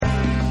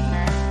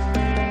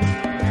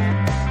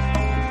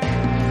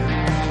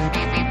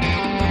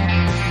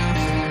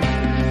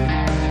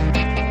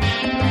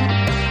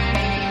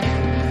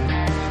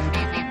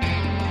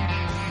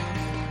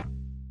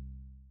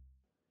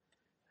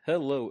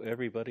Hello,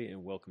 everybody,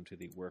 and welcome to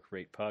the Work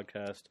Rate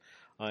Podcast.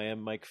 I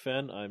am Mike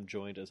Fenn. I'm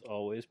joined, as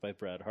always, by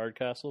Brad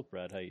Hardcastle.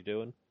 Brad, how you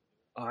doing?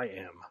 I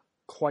am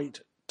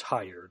quite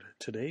tired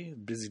today.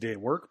 Busy day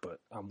at work, but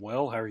I'm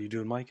well. How are you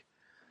doing, Mike?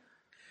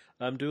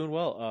 I'm doing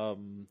well.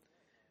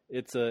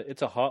 It's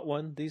a hot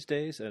one these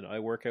days, and I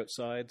work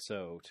outside,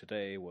 so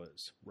today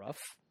was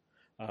rough.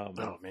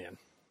 Oh man,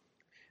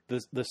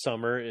 the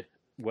summer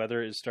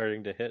weather is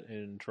starting to hit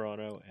in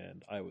Toronto,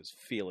 and I was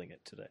feeling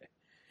it today.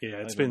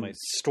 Yeah, it's been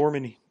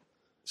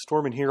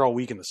storming here all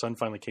week, and the sun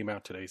finally came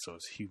out today, so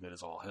it's humid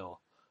as all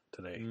hell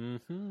today.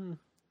 Mm-hmm.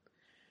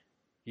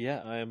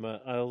 Yeah,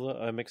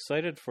 I'm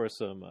excited for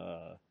some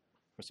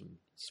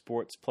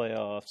sports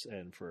playoffs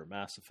and for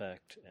Mass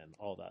Effect and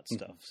all that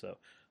stuff. So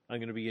I'm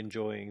going to be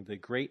enjoying the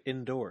great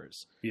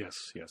indoors. Yes.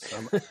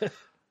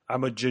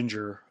 I'm a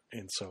ginger,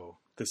 and so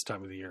this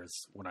time of the year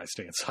is when I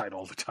stay inside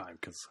all the time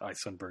because I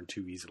sunburn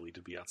too easily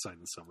to be outside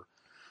in the summer.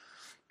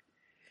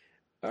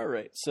 All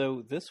right,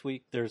 so this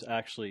week there's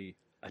actually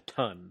a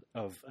ton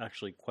of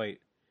actually quite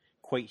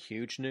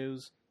huge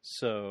news.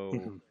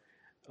 So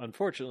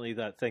unfortunately,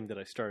 that thing that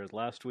I started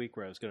last week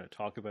where I was going to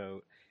talk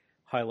about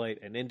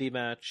highlight an indie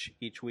match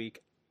each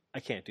week, I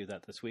can't do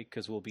that this week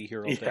because we'll be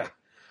here all day.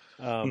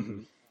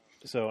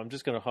 So I'm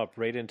just going to hop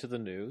right into the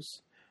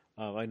news.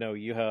 I know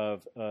you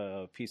have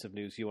a piece of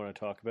news you want to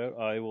talk about.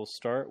 I will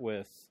start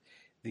with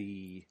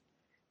the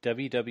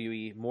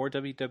more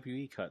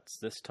WWE cuts,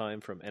 this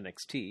time from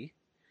NXT.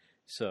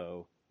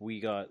 So we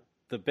got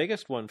the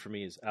biggest one for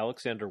me is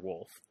Alexander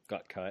Wolf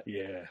got cut.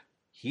 Yeah.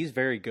 He's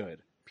very good.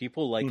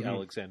 People like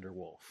Alexander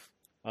Wolf.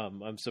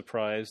 I'm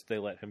surprised they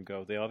let him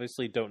go. They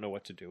obviously don't know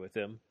what to do with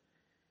him.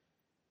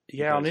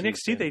 Yeah, on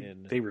NXT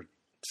they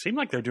seemed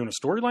like they're doing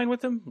a storyline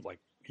with him. Like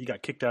he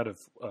got kicked out of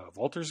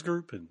Walter's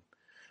group, and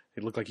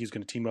it looked like he was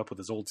going to team up with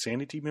his old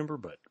Sanity member.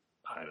 But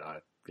I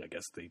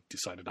guess they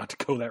decided not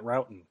to go that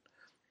route and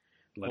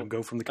let him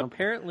go from the company.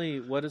 Apparently,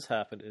 what has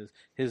happened is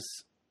his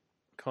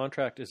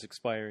contract is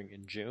expiring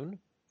in June.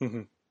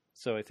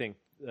 So I think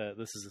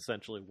this is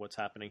essentially what's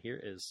happening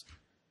here is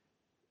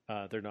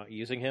they're not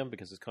using him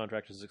because his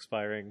contract is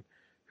expiring.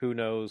 Who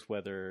knows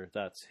whether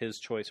that's his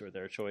choice or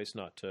their choice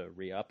not to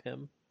re-up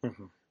him.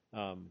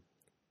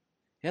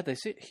 Yeah, they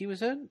say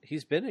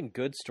he's been in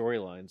good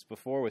storylines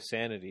before with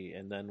Sanity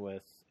and then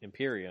with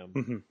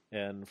Imperium.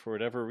 And for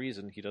whatever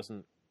reason, he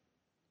doesn't,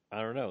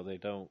 I don't know, they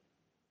don't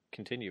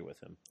continue with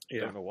him.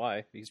 Yeah. Don't know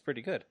why. He's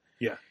pretty good.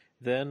 Yeah.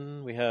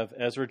 Then we have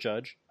Ezra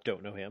Judge.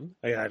 Don't know him.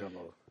 I don't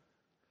know.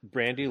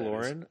 Brandy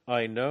Lauren.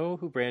 I know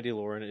who Brandy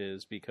Lauren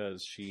is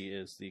because she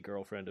is the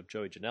girlfriend of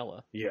Joey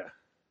Janela. Yeah.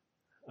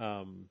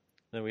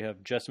 Then we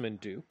have Jessamine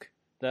Duke.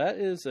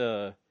 That's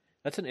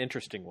an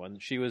interesting one.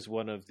 She was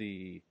one of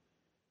the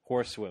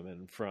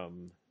horsewomen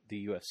from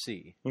the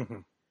UFC.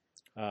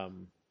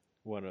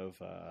 One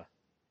of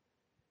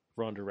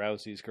Ronda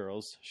Rousey's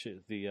girls.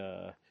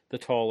 The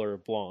taller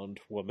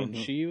blonde woman.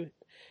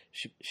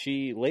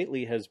 She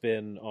lately has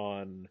been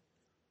on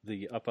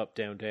the Up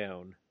Down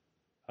Down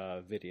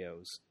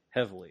videos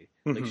heavily.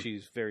 Like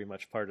she's very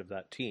much part of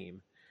that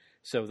team.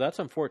 So that's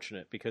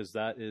unfortunate because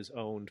that is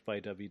owned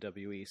by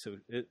WWE. So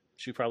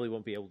she probably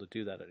won't be able to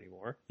do that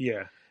anymore.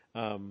 Yeah.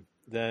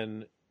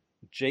 Then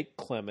Jake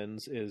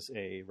Clemens is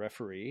a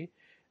referee.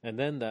 And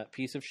then that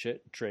piece of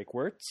shit, Drake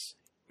Wirtz,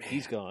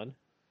 he's gone.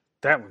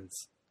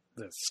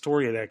 The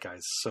story of that guy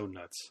is so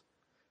nuts.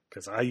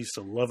 Because I used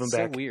to love him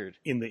back weird.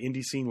 In the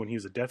indie scene when he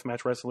was a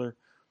deathmatch wrestler.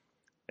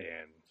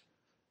 And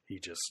he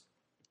just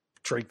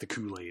drank the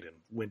Kool-Aid and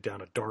went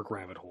down a dark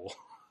rabbit hole.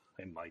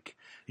 And, like,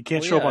 you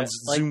can't show up on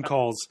Zoom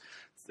calls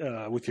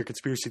with your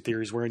conspiracy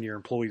theories wearing your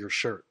employer's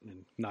shirt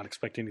and not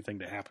expect anything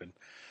to happen.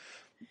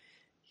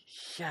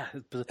 Yeah,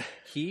 but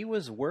he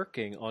was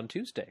working on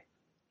Tuesday.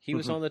 He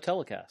was on the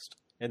telecast.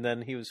 And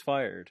then he was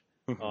fired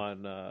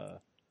on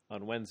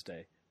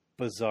Wednesday.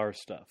 Bizarre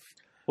stuff.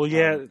 Well,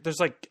 yeah, there's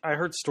like, I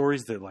heard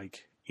stories that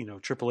like,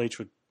 Triple H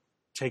would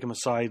take him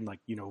aside and like,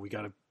 we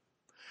got to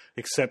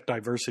accept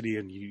diversity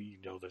and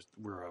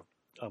we're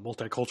a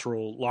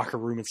multicultural locker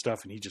room and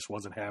stuff. And he just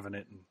wasn't having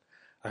it. And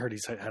I heard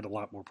he's had a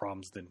lot more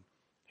problems than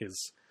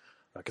his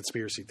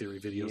conspiracy theory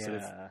videos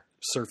that have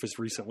surfaced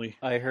recently.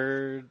 I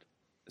heard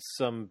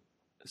some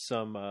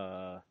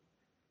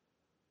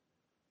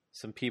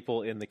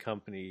people in the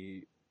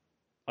company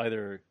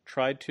either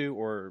tried to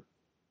or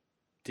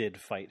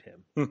did fight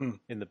him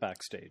in the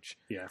backstage.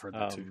 Yeah, I've heard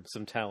that too.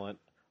 Some talent.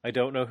 I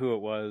don't know who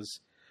it was.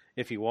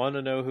 If you want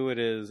to know who it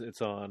is,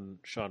 it's on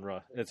Sean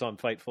Ross. It's on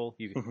Fightful.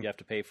 You have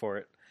to pay for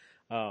it.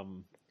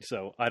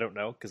 So I don't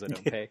know because I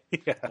don't pay.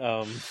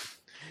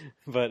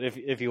 But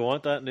if you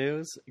want that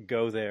news,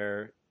 go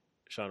there.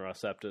 Sean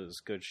Ross Sapp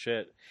is good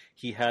shit.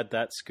 He had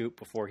that scoop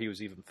before he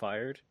was even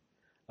fired.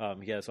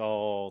 He has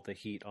all the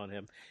heat on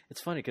him.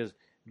 It's funny because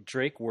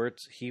Drake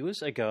Wirtz, he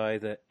was a guy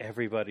that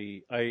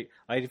everybody...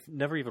 I've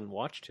never even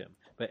watched him,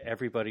 but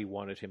everybody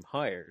wanted him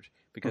hired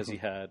because he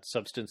had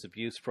substance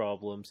abuse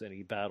problems and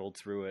he battled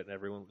through it and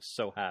everyone was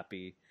so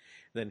happy.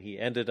 Then he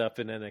ended up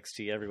in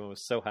NXT. Everyone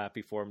was so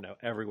happy for him. Now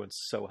everyone's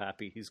so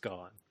happy he's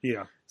gone.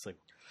 Yeah. It's like,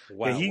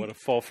 wow, what a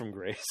fall from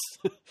grace.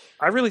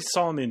 I really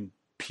saw him in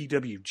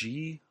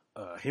PWG.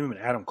 Him and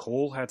Adam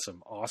Cole had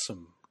some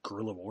awesome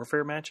guerrilla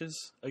warfare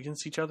matches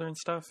against each other and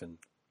stuff, and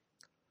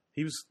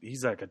he's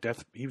like a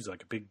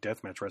big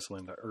deathmatch wrestler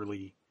in the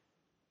early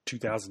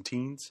 2000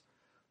 teens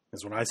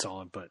is when I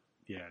saw him. But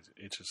yeah,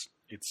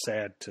 it's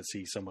sad to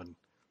see someone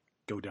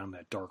go down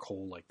that dark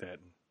hole like that,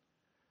 and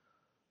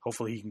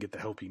hopefully he can get the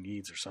help he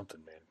needs or something,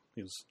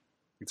 man.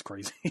 It's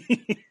crazy.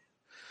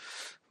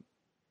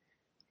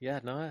 Yeah,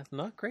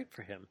 not great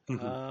for him.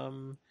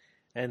 Mm-hmm.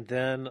 And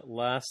then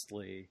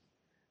lastly,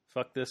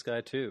 fuck this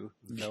guy too.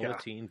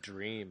 Velveteen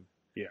Dream.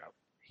 Yeah.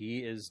 He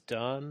is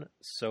done.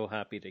 So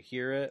happy to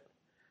hear it.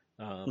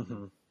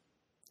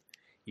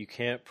 You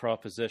can't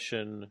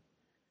proposition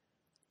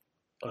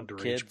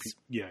underage kids.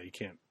 Yeah, you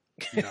can't.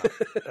 Yeah,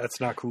 that's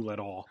not cool at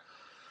all.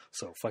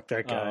 So fuck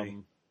that guy.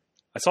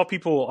 I saw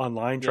people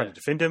online trying to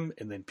defend him,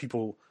 and then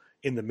people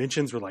in the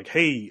mentions were like,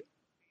 "Hey,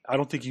 I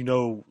don't think you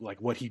know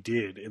like what he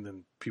did." And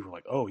then people were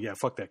like, "Oh yeah,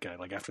 fuck that guy."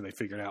 Like after they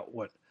figured out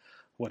what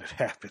had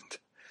happened.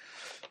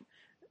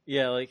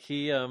 Yeah, like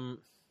he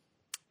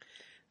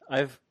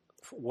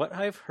what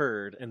I've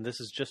heard, and this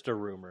is just a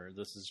rumor,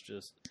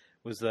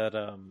 was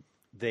that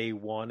they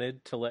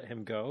wanted to let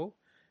him go,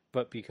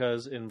 but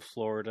because in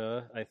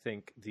Florida, I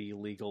think the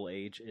legal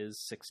age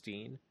is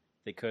 16,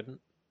 they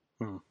couldn't.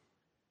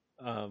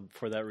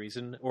 For that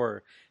reason,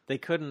 or they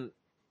couldn't.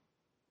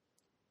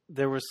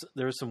 There was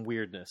some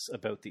weirdness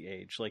about the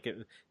age. Like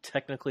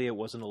technically it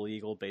wasn't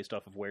illegal based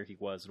off of where he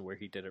was and where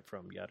he did it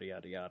from. Yada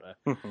yada yada.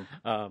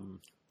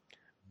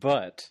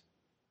 But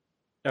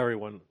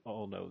everyone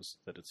all knows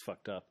that it's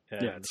fucked up.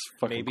 And yeah, it's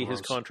fucking maybe gross.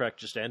 His contract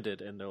just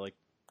ended and they're like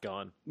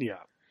gone. Yeah,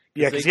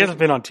 because he hasn't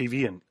been on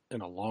TV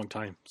in a long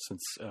time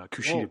since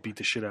Kushida beat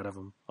the shit out of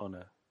him on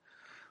a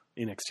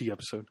NXT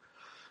episode.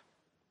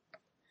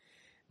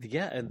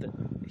 Yeah,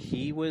 and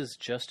he was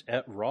just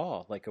at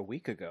Raw like a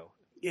week ago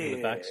in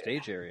the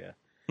backstage area.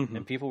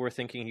 And people were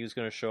thinking he was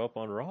going to show up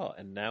on Raw,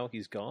 and now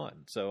he's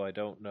gone. So I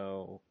don't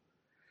know.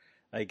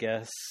 I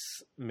guess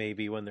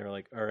maybe when they're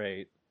like, all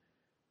right,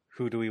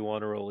 who do we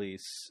want to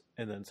release?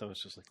 And then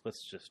someone's just like,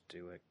 let's just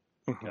do it,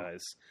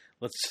 guys.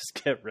 Let's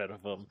just get rid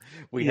of him.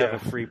 We have a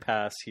free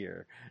pass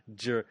here.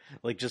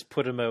 Just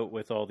put him out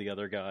with all the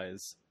other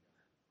guys,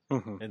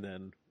 and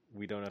then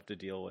we don't have to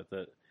deal with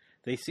it.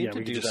 They seem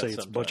to do that sometimes.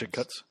 It's budget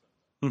cuts.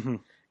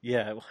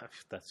 Yeah, well,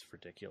 that's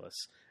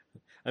ridiculous.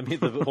 I mean,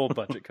 the whole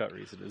budget cut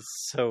reason is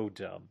so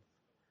dumb.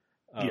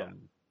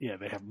 Yeah,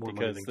 they have more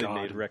money than because they God.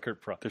 made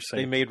record profits.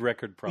 They made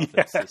record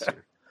profits this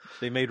year.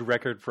 They made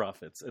record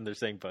profits, and they're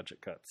saying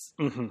budget cuts.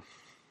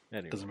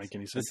 Anyways, doesn't make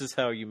any sense. This is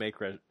how you make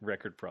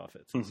record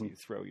profits: is you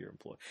throw your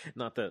employee.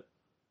 Not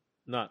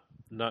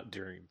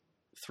during.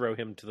 Throw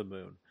him to the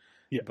moon.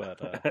 Yeah.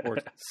 But or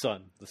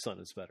sun. The sun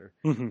is better.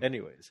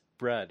 Anyways,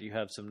 Brad, you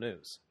have some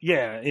news.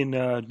 Yeah, in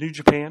New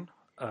Japan,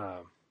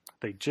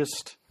 they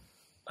just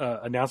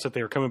announced that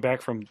they were coming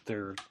back from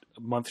their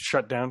month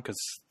shutdown because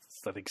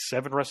I think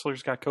 7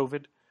 wrestlers got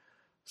COVID.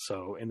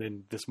 So, and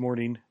then this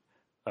morning,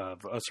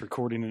 of us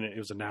recording, and it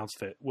was announced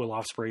that Will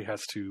Ospreay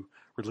has to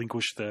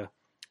relinquish the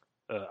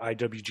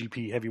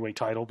IWGP Heavyweight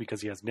title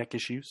because he has neck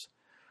issues.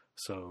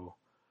 So,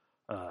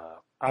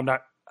 I'm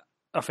not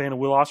a fan of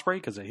Will Ospreay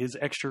because of his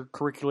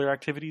extracurricular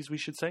activities, we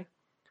should say.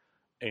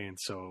 And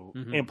so,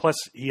 and plus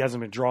he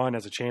hasn't been drawn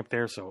as a champ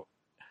there. So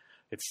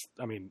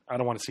I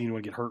don't want to see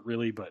anyone get hurt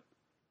really, but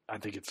I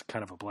think it's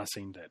kind of a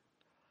blessing that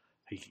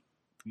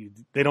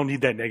they don't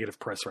need that negative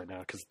press right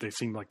now because they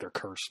seem like they're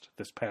cursed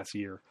this past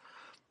year.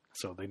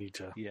 So they need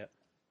to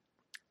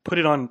put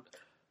it on.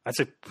 I'd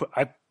say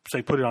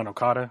put it on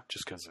Okada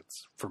just because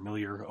it's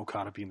familiar.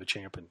 Okada being the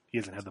champ and he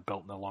hasn't had the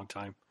belt in a long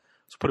time.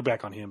 So put it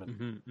back on him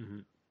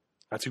and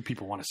that's who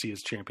people want to see as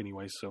champ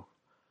anyway. So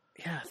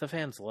yeah, the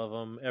fans love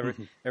him.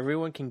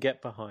 Everyone can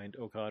get behind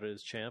Okada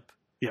as champ.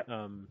 Yeah.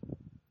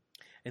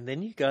 And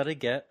then you got to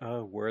get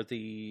a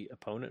worthy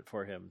opponent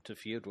for him to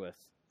feud with.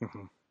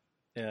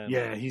 And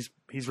yeah, he's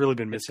really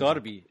been missing.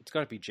 It's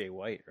got to be Jay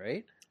White,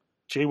 right?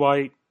 Jay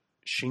White,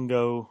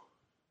 Shingo.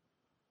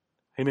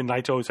 Him and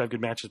Naito always have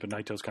good matches, but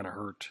Naito's kind of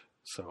hurt.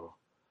 So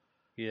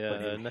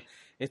yeah,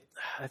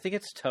 I think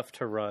it's tough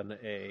to run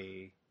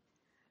a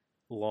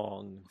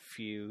long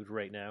feud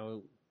right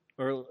now,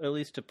 or at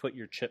least to put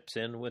your chips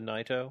in with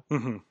Naito.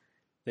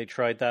 They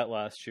tried that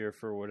last year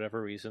for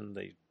whatever reason.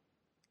 They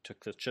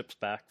took the chips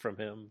back from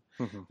him.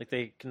 Like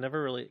they can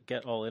never really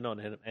get all in on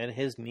him, and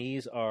his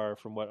knees are,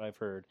 from what I've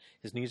heard,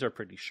 his knees are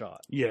pretty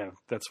shot. Yeah,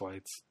 that's why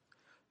it's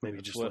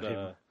maybe just let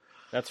him.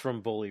 That's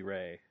from Bully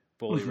Ray.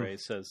 Bully Ray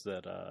says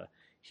that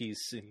he's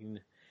seen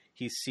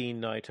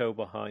Naito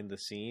behind the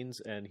scenes,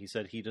 and he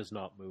said he does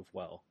not move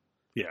well.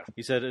 Yeah,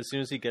 he said as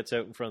soon as he gets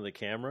out in front of the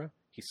camera,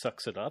 he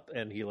sucks it up,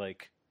 and he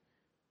like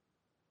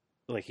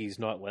he's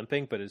not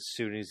limping, but as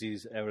soon as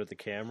he's out of the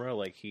camera,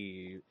 like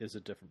he is a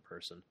different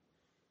person.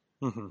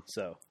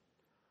 So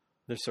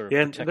They're sort of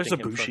Yeah, and protecting there's him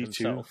from Ibushi,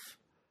 too. himself.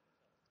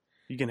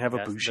 You can have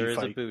Yes, there Ibushi is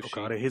fight Ibushi.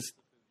 Okada.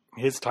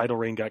 His title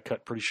reign got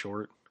cut pretty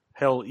short.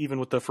 Hell, even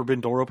with the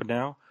Forbidden Door open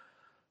now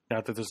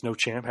that there's no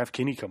champ, have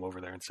Kenny come over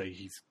there and say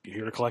he's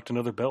here to collect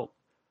another belt.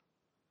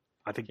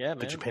 I think Yeah,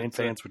 the man, Japan it's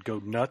fans would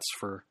go nuts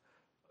for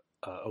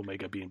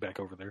Omega being back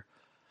over there.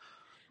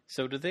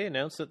 So did they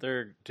announce that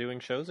they're doing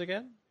shows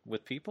again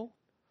with people?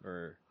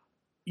 Or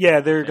Yeah,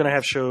 they're going to fans?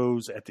 have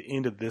shows at the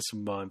end of this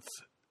month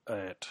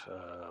at.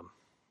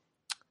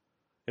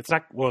 It's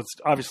not well. It's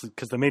obviously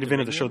because the main event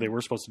of the show they Dominion?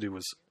 were supposed to do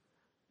was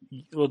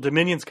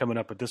Dominion's coming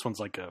up, but this one's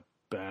like a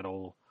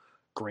battle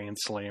grand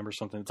slam or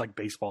something. It's like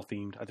baseball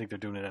themed. I think they're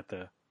doing it at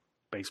the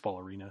baseball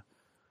arena.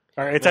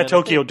 All right, it's Man, at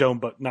Tokyo Dome,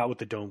 but not with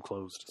the dome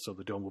closed, so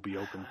the dome will be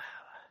open.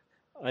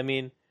 I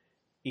mean,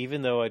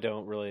 even though I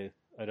don't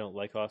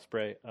like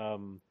Osprey,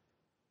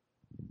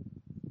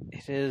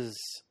 it is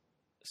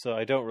so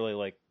I don't really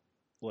like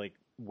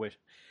wish.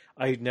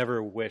 I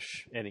never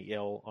wish any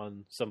ill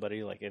on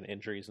somebody, like in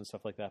injuries and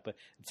stuff like that. But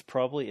it's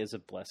probably is a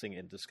blessing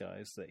in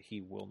disguise that he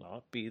will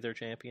not be their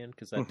champion,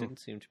 because that didn't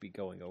seem to be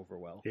going over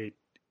well.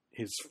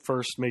 His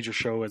first major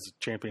show as a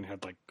champion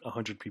had like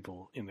 100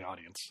 people in the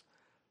audience,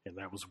 and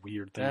that was a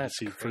weird thing That's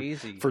to see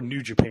crazy. for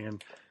New Japan.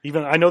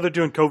 Even I know they're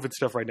doing COVID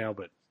stuff right now,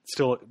 but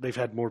still they've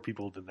had more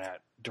people than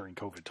that during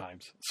COVID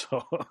times.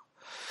 So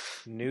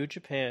New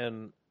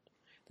Japan.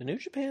 The New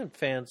Japan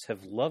fans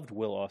have loved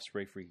Will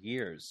Ospreay for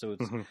years, so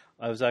it's.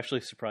 I was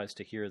actually surprised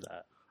to hear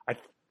that.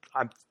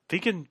 I'm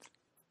thinking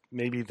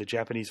maybe the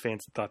Japanese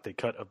fans thought they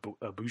cut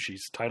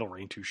Ibushi's title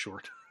reign too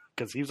short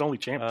because he was only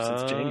champ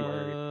since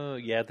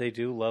January. Yeah, they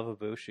do love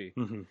Ibushi.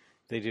 Mm-hmm.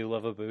 They do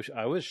love Ibushi.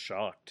 I was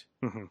shocked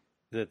Mm-hmm.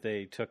 that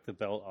they took the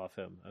belt off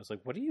him. I was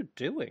like, "What are you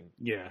doing?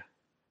 Yeah,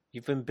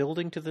 You've been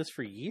building to this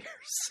for years."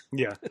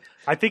 yeah.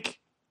 I think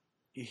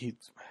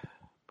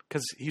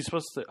because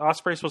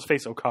Ospreay's supposed to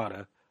face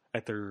Okada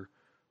at their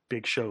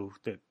big show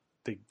that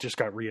they just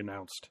got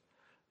re-announced,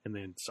 and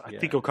then I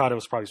think Okada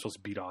was probably supposed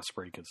to beat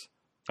Ospreay because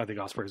I think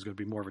Ospreay is going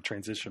to be more of a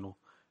transitional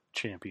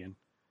champion,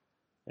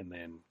 and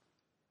then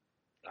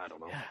I don't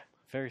know. Yeah,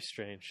 very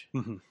strange.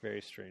 Mm-hmm.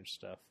 Very strange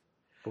stuff.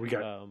 But we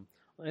got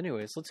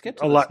anyways, let's get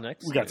to a this lot.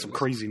 next. We got news. some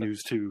crazy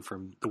news too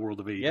from the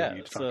world of AEW. Yeah,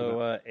 to talk so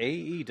about.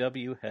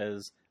 AEW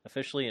has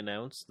officially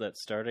announced that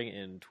starting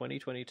in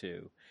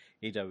 2022,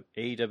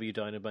 AEW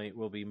Dynamite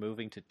will be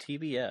moving to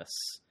TBS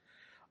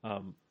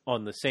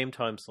on the same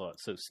time slot.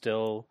 So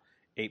still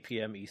 8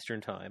 p.m.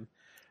 Eastern Time,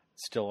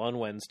 still on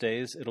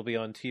Wednesdays. It'll be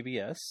on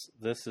TBS.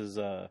 This is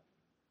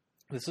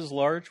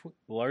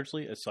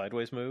largely a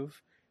sideways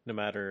move. No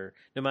matter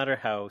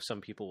how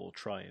some people will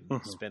try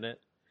and spin it,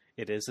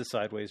 it is a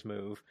sideways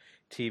move.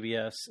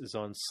 TBS is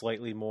on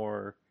slightly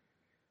more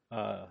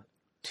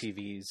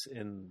TVs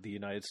in the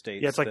United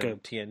States it's like than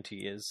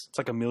TNT is. It's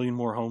like 1 million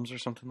more homes or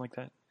something like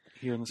that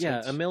here in the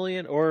States. 1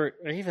 million or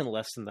even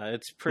less than that.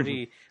 It's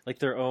pretty like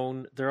they're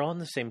on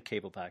the same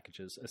cable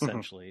packages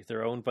essentially.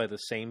 They're owned by the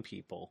same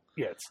people.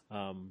 Yeah, it's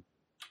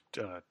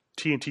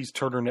TNT's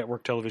Turner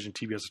Network Television,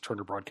 TBS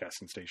Turner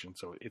Broadcasting Station,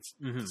 so it's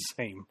the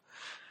same.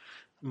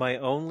 My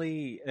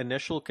only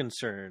initial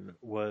concern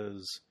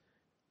was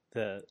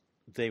that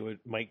they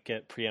might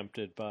get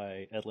preempted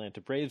by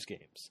Atlanta Braves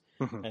games.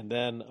 And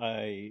then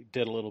I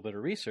did a little bit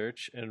of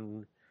research,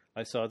 and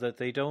I saw that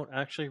they don't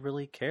actually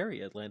really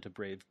carry Atlanta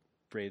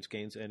Braves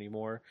games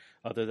anymore,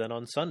 other than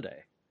on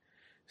Sunday.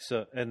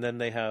 So, and then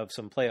they have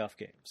some playoff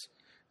games.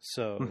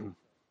 So,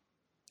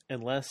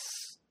 unless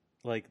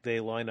like they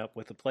line up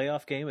with a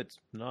playoff game, it's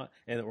not,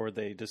 or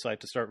they decide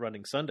to start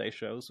running Sunday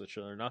shows, which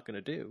they're not going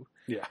to do.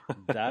 Yeah,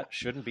 that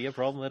shouldn't be a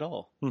problem at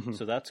all.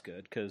 So that's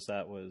good, because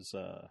that was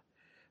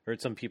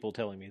heard some people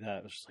telling me that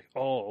it was just like,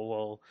 oh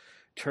well,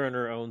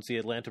 Turner owns the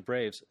Atlanta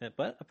Braves,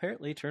 but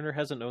apparently Turner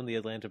hasn't owned the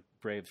Atlanta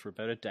Braves for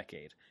about a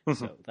decade,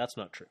 so that's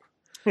not true.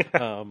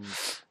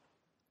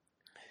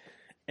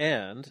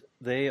 And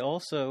they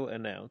also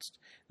announced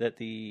that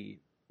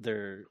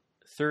their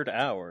third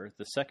hour,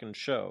 the second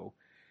show,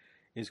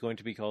 is going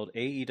to be called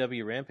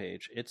AEW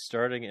Rampage. It's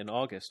starting in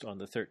August on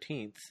the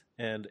 13th,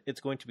 and it's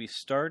going to be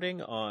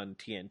starting on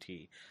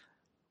TNT.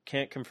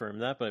 Can't confirm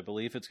that, but I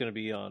believe it's going to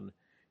be on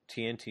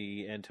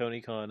TNT, and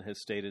Tony Khan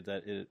has stated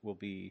that it will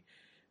be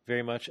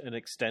very much an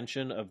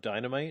extension of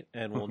Dynamite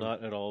and will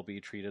not at all be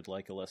treated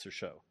like a lesser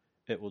show.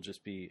 It'll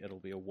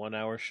be a 1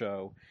 hour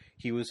show.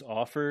 He was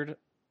offered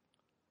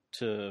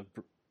to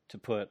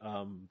put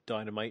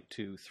Dynamite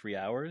to 3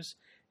 hours,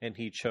 and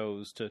he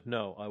chose to,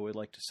 no, I would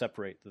like to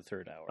separate the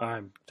third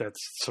hour. That's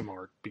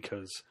smart,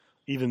 because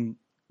even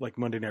like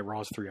Monday Night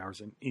Raw is 3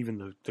 hours, and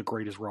even the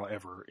greatest Raw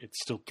ever,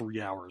 it's still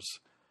 3 hours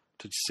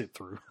to sit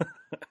through.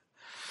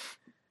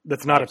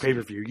 That's not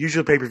Absolutely. A pay-per-view.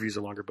 Usually pay-per-views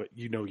are longer, but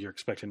you're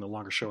expecting a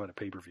longer show at a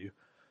pay-per-view.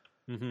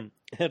 And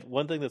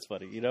one thing that's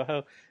funny, you know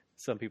how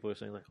some people are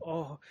saying like,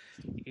 oh,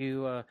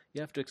 you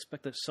have to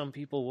expect that some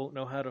people won't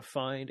know how to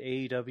find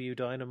AEW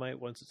Dynamite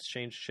once it's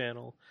changed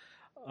channel.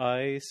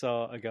 I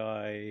saw a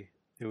guy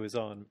who was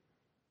on,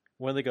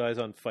 one of the guys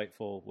on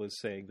Fightful was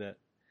saying that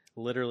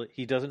literally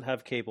he doesn't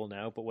have cable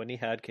now, but when he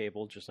had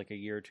cable just like a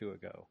year or two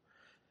ago,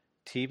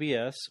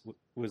 TBS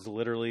was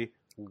literally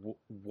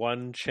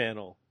one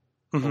channel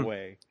Mhm.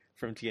 away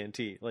from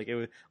TNT. Like it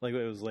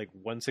was like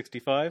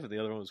 165, and the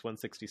other one was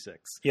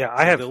 166. Yeah,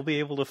 So they'll be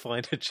able to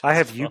find it. I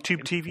have just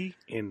YouTube fine. TV,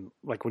 and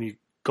like when you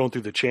going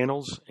through the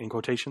channels in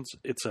quotations,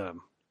 it's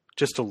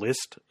just a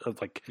list of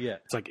like Yeah,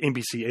 it's like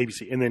NBC,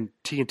 ABC, and then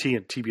TNT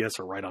and TBS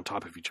are right on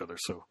top of each other,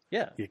 so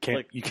yeah. you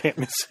can't Like,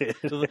 miss it.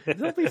 so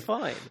they'll be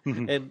fine.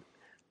 Mhm. And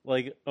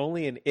like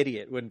only an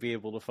idiot wouldn't be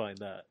able to find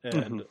that.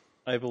 And Mhm.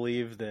 I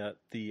believe that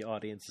the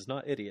audience is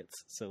not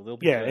idiots, so they'll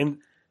be Yeah, good.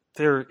 and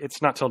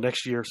it's not till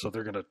next year, so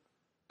they're gonna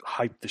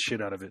hype the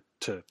shit out of it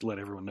to let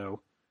everyone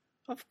know.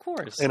 Of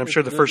course. And I'm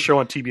sure the first show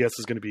on TBS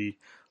is going to be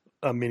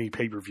a mini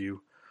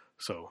pay-per-view.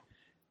 So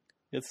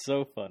It's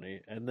so funny.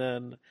 And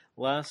then,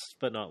 last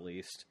but not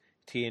least,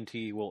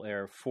 TNT will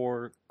air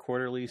 4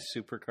 quarterly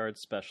Supercard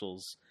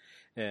specials.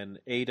 And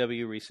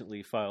AEW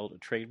recently filed a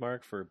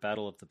trademark for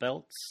Battle of the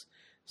Belts,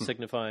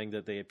 signifying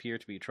that they appear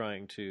to be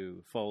trying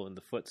to follow in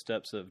the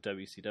footsteps of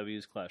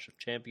WCW's Clash of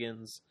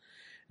Champions,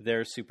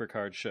 their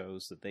Supercard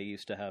shows that they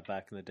used to have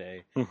back in the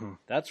day. mhm.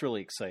 That's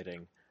really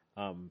exciting.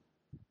 I'm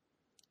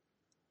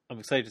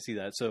excited to see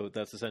that. So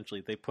that's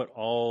essentially they put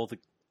all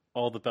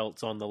the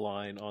belts on the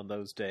line on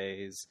those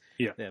days.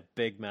 Yeah. They have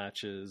big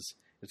matches.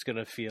 It's going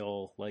to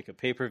feel like a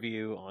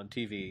pay-per-view on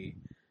TV.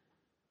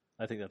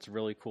 I think that's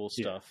really cool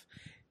stuff.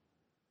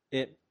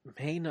 It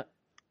may not.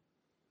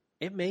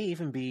 It may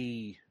even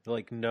be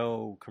like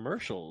no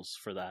commercials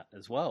for that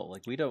as well.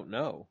 Like we don't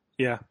know.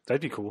 Yeah,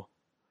 that'd be cool.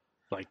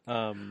 Like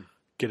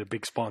get a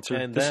big sponsor.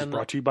 And This then- is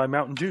brought to you by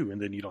Mountain Dew,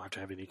 and then you don't have to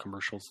have any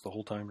commercials the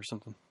whole time or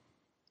something.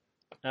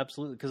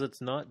 Absolutely, because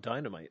it's not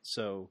Dynamite.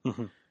 So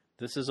Mhm.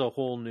 this is a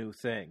whole new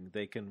thing.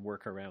 They can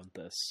work around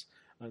this.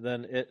 And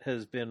then it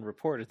has been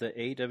reported that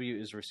AEW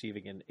is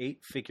receiving an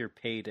 8-figure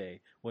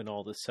payday when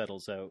all this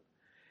settles out.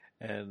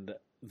 And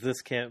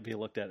this can't be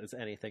looked at as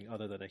anything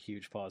other than a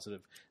huge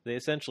positive. They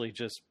essentially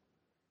just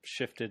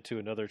shifted to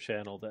another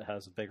channel that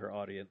has a bigger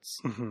audience.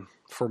 Mhm.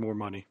 For more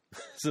money.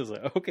 So it's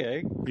like,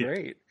 okay,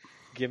 great.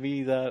 Give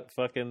me that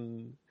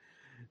fucking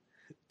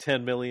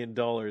 $10 million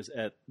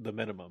at the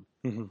minimum.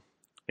 Mhm.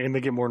 And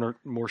they get more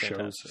shows,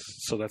 Fantastic.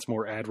 so that's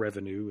more ad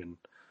revenue and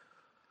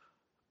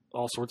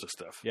all sorts of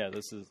stuff. Yeah,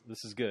 this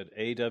is good.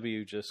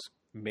 AEW just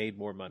made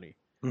more money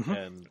Mhm.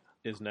 and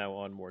is now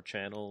on more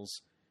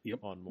channels.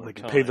 Yep. On more They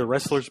can time. pay the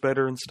wrestlers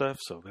better and stuff,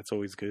 so that's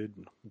always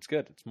good. It's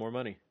good. It's more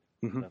money.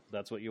 Mhm.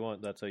 That's what you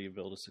want. That's how you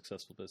build a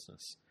successful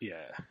business.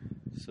 Yeah.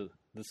 So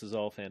this is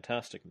all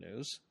fantastic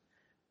news.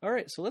 All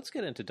right, so let's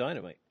get into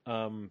Dynamite.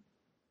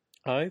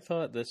 I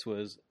thought this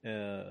was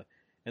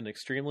an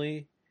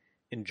extremely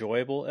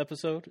enjoyable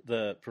episode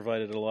that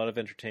provided a lot of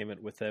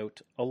entertainment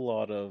without a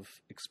lot of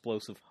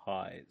explosive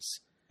highs,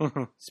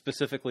 Mhm.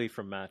 specifically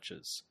from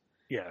matches.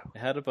 Yeah. It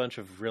had a bunch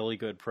of really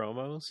good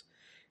promos,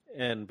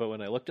 but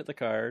when I looked at the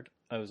card,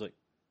 I was like,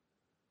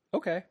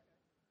 okay,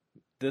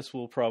 this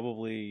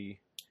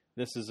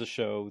is a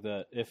show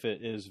that, if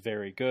it is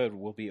very good,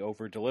 will be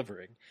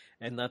over-delivering.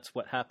 And that's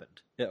what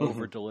happened. It Mhm.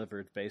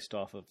 over-delivered based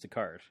off of the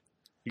card.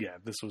 Yeah,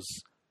 this was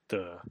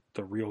the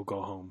real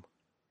go home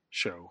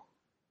show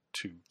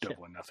to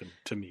Double or Nothing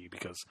to me,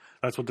 because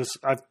that's what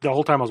the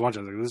whole time I was watching,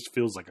 I was like, this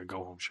feels like a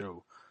go home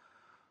show.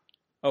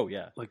 Oh,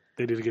 yeah. Like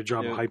they did a good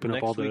job of hyping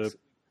up all the. week's-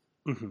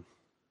 Mhm.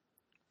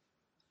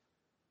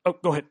 Oh,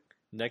 go ahead.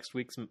 Next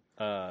week's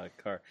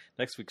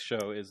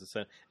show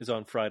is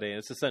on Friday, and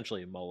it's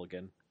essentially a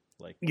mulligan.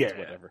 Like, it's Yeah.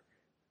 whatever.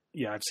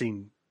 Yeah, I've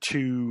seen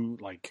 2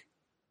 like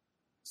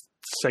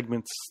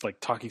segments, like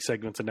talking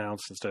segments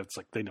announced and stuff. It's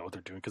like they know what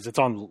they're doing because it's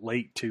on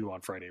late too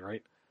on Friday,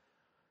 right?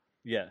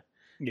 Yeah.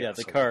 Yeah,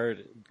 the so-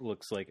 card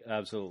looks like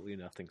absolutely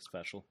nothing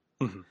special.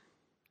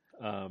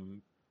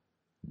 Mhm.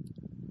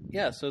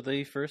 Yeah, so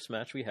the first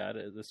match we had,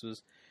 this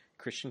was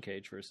Christian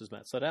Cage versus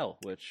Matt Sydal,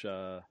 which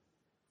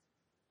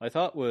I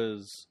thought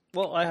was...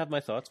 Well, I have my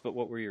thoughts, but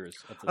what were yours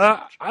of this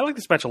match? I like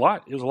this match a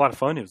lot. It was a lot of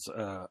fun. It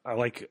was, I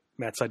like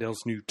Matt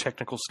Sydal's new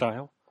technical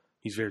style.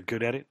 He's very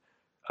good at it.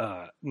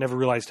 Never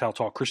realized how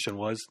tall Christian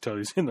was until he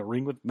was in the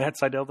ring with Matt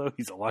Sydal, though.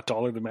 He's a lot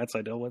taller than Matt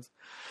Sydal was.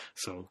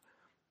 So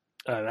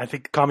I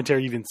think the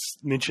commentary even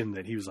mentioned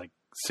that he was like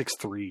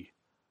 6'3".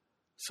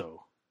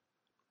 So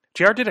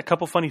JR did a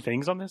couple funny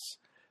things on this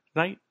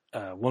night.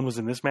 One was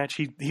in this match.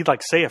 He'd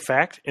like say a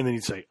fact, and then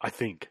he'd say, I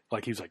think.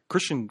 Like he was like,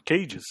 Christian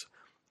Cage is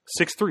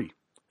 6'3".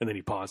 And then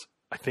he'd pause,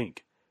 I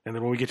think. And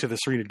then when we get to the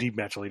Serena Deeb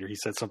match later, he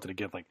said something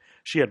again like,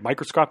 she had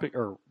microscopic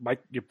or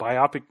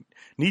biopic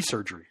knee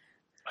surgery,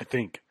 I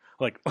think.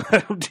 Like,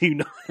 do you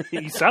know?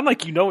 You sound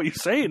like you know what you're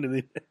saying. And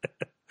then,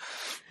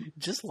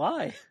 Just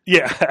lie.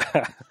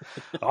 yeah,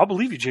 I'll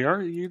believe you,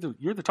 JR.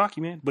 You're the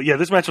talkie man. But yeah,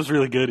 this match was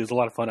really good. It was a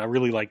lot of fun. I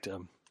really liked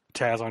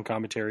Taz on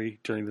commentary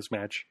during this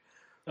match.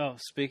 Oh,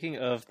 speaking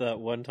of that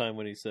one time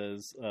when he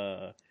says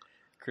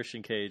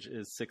Christian Cage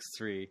is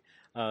 6'3",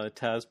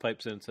 Taz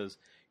pipes in and says,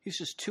 he's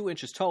just 2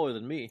 inches taller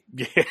than me.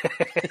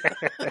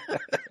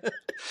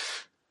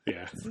 Yeah.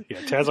 Yeah.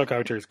 Taz on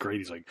commentary is great.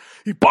 He's like,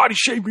 he body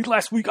shamed me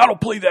last week. I don't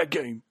play that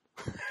game.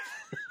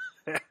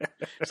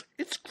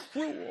 It's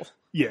cruel.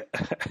 Yeah.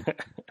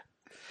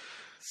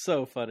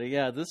 So funny.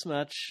 Yeah, this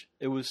match,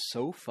 it was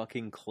so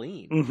fucking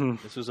clean. Mm-hmm.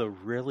 This was a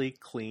really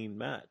clean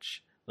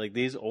match. Like,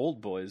 these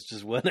old boys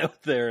just went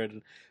out there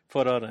and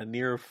put on a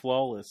near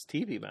flawless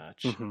TV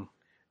match. Mm-hmm.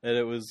 And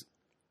it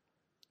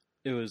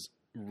was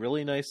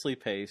really nicely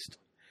paced.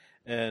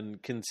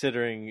 And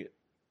considering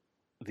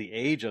the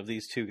age of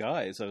these two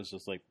guys, I was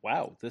just like,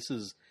 wow, this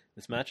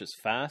match is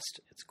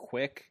fast, it's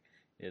quick,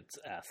 it's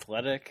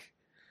athletic.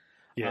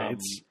 Yeah,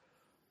 it's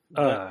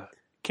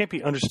can't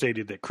be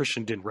understated that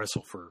Christian didn't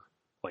wrestle for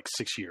like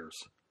 6 years,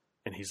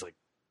 and he's like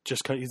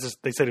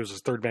they said it was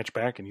his third match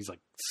back, and he's like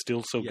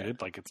still so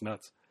good, like it's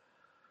nuts.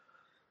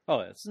 Oh,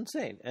 it's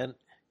insane. And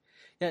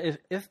yeah,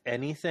 if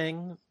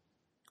anything,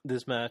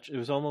 this match it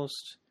was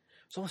almost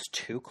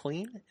too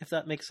clean, if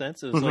that makes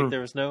sense. It was like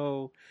there was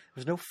no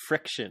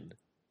friction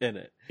in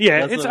it.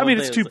 Yeah,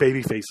 it's two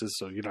baby faces,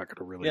 so you're not going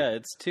to really. Yeah,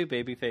 it's two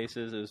baby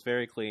faces. It was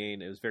very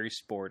clean. It was very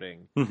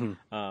sporting. Mm-hmm.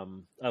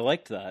 I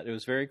liked that. It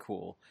was very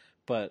cool.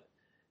 But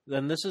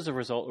then this is a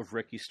result of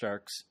Ricky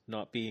Starks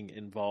not being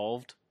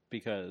involved,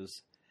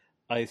 because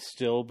I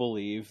still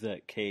believe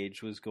that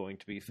Cage was going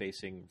to be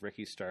facing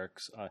Ricky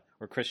Starks,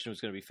 or Christian was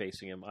going to be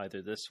facing him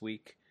either this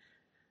week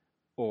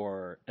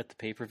or at the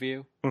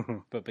pay-per-view. Mm-hmm.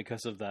 But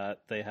because of that,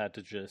 they had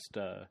to just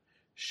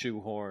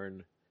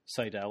shoehorn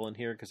Seidel in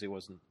here because he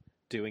wasn't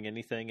doing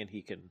anything, and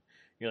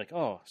you're like,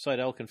 oh,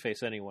 Seidel can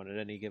face anyone at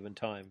any given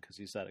time because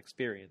he's that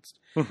experienced.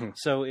 Mm-hmm.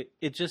 So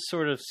it just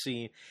sort of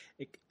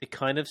it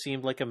kind of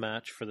seemed like a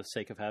match for the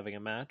sake of having a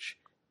match.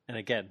 And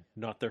again,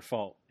 not their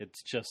fault.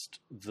 It's just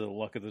the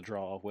luck of the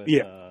draw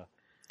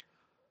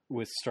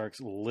with Starks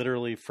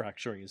literally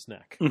fracturing his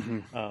neck.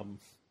 Mm-hmm.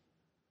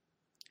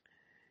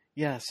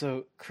 Yeah,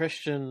 so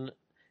Christian,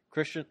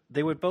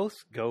 they would both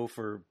go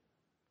for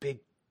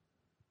big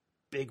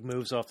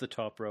moves off the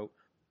top rope.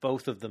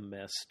 Both of them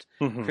missed.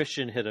 Mm-hmm.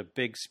 Christian hit a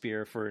big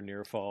spear for a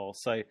near fall.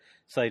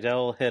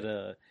 Seidel hit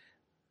a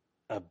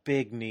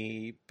big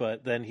knee,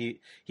 but then he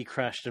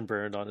crashed and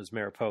burned on his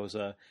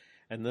Mariposa.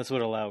 And this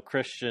would allow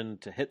Christian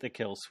to hit the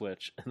kill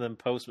switch. And then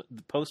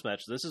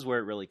post-match, this is where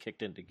it really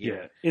kicked into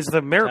gear. Yeah. Is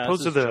the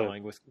Mariposa the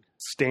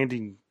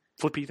standing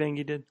flippy thing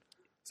he did?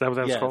 Is that what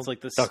that was called? Yeah, it's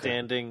like the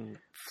standing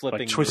flipping,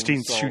 like twisting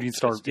moonsault shooting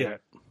star. twisting.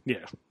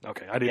 Yeah.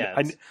 Okay. I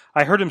didn't.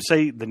 I heard him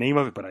say the name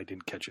of it, but I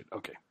didn't catch it.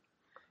 Okay.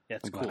 Yeah,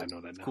 it's cool. I know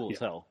that now. Cool as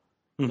hell.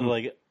 Mm-hmm.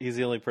 Like, he's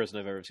the only person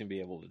I've ever seen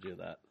be able to do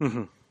that.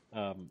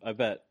 Mm-hmm. I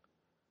bet.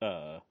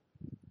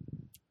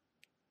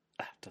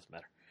 Doesn't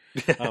matter.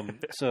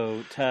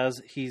 So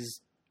Taz,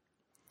 he's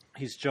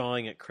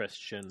jawing at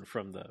Christian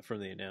from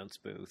the announce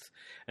booth,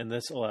 and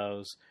this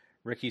allows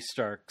Ricky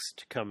Starks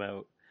to come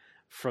out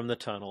from the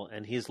tunnel,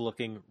 and he's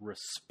looking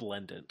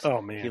resplendent.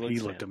 Oh man, he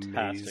looked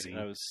fantastic. Amazing.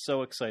 I was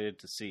so excited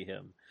to see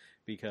him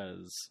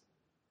because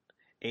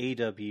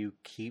AEW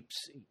keeps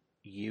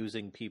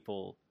using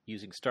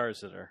stars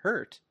that are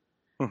hurt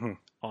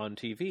on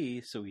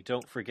TV, so we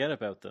don't forget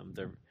about them.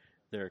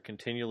 They're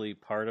continually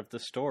part of the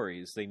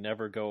stories. They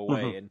never go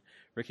away. And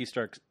Ricky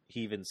Starks,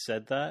 he even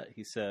said that.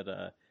 He said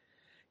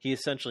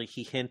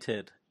he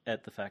hinted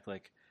at the fact,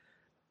 like,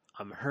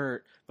 I'm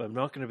hurt, but I'm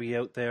not going to be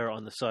out there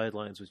on the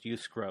sidelines with you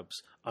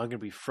scrubs. I'm going to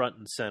be front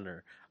and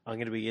center. I'm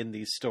going to be in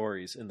these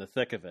stories, in the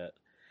thick of it.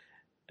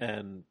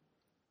 And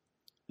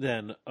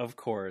then, of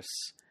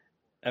course,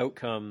 out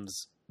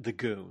comes the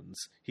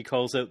goons. He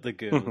calls out the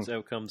goons.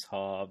 Out comes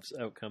Hobbs.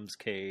 Out comes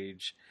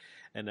Cage.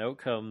 And out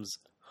comes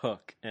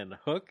Hook. And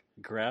Hook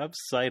grabs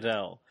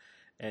Seidel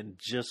and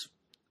just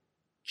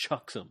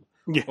chucks him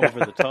over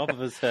the top of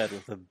his head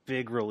with a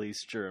big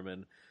release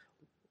German.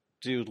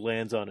 Dude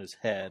lands on his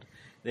head.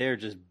 They're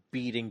just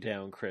beating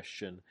down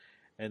Christian.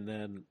 And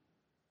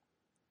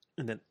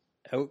then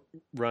out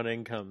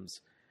running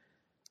comes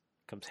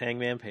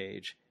Hangman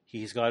Page.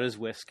 He's got his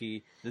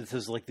whiskey. This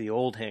is like the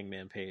old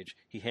Hangman Page.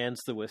 He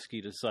hands the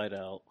whiskey to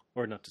Seidel,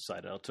 or not to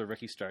Seidel, to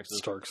Ricky Starks.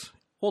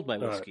 Hold my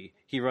whiskey.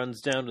 He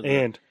runs down to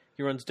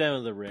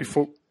the ring.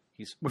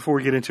 Before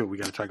we get into it, we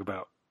got to talk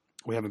about.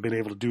 We haven't been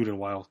able to do it in a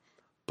while,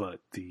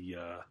 but the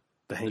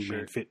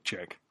Hangman fit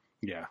check.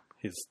 Yeah,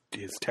 his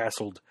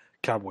tasseled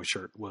cowboy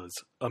shirt was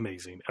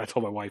amazing. I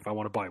told my wife I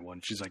want to buy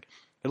one. She's like,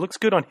 it looks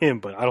good on him,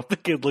 but I don't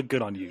think it'd look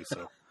good on you.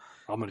 So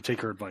I'm going to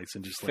take her advice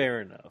and just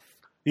fair enough.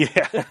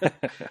 Yeah.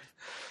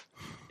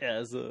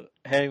 As a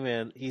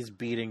Hangman, he's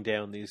beating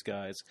down these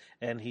guys,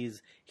 and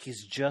he's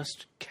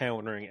just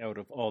countering out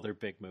of all their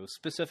big moves,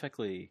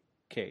 specifically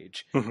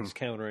Cage. He's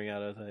countering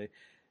out of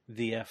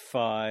the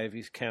F5.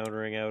 He's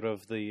countering out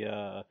of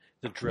the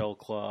drill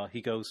claw.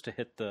 He goes to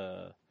hit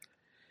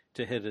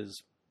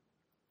his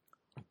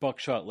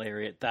buckshot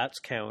lariat. That's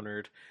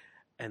countered,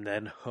 and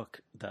then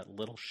Hook, that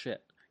little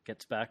shit,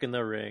 gets back in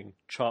the ring,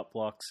 chop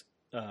blocks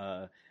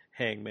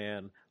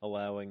Hangman,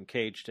 allowing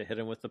Cage to hit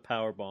him with the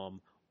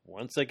powerbomb.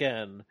 Once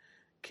again,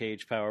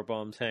 Cage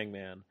powerbombs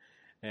Hangman,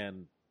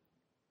 and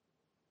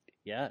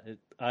yeah,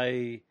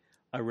 I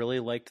really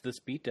liked this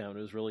beatdown.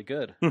 It was really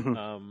good.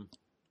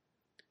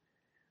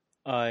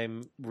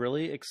 I'm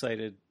really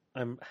excited.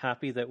 I'm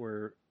happy that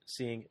we're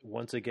seeing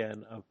once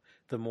again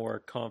the more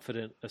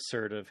confident,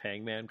 assertive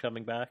Hangman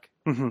coming back.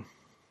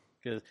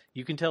 because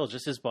you can tell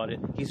just his body.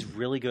 He's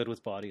really good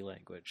with body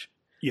language.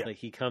 Yeah. Like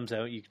he comes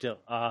out, you can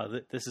tell.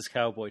 This is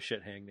cowboy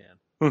shit Hangman.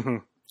 Mm-hmm.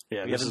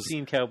 Yeah, we haven't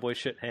seen cowboy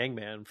shit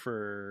Hangman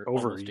for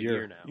over almost a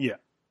year now. Yeah.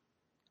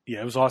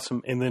 Yeah, it was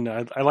awesome. And then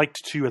I liked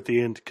too at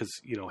the end because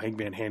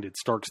Hangman handed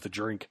Starks the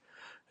drink,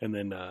 and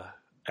then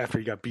after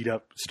he got beat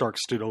up,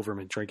 Starks stood over him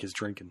and drank his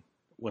drink. And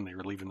when they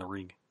were leaving the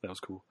ring, that was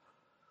cool.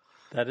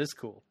 That is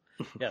cool.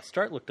 Yeah,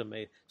 Starks looked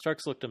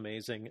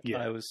amazing. Yeah.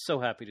 I was so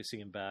happy to see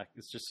him back.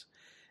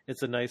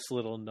 It's a nice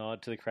little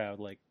nod to the crowd.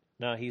 Like,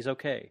 nah, he's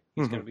okay.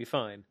 He's gonna be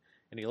fine.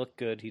 And he looked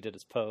good. He did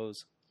his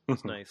pose.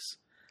 It's nice.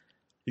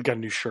 You got a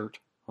new shirt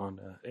on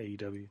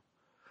AEW.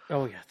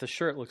 Oh yeah, the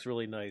shirt looks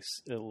really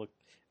nice. It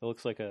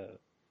looks like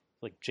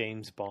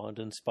James Bond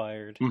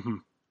inspired. Mm-hmm.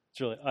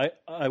 It's really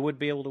I would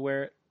be able to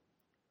wear it,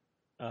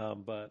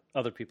 but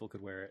other people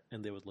could wear it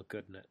and they would look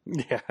good in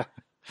it. Yeah,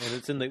 and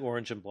it's in the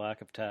orange and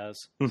black of Taz,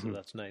 so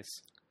that's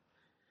nice.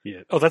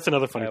 Yeah. Oh, that's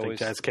another funny thing.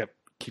 Taz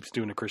keeps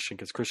doing to Christian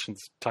because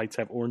Christian's tights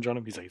have orange on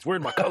them. He's like, he's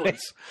wearing my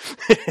colors.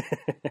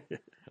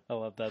 I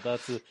love that.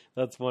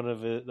 That's one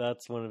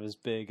of his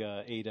big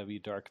AW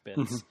dark bits.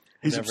 Mm-hmm.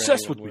 He's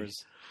obsessed with me.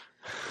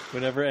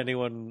 Whenever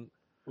anyone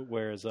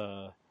wears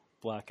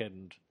black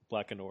and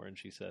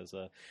orange, he says,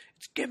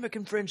 "It's gimmick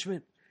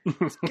infringement.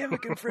 It's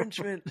gimmick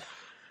infringement."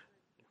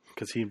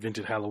 Because he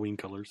invented Halloween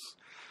colors.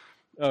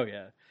 Oh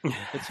yeah,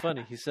 it's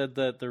funny. He said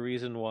that the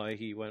reason why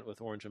he went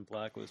with orange and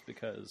black was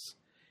because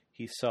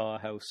he saw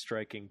how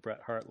striking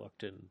Bret Hart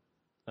looked in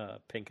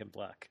pink and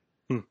black.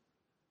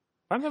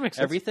 That makes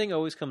sense. Everything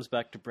always comes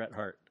back to Bret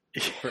Hart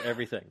for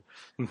everything.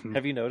 Mm-hmm.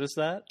 Have you noticed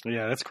that?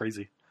 Yeah, that's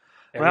crazy.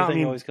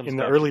 Everything always comes in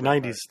back the early to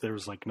Bret '90s, Hart. there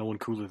was like no one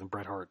cooler than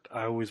Bret Hart.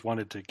 I always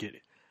wanted to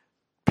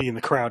be in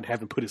the crowd and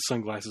have him put his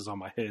sunglasses on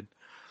my head.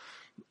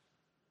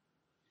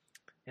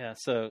 Yeah.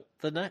 So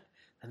the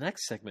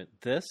next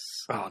segment, this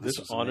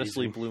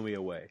honestly amazing. blew me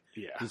away.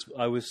 Yeah,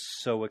 I was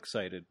so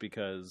excited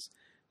because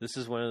this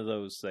is one of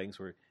those things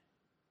where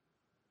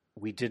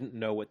we didn't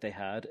know what they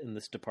had in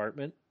this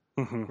department.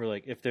 Mm-hmm. We're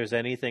like, if there's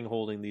anything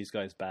holding these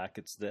guys back,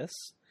 it's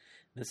this.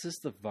 This is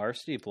the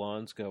Varsity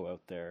Blondes go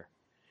out there,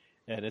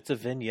 and it's a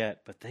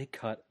vignette, but they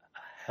cut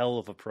a hell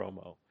of a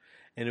promo,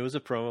 and it was a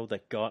promo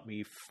that got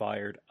me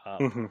fired up.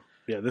 Mm-hmm.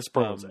 Yeah, this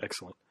promo was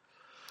excellent.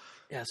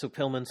 Yeah, so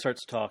Pillman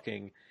starts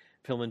talking.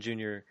 Pillman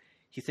Jr.,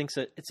 he thinks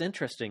that it's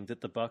interesting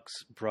that the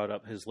Bucks brought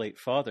up his late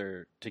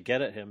father to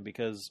get at him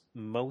because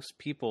most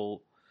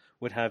people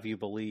would have you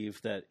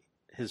believe that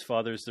his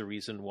father's the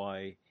reason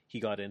why he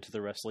got into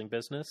the wrestling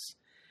business.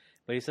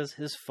 But he says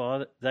his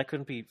father, that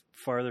couldn't be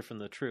farther from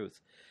the truth.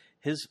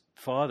 His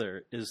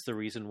father is the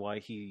reason why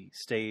he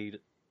stayed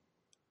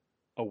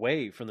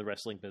away from the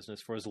wrestling business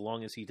for as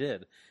long as he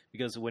did.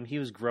 Because when he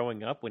was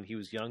growing up, when he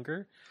was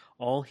younger,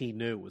 all he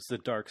knew was the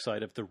dark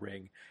side of the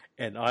ring.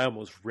 And I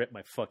almost ripped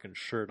my fucking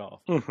shirt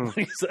off. Mm-hmm.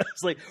 He said,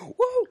 "It's like,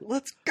 whoa,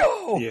 let's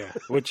go!" Yeah,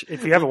 which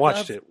if you haven't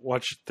watched it,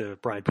 watch the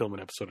Brian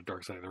Pillman episode of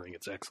Dark Side of the Ring.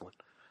 It's excellent.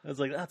 I was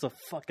like, that's a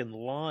fucking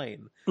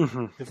line,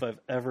 Mm-hmm. if I've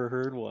ever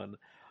heard one.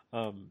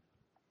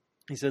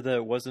 He said that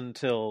it wasn't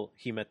until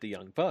he met the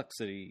Young Bucks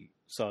that he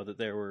saw that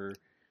there were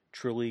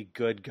truly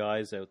good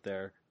guys out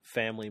there,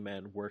 family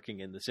men working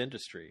in this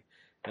industry.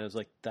 And I was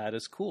like, that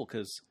is cool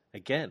because,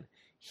 again,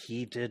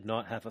 he did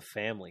not have a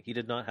family. He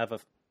did not have a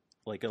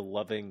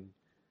loving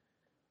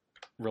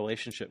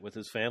relationship with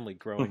his family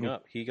growing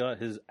up. He got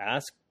his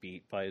ass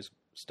beat by his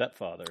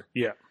stepfather.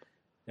 Yeah.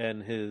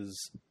 And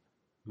his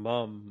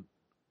mom,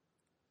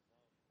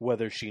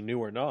 whether she knew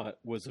or not,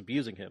 was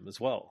abusing him as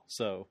well.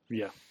 So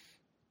yeah.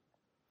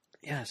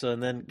 So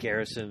and then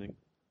Garrison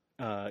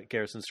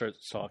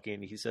starts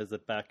talking. He says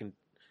that back in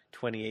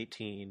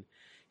 2018,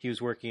 he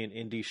was working an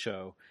indie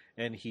show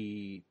and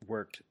he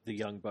worked the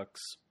Young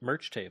Bucks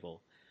merch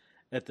table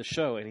at the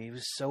show, and he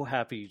was so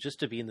happy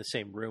just to be in the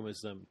same room as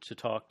them, to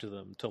talk to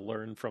them, to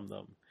learn from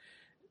them.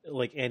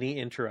 Like any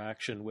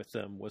interaction with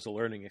them was a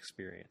learning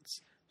experience.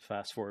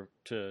 Fast forward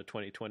to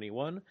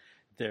 2021,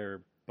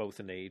 they're both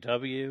in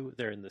AEW,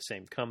 they're in the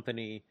same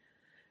company.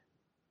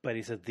 But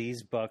he said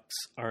these Bucks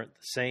aren't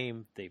the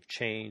same. They've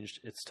changed.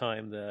 It's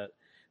time that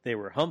they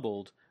were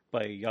humbled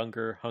by a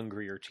younger,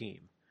 hungrier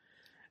team.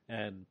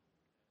 And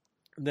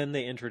then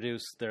they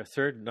introduced their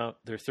third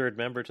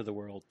member to the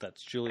world.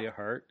 That's Julia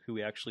Hart, who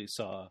we actually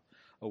saw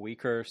a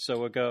week or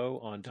so ago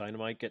on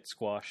Dynamite get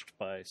squashed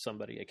by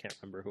somebody. I can't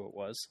remember who it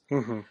was.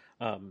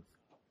 Mm-hmm.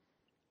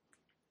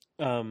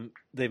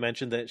 They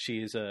mentioned that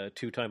she's a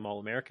 2-time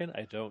All-American.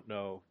 I don't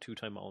know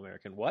 2-time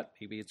All-American what.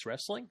 Maybe it's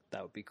wrestling.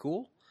 That would be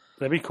cool.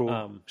 That'd be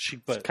cool. She's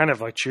kind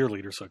of like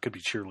cheerleader, so it could be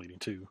cheerleading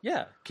too.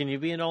 Yeah. Can you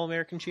be an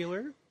All-American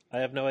cheerleader? I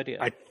have no idea.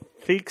 I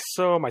think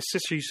so. My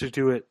sister used to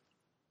do it.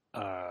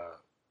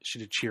 She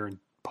did cheer and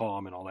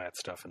palm and all that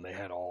stuff, and they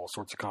had all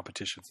sorts of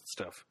competitions and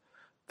stuff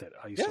that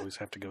I used to always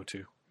have to go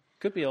to.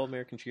 Could be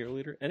All-American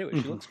cheerleader.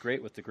 Anyway, she looks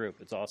great with the group.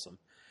 It's awesome.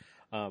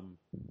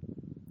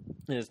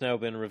 It has now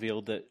been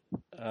revealed that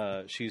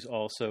she's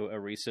also a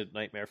recent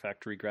Nightmare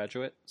Factory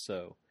graduate,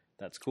 so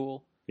that's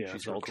cool. Yeah,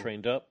 she's all all cool.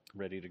 trained up,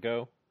 ready to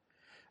go.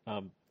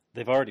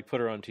 They've already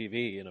put her on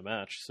TV in a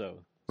match, so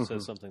it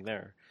says something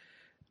there.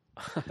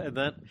 And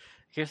then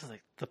here's the thing: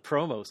 the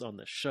promos on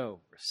the show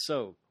were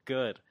so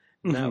good.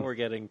 Now we're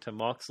getting to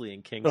Moxley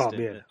and Kingston. Oh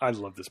man, I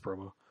love this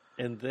promo.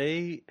 And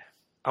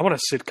I want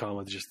a sitcom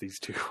with just these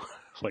two.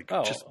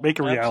 Just make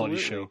a reality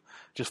show.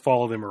 Just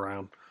follow them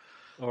around.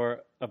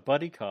 Or a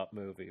buddy cop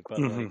movie, but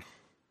like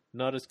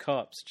not as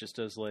cops, just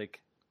as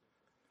like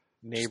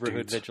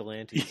neighborhood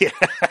vigilantes. Yeah,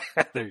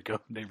 there you go.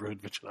 Neighborhood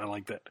vigilante. I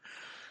like that.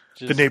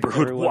 Just the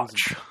neighborhood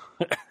watch.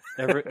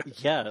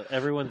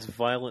 Everyone's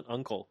violent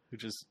uncle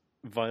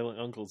violent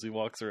uncles who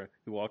walk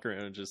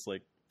around and just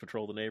like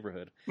patrol the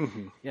neighborhood.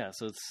 Yeah,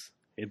 so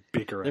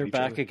they're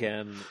back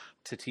again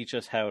to teach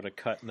us how to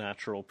cut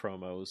natural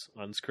promos,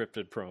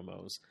 unscripted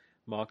promos.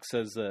 Mox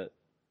says that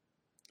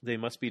they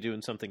must be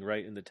doing something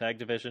right in the tag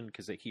division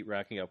because they keep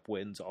racking up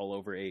wins all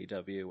over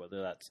AEW,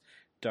 whether that's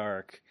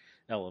Dark,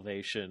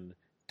 Elevation,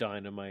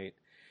 Dynamite.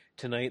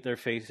 Tonight they're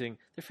facing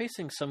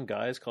some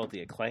guys called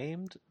the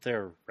Acclaimed.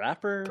 They're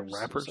rappers? The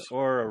rappers?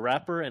 Or a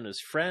rapper and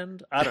his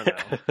friend? I don't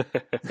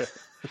know.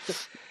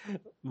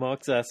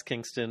 Mox asks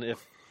Kingston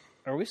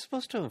are we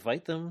supposed to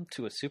invite them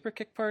to a super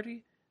kick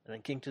party? And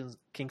then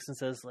Kingston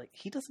says, like,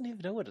 he doesn't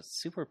even know what a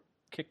super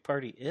kick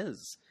party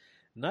is.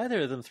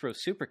 Neither of them throw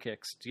super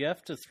kicks. Do you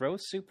have to throw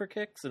super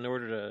kicks in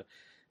order to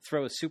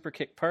throw a super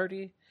kick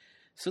party?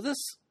 So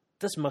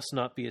this must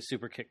not be a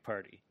super kick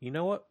party. You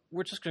know what?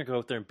 We're just going to go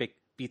out there and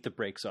beat the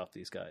brakes off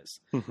these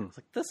guys. It's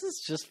like, this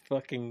is just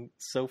fucking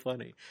so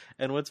funny.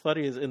 And what's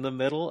funny is in the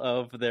middle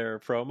of their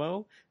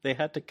promo, they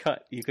had to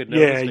cut. You could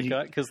notice they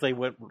cut because they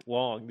went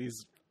long.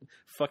 These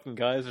fucking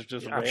guys are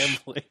just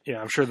rambling.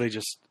 I'm sure they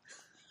just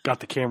got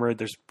the camera.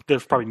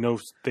 There's probably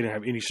they didn't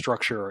have any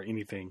structure or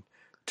anything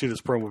to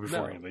this promo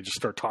beforehand. They just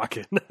start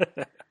talking.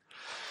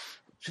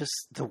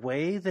 Just the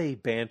way they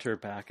banter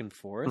back and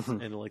forth,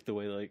 and like the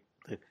way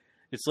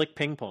it's like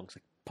ping pong. It's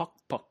like puck,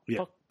 puck,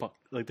 puck, puck.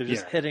 Like they're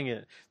just hitting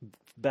it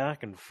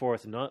back and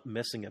forth, not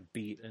missing a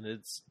beat, and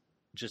it's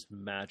just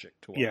magic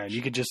to watch. Yeah,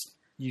 and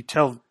you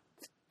tell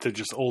they're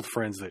just old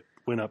friends that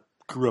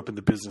grew up in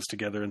the business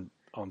together and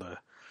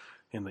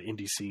in the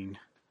indie scene.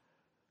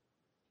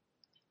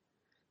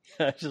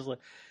 Yeah, just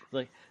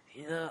like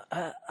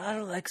I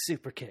don't like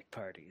super kick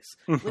parties.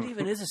 What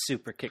even is a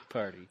super kick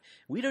party?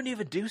 We don't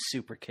even do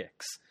super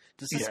kicks.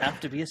 Does this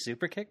have to be a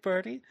super kick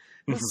party?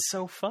 This is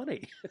so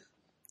funny.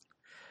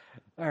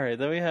 All right,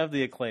 then we have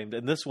the Acclaimed,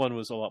 and this one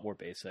was a lot more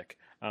basic.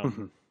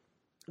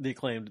 The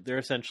Acclaimed, they're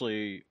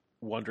essentially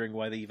wondering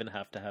why they even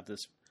have to have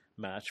this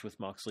match with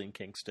Moxley and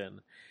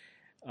Kingston.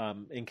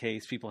 In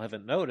case people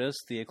haven't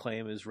noticed, the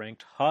Acclaim is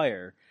ranked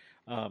higher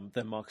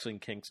than Moxley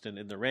and Kingston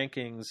in the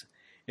rankings.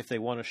 If they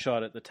want a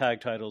shot at the tag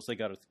titles, they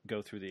got to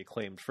go through the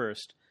Acclaimed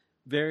first.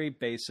 Very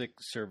basic,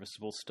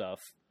 serviceable stuff,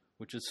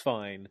 which is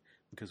fine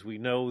because we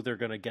know they're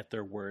going to get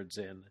their words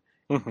in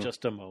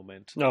just a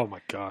moment. Oh my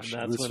gosh.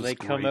 And that's when they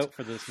come out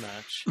for this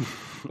match.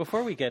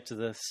 Before we get to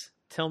this,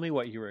 tell me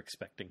what you were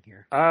expecting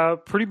here.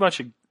 Pretty much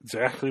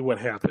exactly what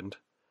happened.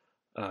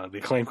 The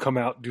Acclaim come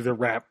out, do their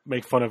rap,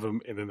 make fun of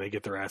them, and then they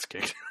get their ass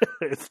kicked.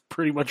 It's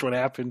pretty much what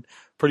happened.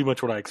 Pretty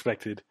much what I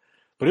expected.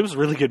 But it was a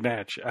really good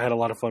match. I had a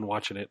lot of fun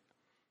watching it.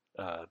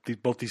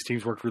 Both these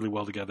teams worked really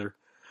well together.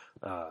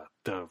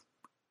 The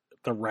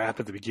rap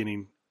at the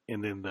beginning,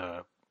 and then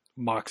the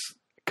Mox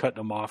cutting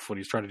him off when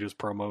he's trying to do his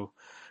promo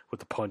with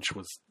the punch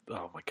was,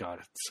 oh my god,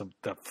 it's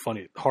the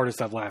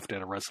hardest I've laughed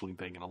at a wrestling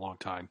thing in a long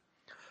time.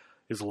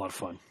 It was a lot of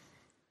fun.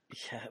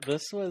 Yeah,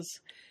 this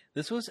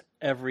was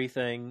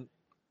everything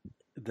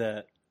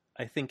that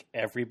I think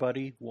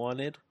everybody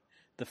wanted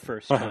the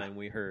first time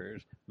we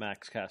heard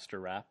Max Caster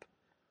rap.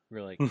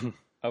 We're like,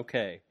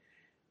 okay,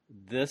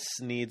 this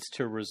needs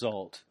to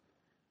result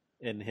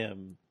in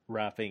him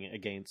rapping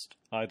against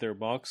either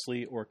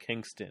Moxley or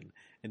Kingston,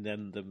 and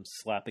then them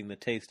slapping the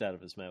taste out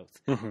of his mouth.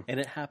 And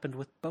it happened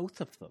with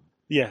both of them.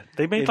 Yeah,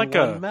 they made in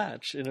one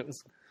match, and it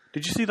was.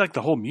 Did you see like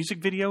the whole music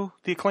video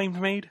the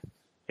Acclaimed made?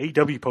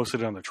 AEW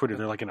posted it on their Twitter.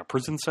 They're like in a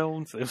prison cell,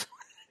 and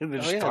they're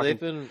just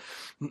talking.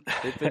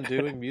 they've been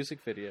doing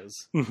music videos.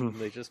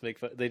 They just make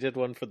fun. They did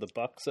one for the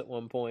Bucks at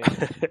one point.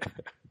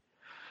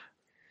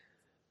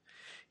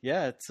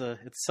 Yeah,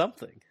 it's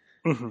something.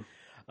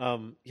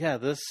 Yeah,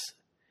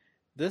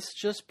 this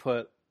just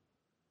put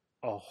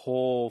a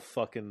whole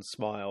fucking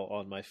smile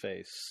on my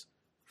face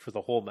for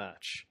the whole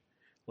match.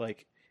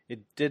 Like,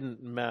 it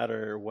didn't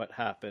matter what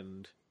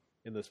happened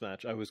in this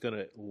match. I was going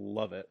to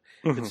love it.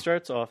 It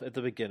starts off at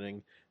the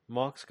beginning.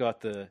 Mox got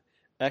the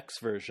X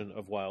version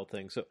of Wild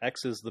Thing. So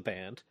X is the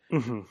band.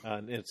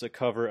 And it's a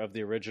cover of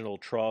the original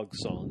Trog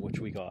song, which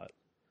we got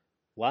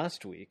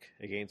last week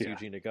against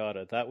Yuji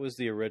Nagata. That was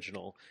the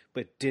original,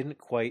 but didn't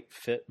quite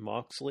fit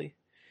Moxley.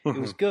 It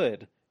was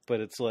good, but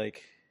it's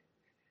like...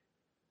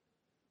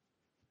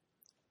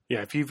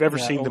 Yeah, if you've ever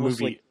seen the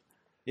movie...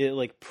 It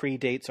like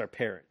predates our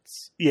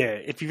parents. Yeah,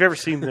 if you've ever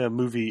seen the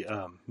movie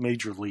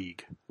Major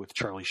League with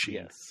Charlie Sheen.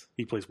 Yes.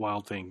 He plays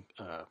Wild Thing.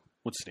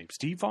 What's his name?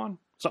 Steve Vaughn?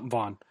 Something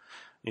Vaughn.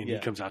 And he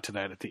comes out to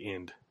that at the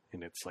end.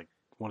 And it's like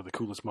one of the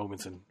coolest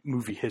moments in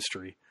movie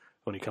history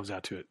when he comes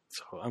out to it.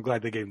 So I'm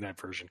glad they gave him that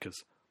version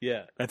because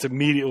that's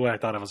immediately what I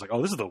thought. I was like,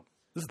 oh, this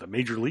is the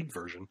Major League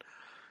version.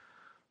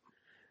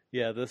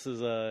 Yeah, this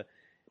is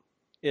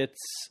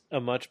it's a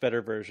much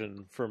better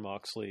version for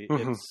Moxley.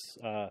 Mhm.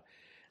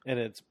 And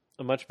it's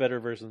a much better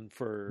version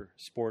for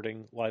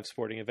live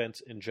sporting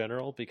events in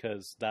general,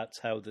 because that's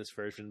how this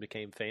version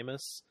became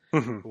famous,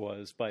 Mhm.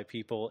 was by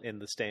people in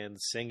the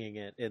stands singing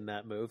it in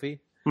that movie.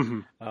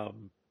 Mhm.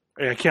 Um,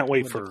 I can't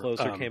wait when for the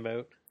closer came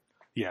out.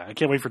 Yeah, I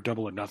can't wait for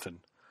Double or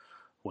Nothing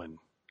when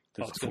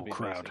there's it's a full gonna be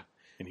crowd amazing.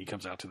 and he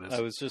comes out to this.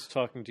 I was just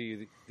talking to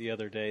you the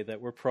other day that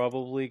we're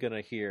probably going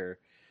to hear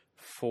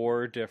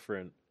 4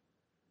 different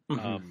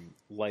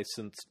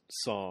licensed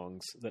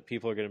songs that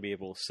people are going to be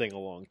able to sing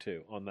along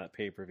to on that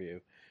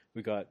pay-per-view.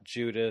 We got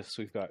Judas,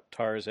 we've got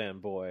Tarzan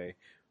Boy,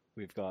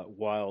 we've got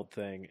Wild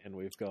Thing, and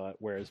we've got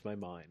Where's My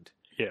Mind.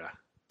 Yeah.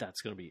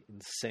 That's going to be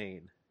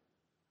insane.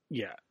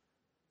 Yeah.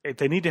 If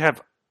they need to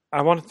have,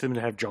 I wanted them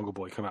to have Jungle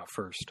Boy come out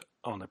first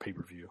on the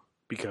pay-per-view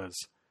because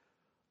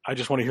I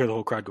just want to hear the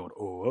whole crowd going,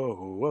 oh,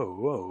 oh,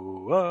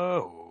 oh, oh,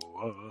 oh,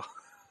 oh.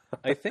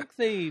 I think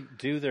they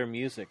do their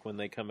music when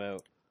they come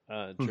out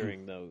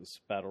during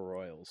those battle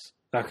royals.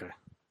 Okay.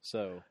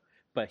 So,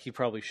 but he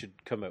probably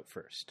should come out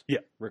first. Yeah.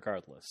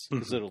 Regardless,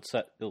 because it'll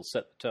set the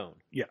tone.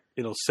 Yeah,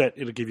 it'll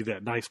give you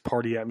that nice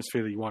party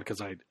atmosphere that you want.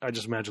 Because I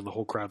just imagine the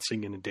whole crowd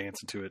singing and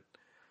dancing to it.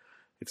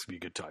 It's gonna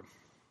be a good time.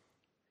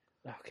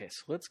 Okay,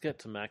 so let's get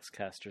to Max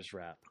Caster's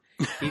rap.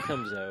 He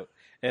comes out,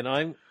 and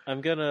I'm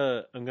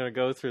gonna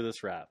go through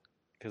this rap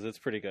because it's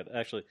pretty good.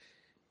 Actually, it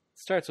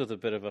starts with a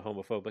bit of a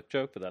homophobic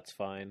joke, but that's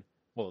fine.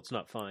 Well, it's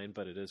not fine,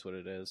 but it is what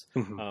it is.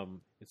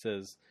 It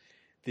says,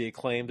 "The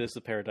Acclaimed is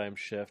the paradigm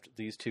shift.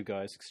 These two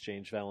guys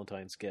exchange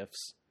Valentine's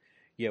gifts.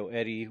 Yo,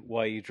 Eddie,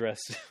 why you dress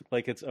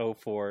like it's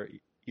 04?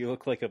 You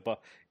look like a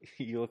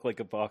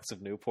box of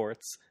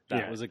Newports."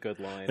 That was a good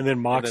line. And then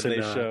Mox and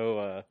then they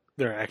show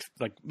they're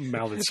like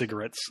mouthing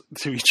cigarettes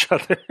to each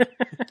other.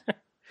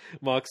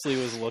 Moxley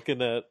was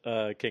looking at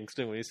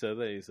Kingston when he said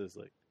that. He says,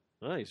 like,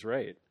 "Oh, he's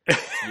right.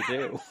 You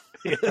do.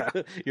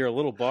 You're a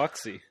little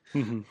boxy."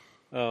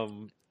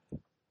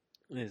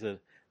 He said,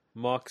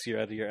 "Mox, you're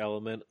out of your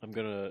element. I'm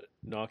gonna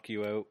knock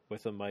you out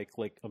with a mic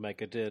like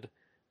Omega did."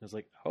 I was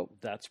like, "Oh,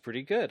 that's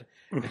pretty good."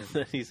 And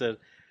then he said,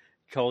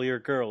 "Call your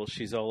girl.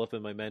 She's all up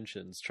in my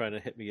mentions, trying to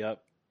hit me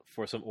up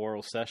for some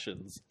oral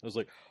sessions." I was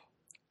like,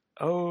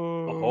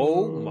 "Oh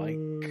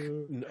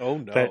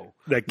no!"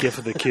 That gif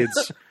of the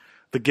kids,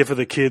 the gif of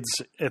the kids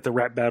at the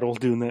rap battle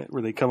doing that,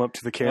 where they come up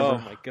to the camera. Oh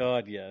my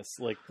god, yes!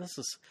 Like this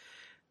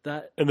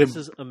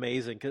is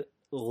amazing. 'Cause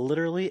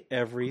literally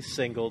every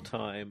single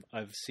time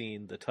I've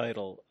seen the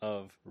title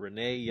of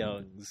Renee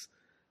Young's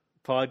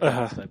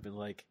podcast, I've been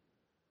like,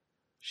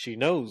 she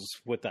knows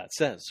what that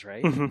says,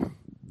 right? I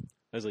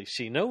was like,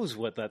 she knows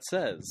what that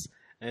says.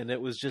 And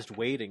it was just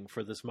waiting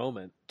for this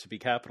moment to be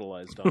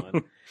capitalized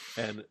on.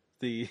 And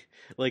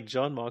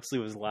John Moxley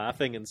was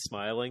laughing and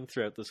smiling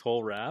throughout this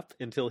whole rap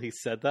until he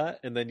said that.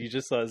 And then you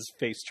just saw his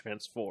face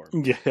transform.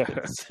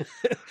 Yeah.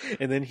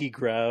 And then he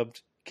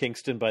grabbed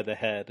Kingston by the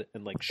head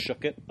and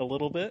shook it a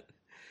little bit.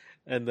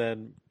 And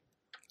then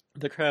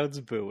the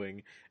crowd's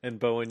booing, and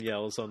Bowen's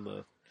yelling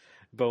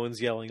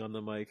on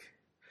the mic,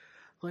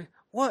 like,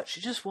 "What?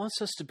 She just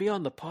wants us to be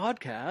on the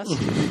podcast."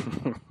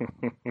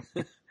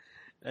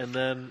 And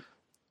then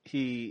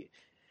he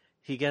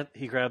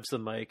grabs the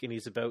mic and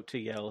he's about to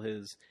yell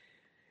his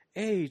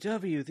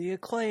AEW, the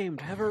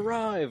Acclaimed have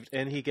arrived,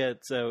 and he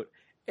gets out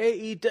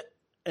AEW,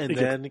 and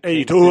then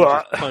Kingston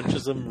just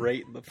punches him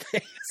right in the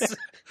face.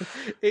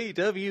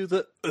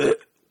 AEW,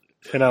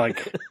 and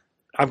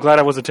I'm glad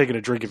I wasn't taking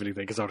a drink of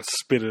anything because I would have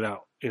spit it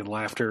out in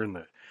laughter, and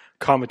the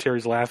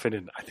commentary's laughing.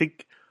 And I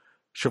think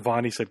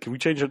Shivani said, "Can we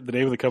change the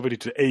name of the company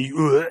to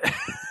AU?"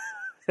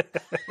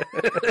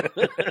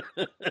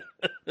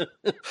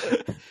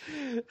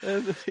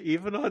 And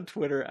even on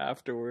Twitter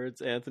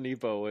afterwards, Anthony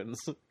Bowens,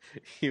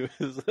 he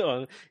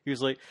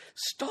was like,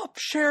 "Stop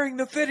sharing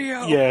the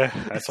video. Yeah,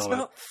 it's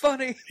not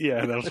funny."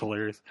 Yeah, that was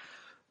hilarious.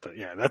 But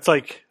yeah, that's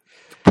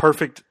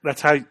perfect.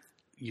 That's how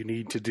you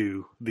need to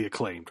do the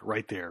Acclaimed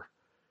right there.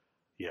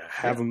 Yeah,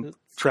 have them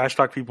trash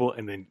talk people,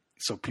 and then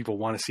so people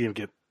want to see him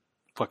get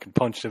fucking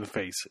punched in the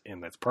face,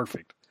 and that's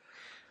perfect.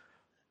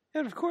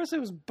 And of course, it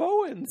was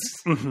Bowens.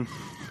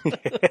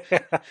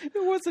 It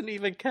wasn't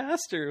even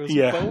Caster. It was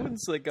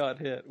Bowens that got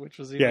hit, which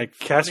was even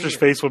Caster's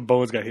face when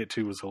Bowens got hit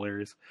too was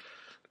hilarious.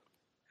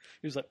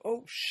 He was like,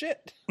 "Oh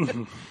shit!"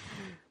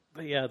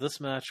 But yeah, this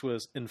match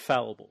was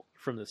infallible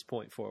from this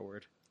point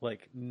forward.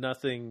 Like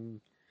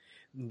nothing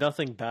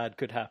bad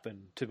could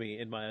happen to me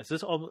in my eyes.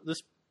 This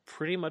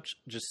pretty much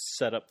just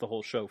set up the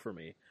whole show for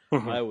me.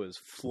 I was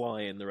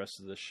flying the rest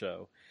of this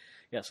show.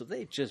 Yeah, so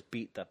they just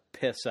beat the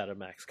piss out of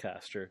Max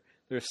Caster.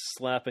 They're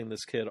slapping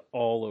this kid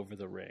all over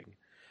the ring.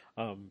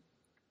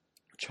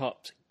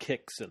 Chops,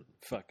 kicks, and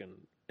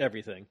fucking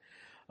everything.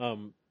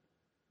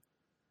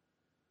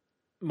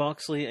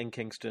 Moxley and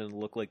Kingston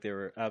looked like they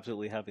were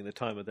absolutely having the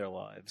time of their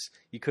lives.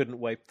 You couldn't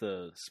wipe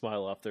the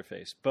smile off their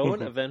face.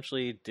 Bowen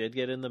eventually did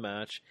get in the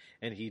match,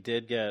 and he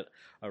did get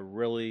a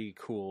really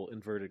cool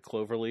inverted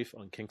cloverleaf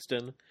on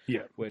Kingston,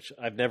 which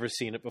I've never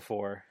seen it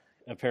before.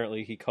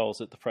 Apparently he calls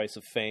it the price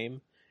of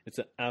fame. It's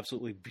an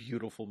absolutely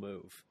beautiful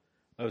move.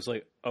 I was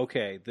like,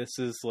 okay, this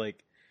is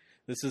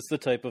the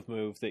type of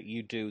move that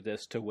you do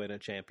this to win a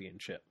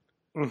championship.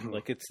 Mm-hmm.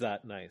 Like, it's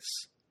that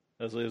nice.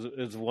 It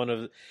was one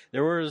of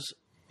there was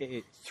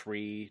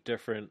 3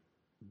 different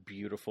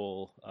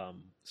beautiful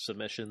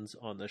submissions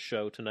on the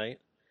show tonight.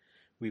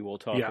 We will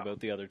talk about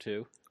the other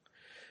 2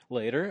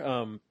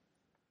 later.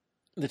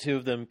 The 2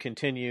 of them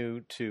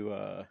continue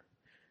to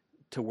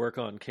work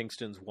on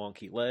Kingston's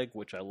wonky leg,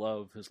 which I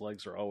love. His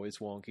legs are always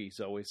wonky. He's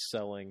always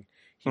selling.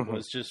 He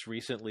was just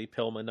recently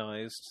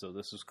Pillmanized, so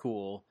this is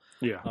cool.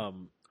 Yeah.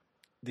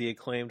 The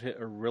Acclaimed hit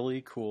a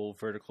really cool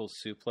vertical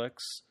suplex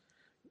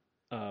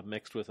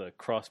mixed with a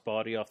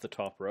crossbody off the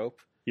top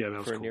rope that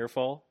was for a cool. near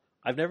fall.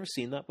 I've never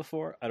seen that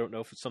before. I don't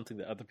know if it's something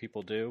that other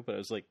people do, but I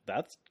was like,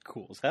 that's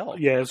cool as hell.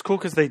 Yeah, it was cool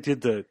because they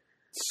did the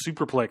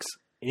superplex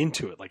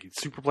into it. Like, he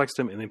superplexed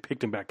him and then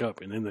picked him back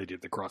up, and then they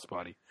did the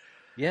crossbody.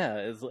 Yeah,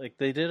 it's like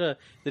they did a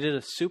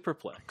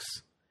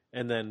superplex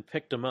and then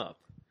picked him up,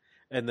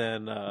 and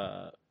then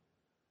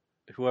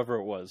whoever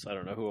it was, I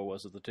don't know who it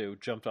was of the 2,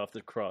 jumped off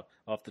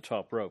the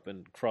top rope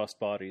and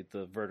cross-bodied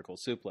the vertical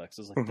suplex. I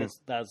was like,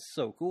 that's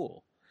so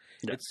cool.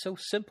 Yeah. It's so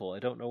simple. I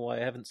don't know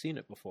why I haven't seen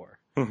it before.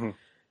 Mm-hmm.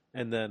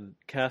 And then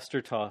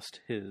Caster tossed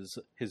his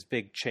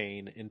big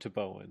chain into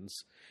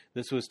Bowens.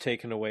 This was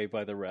taken away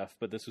by the ref,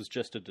 but this was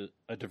just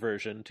a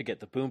diversion to get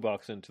the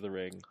boombox into the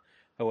ring.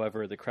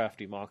 However, the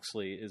crafty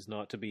Moxley is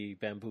not to be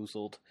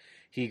bamboozled.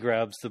 He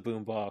grabs the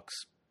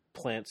boombox,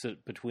 plants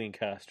it between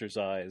Caster's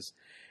eyes,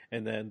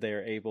 and then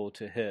they're able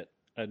to hit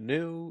a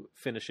new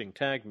finishing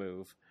tag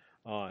move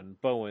on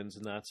Bowens,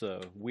 and that's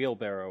a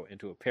wheelbarrow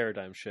into a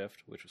paradigm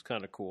shift, which was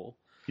kind of cool.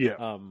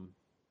 Yeah.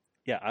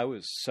 Yeah, I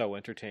was so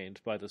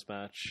entertained by this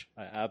match.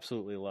 I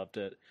absolutely loved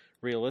it.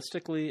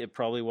 Realistically, it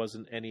probably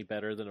wasn't any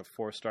better than a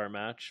 4-star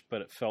match,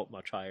 but it felt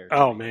much higher.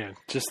 Oh, man.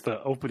 Just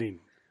the opening,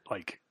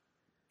 just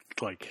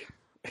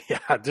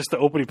the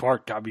opening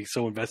part got me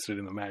so invested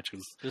in the match. It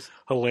was just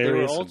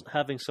hilarious. They were all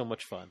having so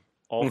much fun.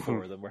 All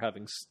 4 of them were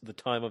having the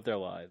time of their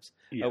lives.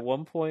 Yeah. At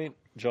one point,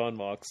 John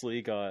Moxley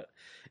it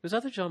was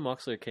either John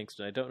Moxley or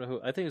Kingston. I don't know who.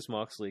 I think it was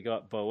Moxley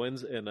got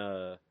Bowens in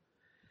a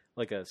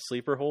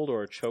sleeper hold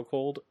or a choke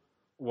hold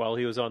while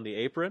he was on the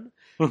apron,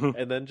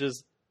 and then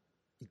just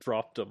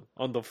dropped him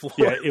on the floor.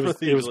 Yeah, it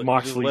was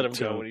Moxley. Just let him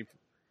go. I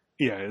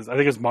think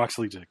it was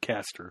Moxley to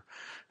Caster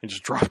and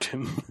just dropped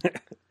him.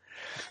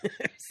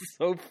 It's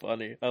so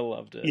funny. I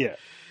loved it. Yeah,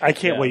 I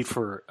can't wait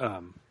for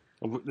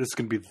this is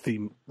going to be the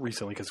theme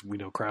recently because we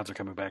know crowds are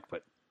coming back,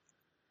 but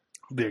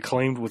the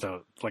Acclaimed with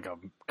a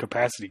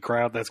capacity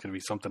crowd, that's going to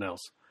be something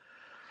else.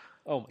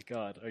 Oh my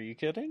God, are you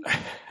kidding?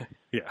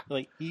 Yeah.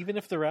 Like, even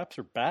if the raps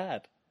are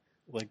bad,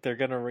 like, they're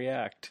going to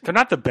react. They're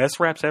not the best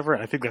raps ever,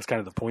 and I think that's kind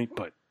of the point,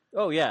 but...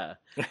 Oh, yeah.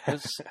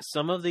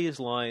 Some of these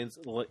lines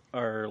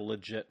are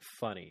legit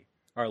funny.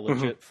 Are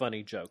legit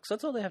funny jokes.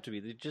 That's all they have to be.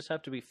 They just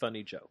have to be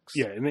funny jokes.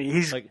 Yeah, and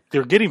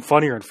they're getting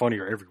funnier and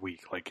funnier every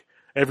week. Like,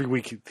 every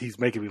week he's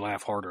making me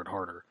laugh harder and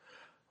harder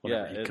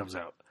whenever he comes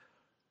out.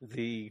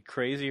 The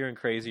crazier and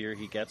crazier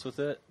he gets with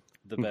it,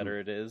 the better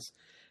it is.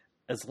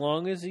 As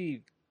long as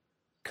he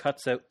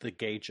cuts out the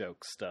gay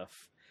joke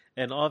stuff.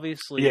 And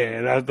obviously,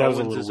 that was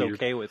a little is weird.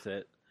 okay with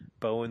it.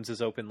 Bowens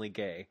is openly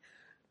gay.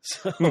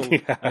 So,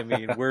 I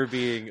mean, we're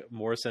being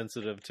more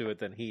sensitive to it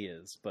than he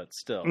is, but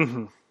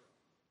still.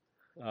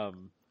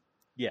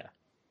 Yeah.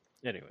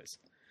 Anyways.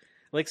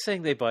 Like,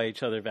 saying they buy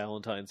each other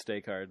Valentine's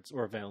Day cards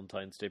or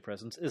Valentine's Day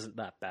presents isn't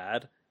that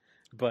bad.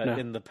 But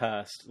in the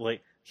past,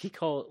 like,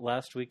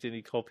 last week, did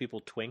he call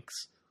people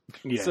twinks?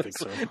 Yeah, I think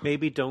so.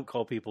 Maybe don't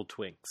call people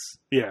twinks.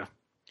 Yeah.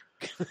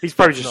 He's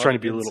probably just trying to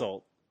be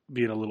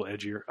being a little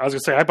edgier. I was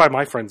going to say, I buy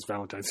my friends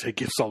Valentine's Day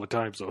gifts all the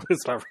time, so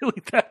it's not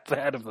really that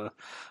bad of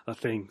a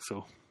thing,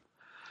 so.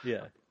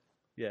 Yeah.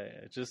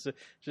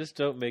 Just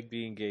don't make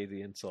being gay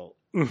the insult.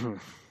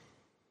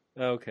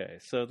 Okay,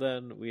 so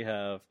then we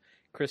have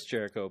Chris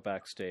Jericho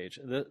backstage.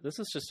 This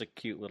is just a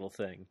cute little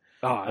thing.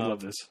 Oh, I love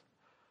this.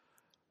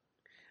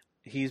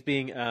 He's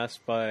being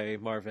asked by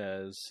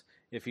Marvez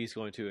if he's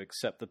going to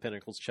accept the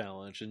Pinnacles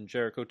challenge, and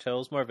Jericho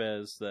tells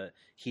Marvez that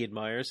he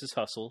admires his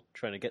hustle,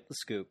 trying to get the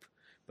scoop,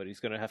 but he's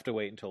going to have to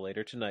wait until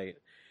later tonight.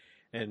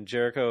 And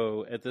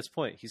Jericho, at this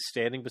point, he's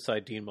standing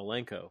beside Dean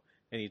Malenko,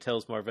 and he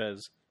tells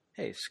Marvez,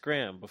 "Hey,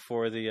 scram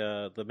before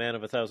the man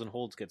of 1,000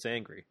 holds gets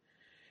angry."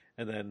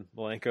 And then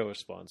Malenko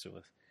responds to him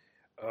with,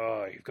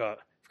 "Oh, you've got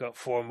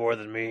 4 more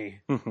than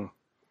me."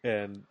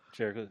 And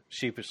Jericho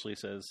sheepishly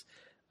says,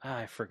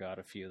 "I forgot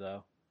a few,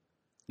 though."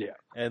 Yeah.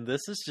 And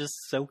this is just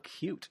so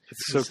cute.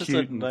 It's so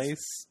cute. A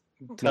nice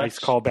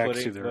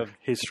callback to their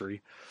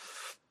history.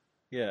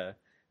 Yeah.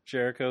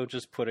 Jericho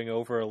just putting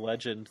over a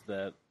legend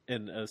that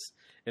in a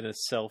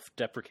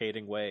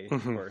self-deprecating way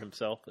for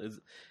himself is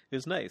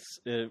nice.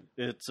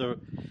 It's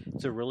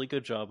a really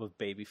good job of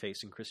baby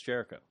facing Chris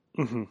Jericho.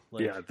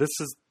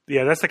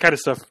 That's the kind of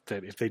stuff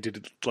that if they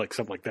did like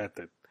something like that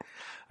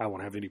I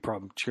won't have any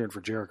problem cheering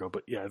for Jericho.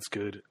 But yeah, it's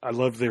good. I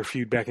love their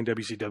feud back in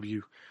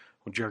WCW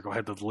when Jericho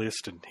had the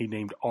list and he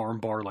named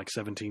armbar like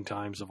 17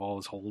 times of all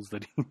his holds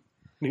that he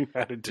knew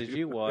how to do. Did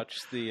you watch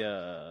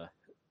the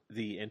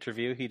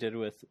interview he did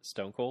with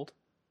Stone Cold?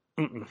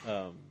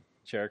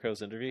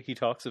 Jericho's interview, he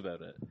talks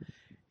about it.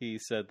 He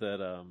said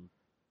that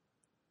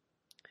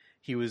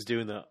he was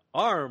doing the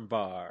arm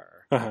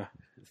bar,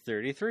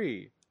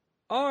 33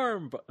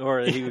 arm bar,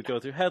 or he would go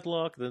through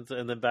headlock,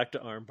 and then back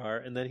to arm bar,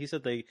 and then he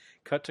said they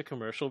cut to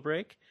commercial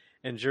break,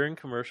 and during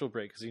commercial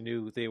break, because he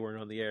knew they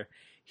weren't on the air,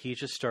 he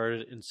just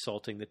started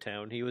insulting the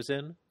town he was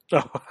in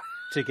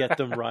to get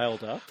them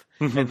riled up,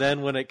 and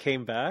then when it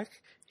came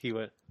back, he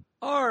went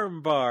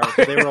arm bar.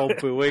 They were all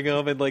booing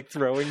him and like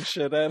throwing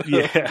shit at him.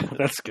 Yeah,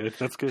 that's good.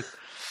 That's good.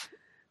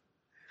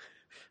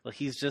 Well,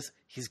 he's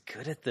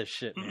good at this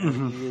shit,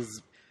 man.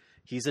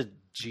 He's a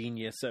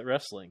genius at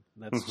wrestling.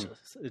 That's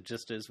it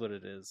just is what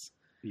it is.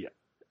 Yeah.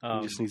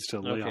 He just needs to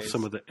lay off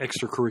some of the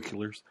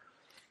extracurriculars.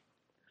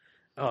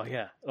 Oh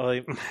yeah.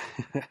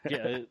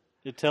 Yeah,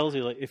 it tells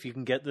you, like, if you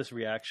can get this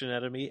reaction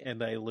out of me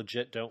and I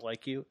legit don't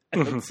like you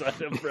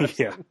outside of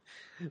wrestling,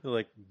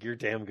 like, you're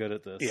damn good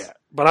at this. Yeah.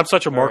 But I'm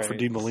such a mark for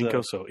Dean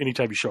Malenko, so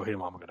anytime you show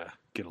him, I'm going to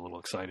get a little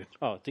excited.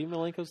 Oh, Dean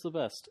Malenko's the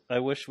best. I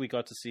wish we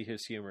got to see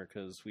his humor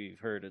because we've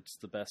heard it's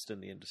the best in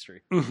the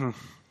industry.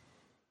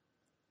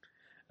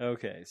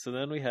 Okay, so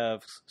then we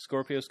have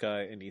Scorpio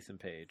Sky and Ethan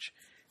Page.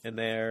 And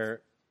I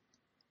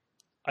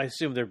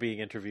assume they're being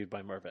interviewed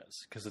by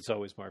Marvez, because it's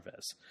always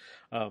Marvez.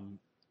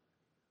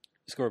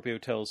 Scorpio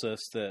tells us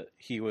that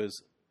he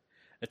was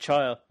a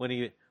child. When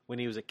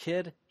he was a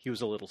kid, he was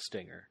a little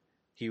Stinger.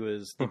 He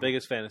was the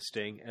biggest fan of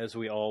Sting, as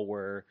we all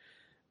were.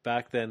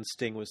 Back then,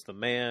 Sting was the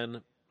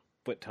man,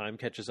 but time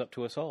catches up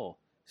to us all.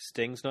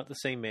 Sting's not the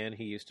same man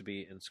he used to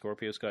be, and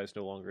Scorpio Sky's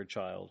no longer a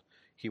child.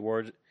 He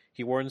warns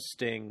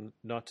Sting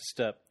not to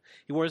step.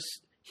 He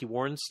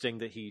warns Sting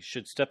that he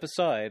should step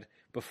aside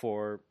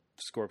before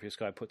Scorpio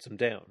Sky puts him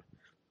down.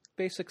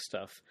 Basic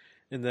stuff.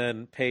 And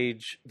then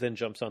Page then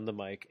jumps on the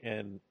mic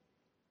and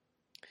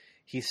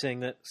he's saying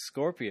that,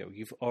 Scorpio,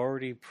 you've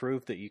already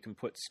proved that you can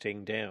put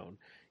Sting down.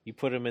 You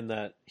put him in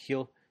that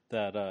heel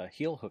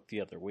hook the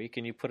other week,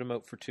 and you put him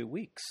out for 2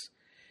 weeks.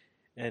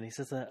 And he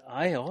says that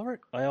I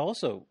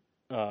also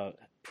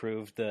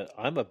proved that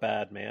I'm a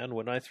bad man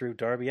when I threw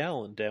Darby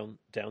Allin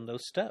down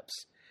those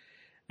steps.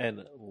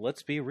 And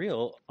let's be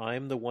real,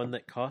 I'm the one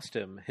that cost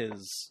him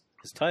his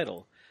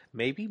title.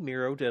 Maybe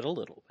Miro did a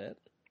little bit,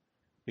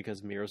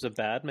 because Miro's a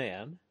bad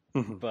man,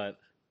 but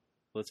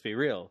let's be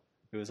real,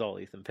 it was all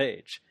Ethan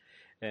Page.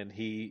 And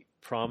he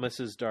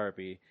promises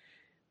Darby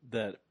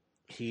that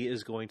he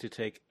is going to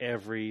take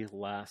every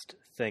last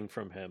thing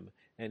from him,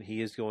 and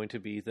he is going to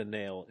be the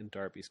nail in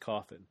Darby's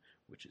coffin,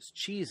 which is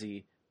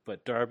cheesy,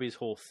 but Darby's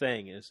whole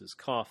thing is his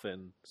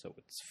coffin, so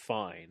it's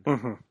fine,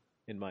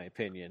 in my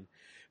opinion.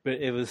 But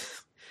it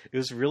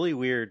was really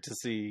weird to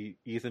see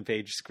Ethan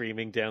Page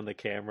screaming down the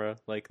camera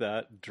like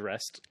that,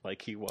 dressed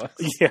like he was.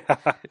 Yeah.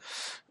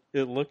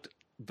 It looked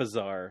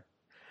bizarre.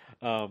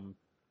 And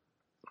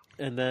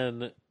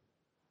then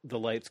the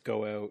lights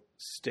go out,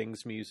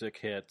 Sting's music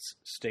hits,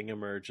 Sting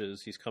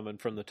emerges, he's coming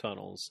from the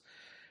tunnels,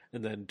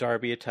 and then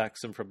Darby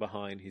attacks him from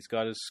behind. He's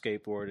got his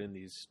skateboard, and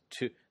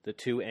the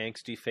two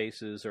angsty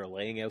faces are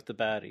laying out the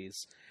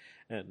baddies,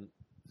 and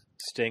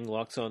Sting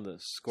locks on the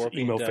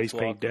Scorpion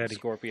Deathlock of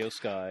Scorpio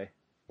Sky.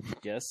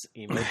 Yes,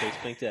 emo face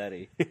paint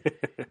daddy.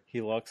 He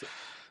locks it.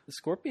 The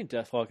Scorpion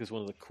Deathlock is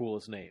one of the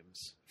coolest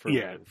names for a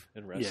move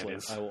in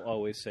wrestling. I will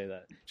always say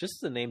that. Just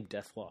the name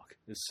Deathlock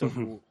is so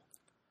cool.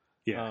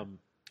 Yeah.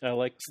 I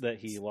like that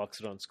he locks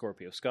it on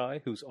Scorpio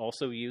Sky, who's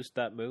also used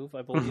that move,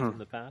 I believe, in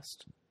the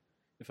past,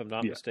 if I'm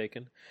not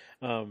mistaken.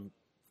 And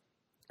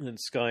then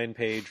Sky and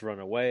Page run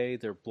away.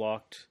 They're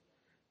blocked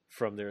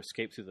from their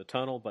escape through the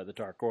tunnel by the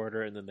Dark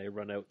Order, and then they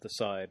run out the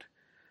side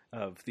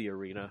of the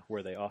arena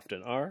where they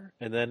often are.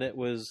 And then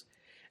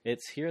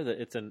it's here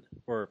that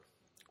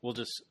we'll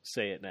just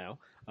say it now.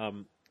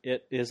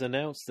 It is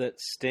announced that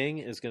Sting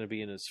is going to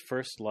be in his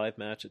first live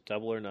match at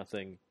Double or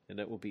Nothing, and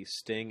it will be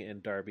Sting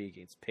and Darby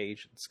against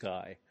Page and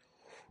Sky.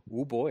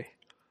 Oh boy.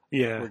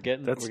 Yeah. We're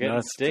getting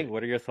Sting.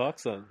 What are your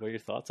thoughts on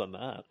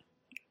that?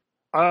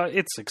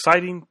 It's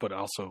exciting, but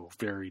also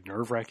very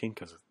nerve-wracking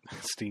because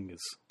Sting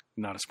is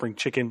not a spring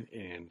chicken,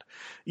 and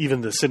even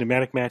the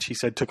cinematic match, he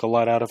said, took a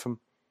lot out of him.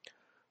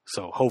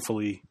 So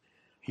hopefully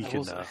he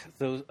can...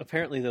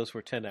 Apparently those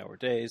were 10-hour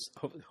days.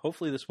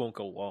 Hopefully this won't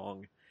go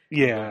long.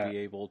 Yeah. He'll be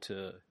able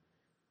to...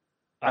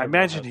 I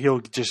imagine he'll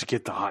just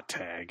get the hot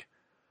tag.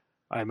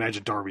 I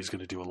imagine Darby's going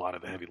to do a lot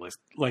of the heavy lift.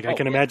 I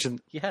can imagine...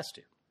 He has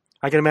to.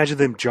 I can imagine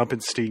them jumping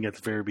Sting at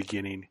the very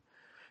beginning.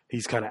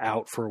 He's kind of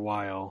out for a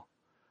while.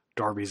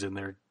 Darby's in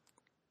there.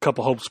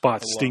 Couple hope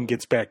spots. Sting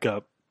gets back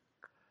up.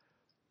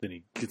 Then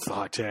he gets the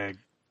hot tag.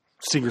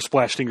 Stinger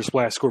splash,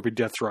 Scorpion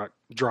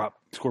drop,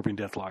 Scorpion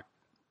Deathlock.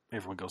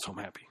 Everyone goes home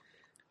happy.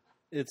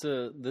 This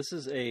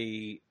is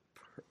a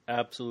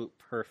absolute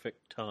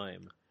perfect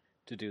time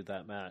to do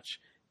that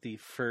match. The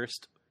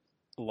first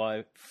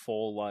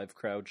full live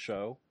crowd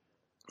show.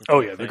 Oh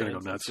yeah, they're going to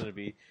go nuts. It's going to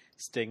be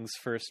Sting's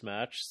first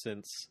match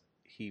since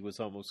he was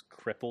almost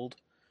crippled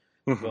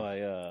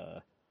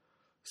by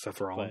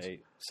Seth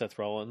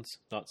Rollins.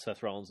 Not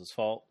Seth Rollins'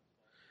 fault.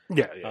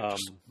 Yeah,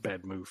 just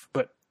bad move.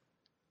 But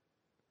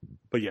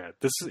But yeah,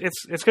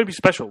 it's going to be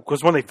special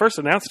because when they first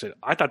announced it,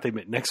 I thought they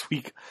meant next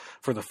week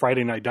for the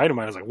Friday Night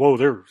Dynamite. I was like, whoa,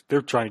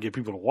 they're trying to get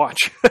people to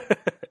watch.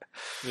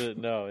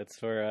 No, it's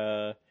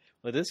for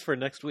it is for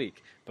next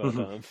week, but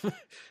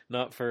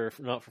not for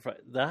Friday.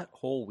 That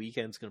whole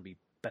weekend's going to be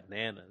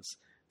bananas.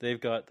 They've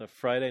got the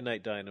Friday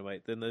Night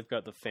Dynamite, then they've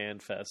got the Fan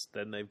Fest,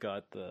 then they've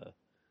got the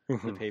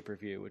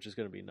pay-per-view, which is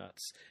going to be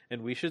nuts.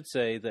 And we should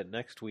say that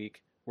next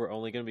week we're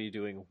only going to be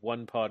doing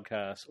one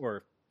podcast,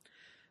 or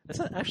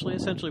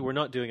essentially we're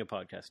not doing a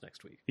podcast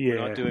next week. Yeah.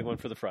 We're not doing one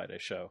for the Friday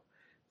show,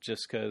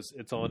 just because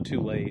it's on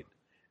too late,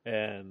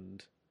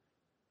 and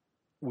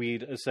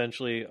we'd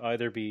essentially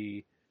either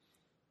be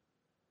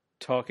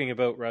talking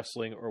about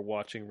wrestling or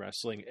watching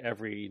wrestling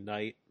every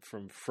night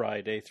from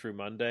Friday through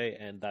Monday,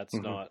 and that's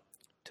not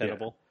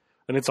tenable.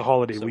 Yeah. And it's a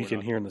holiday So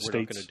weekend here in the we're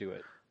States. not going to do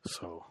it.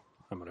 So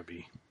I'm going to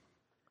be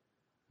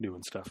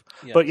doing stuff.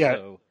 Yeah, but yeah,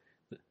 so,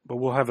 but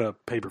we'll have a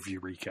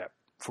pay-per-view recap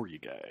for you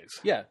guys.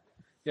 yeah,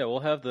 we'll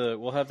have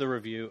the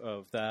review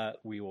of that.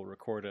 We will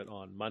record it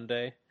on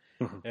Monday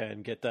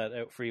and get that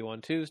out for you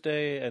on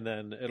Tuesday, and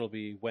then it'll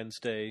be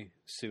Wednesday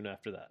soon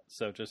after that.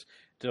 So just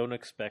don't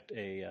expect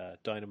a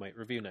Dynamite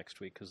review next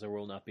week because there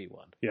will not be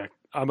one. Yeah,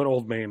 I'm an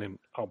old man and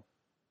I'll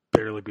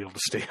barely be able to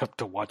stay up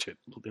to watch it,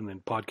 and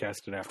then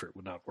podcast it after it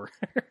would not work.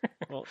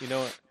 Well, you know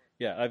what?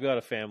 Yeah, I've got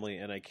a family,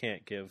 and I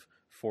can't give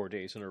 4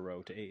 days in a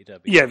row to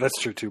AEW. Yeah, that's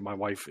true too. My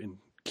wife and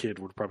kid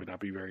would probably not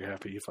be very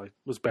happy if I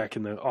was back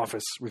in the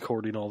office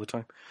recording all the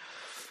time.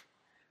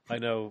 I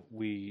know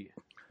we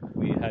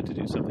had to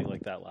do something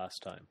like that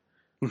last time,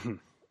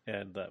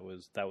 and that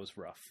was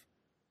rough.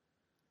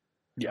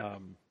 Yeah.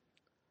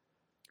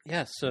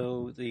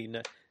 So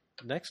the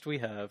next we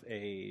have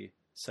a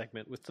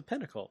segment with the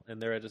Pinnacle,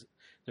 and they're at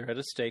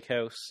a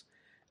steakhouse.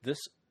 This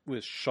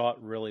was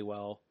shot really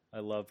well. I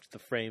loved the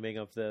framing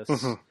of this.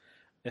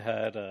 It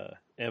had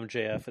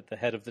MJF at the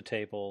head of the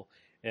table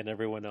and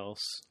everyone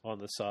else on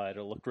the side.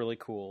 It looked really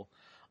cool.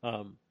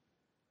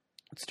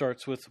 It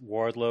starts with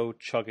Wardlow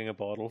chugging a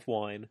bottle of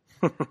wine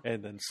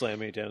and then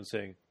slamming it down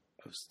saying,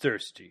 "I was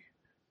thirsty."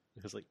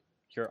 It was like,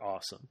 "You're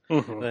awesome."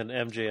 Then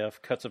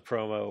MJF cuts a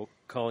promo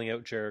calling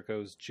out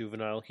Jericho's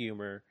juvenile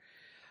humor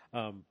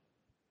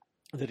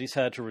that he's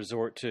had to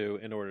resort to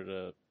in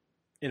order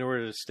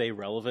to stay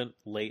relevant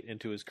late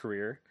into his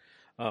career.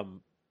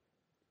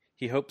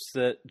 He hopes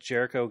that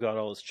Jericho got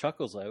all his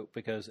chuckles out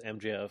because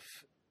MJF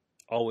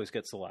always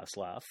gets the last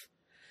laugh.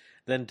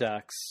 Then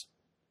Dax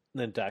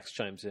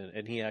chimes in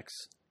and he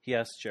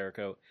asks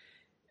Jericho,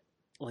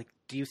 like,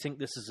 "Do you think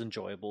this is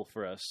enjoyable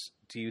for us?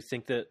 Do you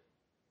think that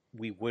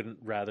we wouldn't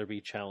rather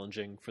be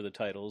challenging for the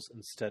titles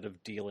instead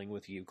of dealing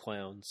with you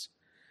clowns?"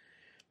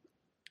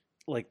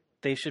 Like,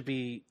 they should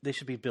be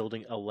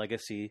building a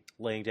legacy,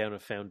 laying down a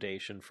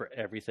foundation for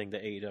everything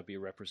that AEW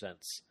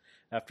represents.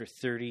 After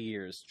 30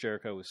 years,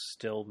 Jericho is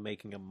still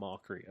making a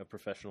mockery of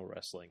professional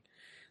wrestling.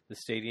 The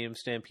Stadium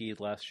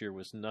Stampede last year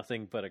was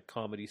nothing but a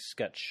comedy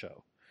sketch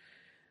show.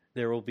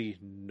 There will be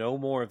no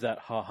more of that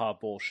ha-ha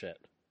bullshit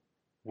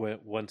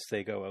once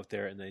they go out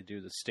there and they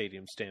do the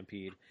Stadium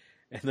Stampede.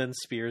 And then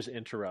Spears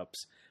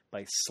interrupts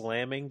by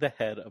slamming the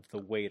head of the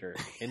waiter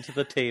into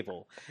the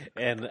table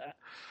and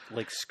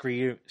like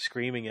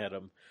screaming at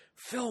him,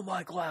 "Fill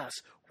my glass!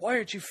 Why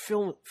aren't you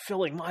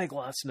filling my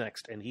glass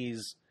next?" And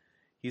he's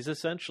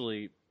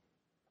essentially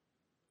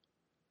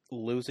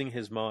losing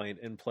his mind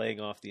and playing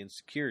off the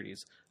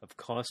insecurities of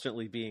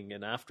constantly being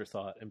an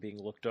afterthought and being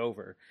looked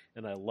over.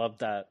 And I love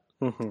that.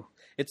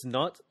 It's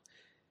not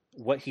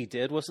what he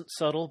did wasn't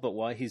subtle, but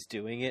why he's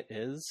doing it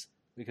is.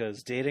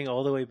 Because dating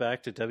all the way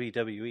back to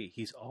WWE,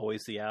 he's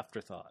always the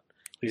afterthought.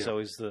 He's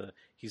always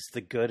he's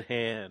the good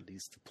hand.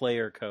 He's the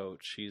player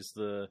coach. He's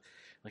the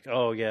like,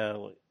 oh yeah,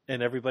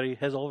 and everybody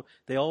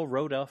they all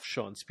wrote off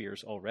Shawn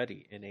Spears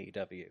already in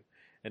AEW,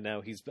 and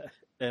now he's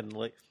and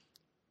like,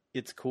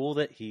 it's cool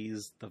that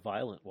he's the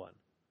violent one.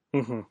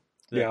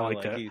 Yeah, I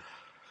like that.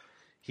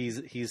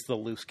 He's the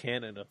loose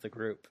cannon of the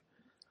group.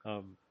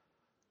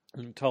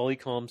 And Tully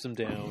calms him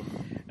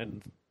down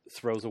and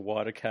throws a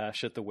wad of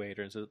cash at the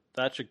waiter and says,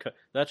 that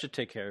should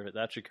take care of it.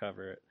 That should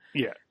cover it.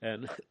 Yeah.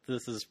 And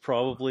this is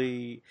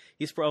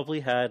he's probably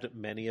had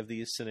many of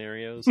these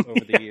scenarios over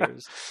the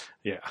years.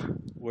 Yeah.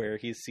 Where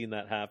he's seen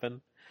that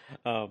happen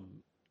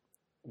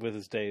with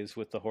his days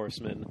with the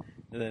Horsemen.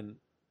 And then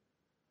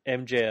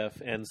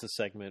MJF ends the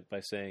segment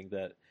by saying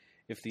that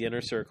if the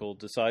Inner Circle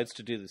decides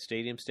to do the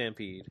Stadium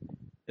Stampede,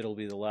 it'll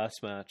be the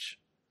last match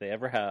they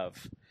ever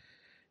have,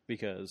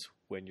 because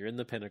when you're in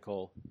the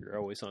Pinnacle, you're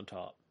always on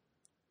top.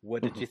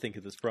 What did you think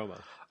of this promo?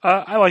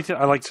 I liked it.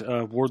 I liked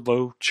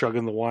Wardlow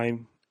chugging the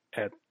wine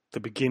at the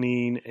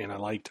beginning, and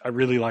I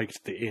really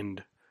liked the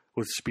end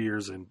with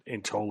Spears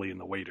and Tully and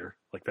the waiter.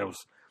 Like, that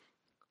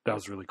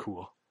was really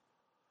cool.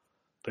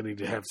 They need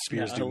to have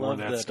Spears do more of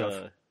that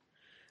stuff.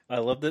 I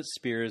love that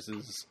Spears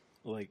is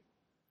like,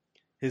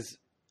 his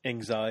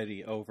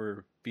anxiety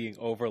over being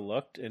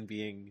overlooked and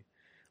being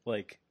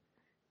like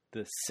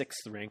the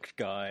 6th ranked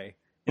guy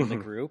in the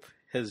group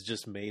has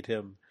just made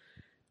him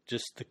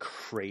just the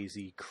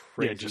crazy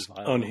just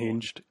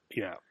unhinged.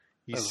 One. Yeah.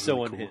 He's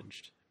so really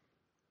unhinged.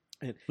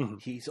 And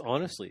Mhm. he's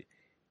honestly,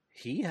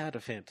 he had a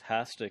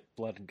fantastic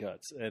Blood and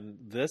Guts, and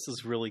this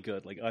is really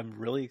good. Like, I'm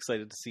really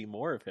excited to see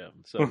more of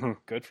him. So Mhm.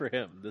 good for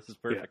him. This is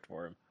perfect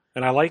for him.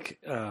 And I like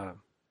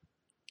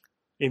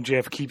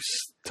MJF keeps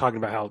talking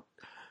about how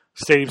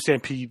Stadium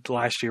Stampede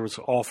last year was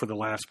all for the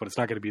laughs, but it's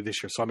not going to be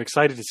this year. So I'm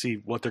excited to see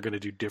what they're going to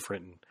do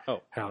different and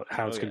how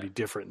it's going to be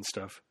different and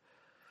stuff.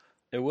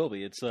 It will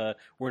be. It's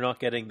we're not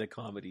getting the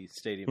comedy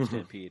Stadium Mhm.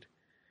 Stampede.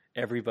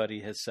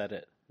 Everybody has said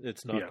it.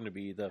 It's not going to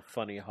be the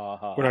funny ha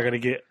ha. We're not going to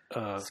get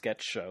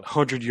sketch show.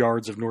 100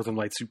 yards of Northern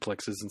Light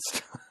suplexes and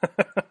stuff.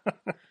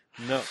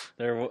 No,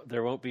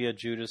 there won't be a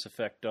Judas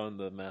effect on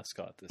the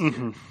mascot this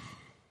Mhm. year.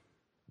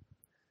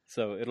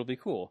 So it'll be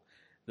cool.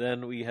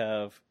 Then we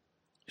have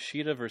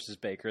Shida versus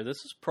Baker. This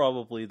is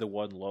probably the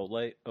one low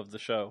light of the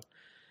show.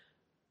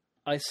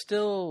 I'm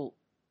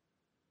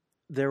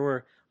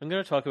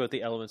going to talk about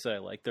the elements that I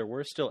like. There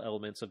were still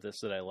elements of this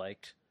that I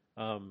liked.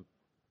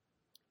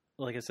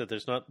 Like I said,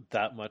 there's not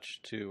that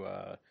much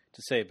to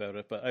say about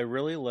it, but I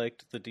really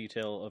liked the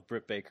detail of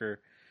Britt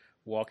Baker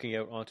walking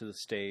out onto the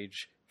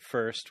stage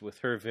first with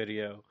her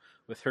video,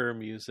 with her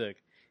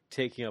music,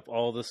 taking up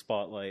all the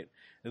spotlight,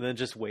 and then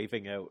just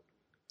waving out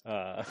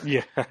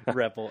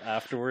Rebel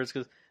afterwards,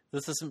 because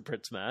this isn't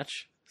Britt's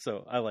match.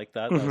 So I like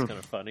that. That was kind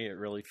of funny. It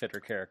really fit her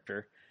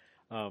character.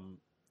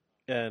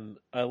 And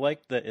I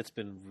like that it's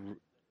been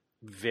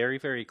very,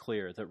 very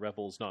clear that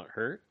Rebel's not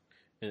hurt,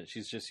 and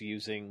she's just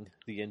using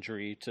the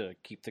injury to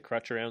keep the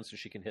crutch around so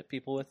she can hit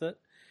people with it.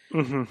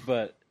 Mm-hmm.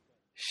 But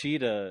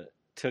Shida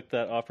took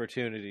that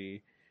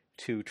opportunity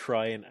to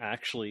try and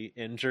actually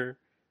injure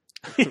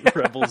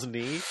Rebel's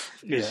knee,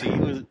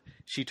 because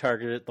she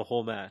targeted the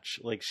whole match.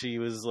 Like,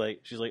 she's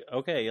like,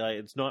 okay,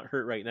 it's not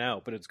hurt right now,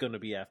 but it's going to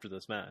be after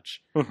this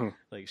match. Mm-hmm.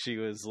 Like,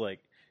 she's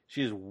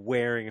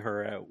wearing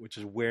her out, which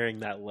is wearing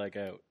that leg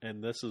out.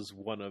 And this is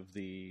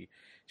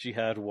she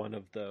had one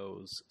of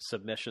those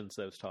submissions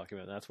that I was talking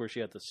about. That's where she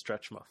had the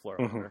stretch muffler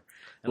on her.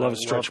 And Love I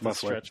stretch love the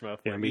muffler. stretch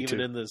muffler. Yeah, me Even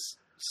too. in this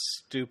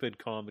stupid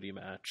comedy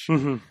match,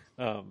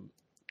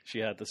 she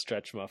had the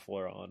stretch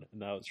muffler on,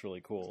 and that was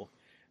really cool.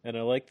 And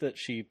I like that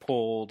she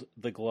pulled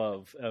the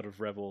glove out of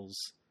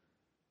Rebel's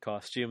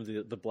costume,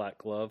 the black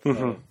glove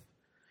of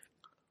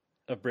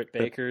Britt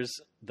Baker's.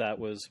 That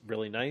was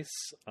really nice.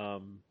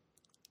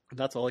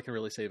 That's all I can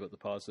really say about the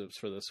positives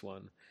for this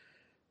one.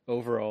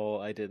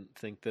 Overall, I didn't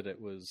think that it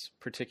was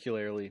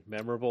particularly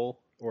memorable,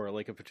 or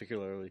like a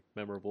particularly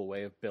memorable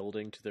way of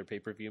building to their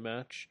pay-per-view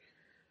match.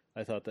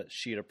 I thought that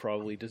Shida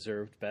probably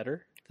deserved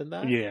better than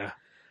that. Yeah.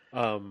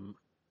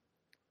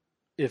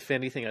 If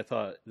anything, I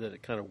thought that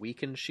it kind of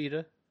weakened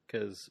Shida,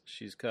 because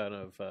she's kind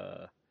of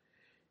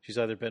she's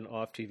either been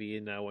off TV,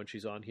 and now when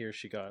she's on here,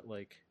 she got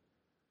like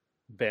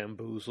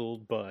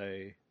bamboozled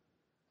by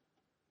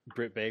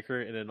Britt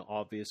Baker in an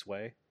obvious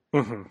way.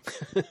 Mm-hmm.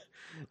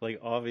 Like,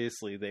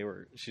 obviously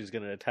she's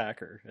going to attack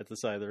her at the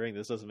side of the ring.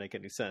 This doesn't make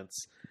any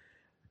sense.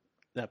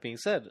 That being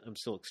said, I'm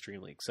still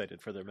extremely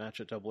excited for their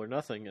match at Double or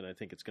Nothing, and I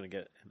think it's going to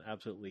get an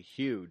absolutely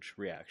huge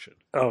reaction.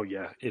 Oh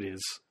yeah, it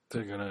is.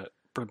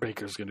 Britt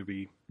Baker's gonna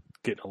be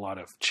getting a lot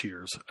of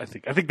cheers. I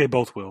think they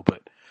both will,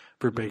 but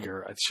Britt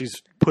Baker,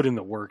 she's put in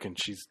the work and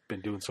she's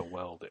been doing so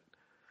well that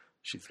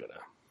she's got a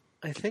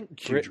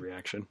huge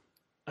reaction.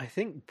 I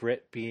think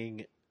Britt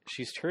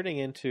she's turning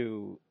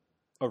into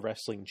a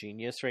wrestling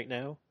genius right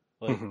now.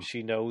 Like,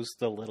 she knows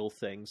the little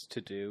things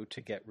to do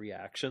to get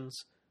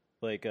reactions.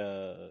 Like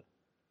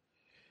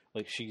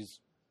it's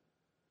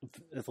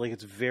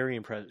very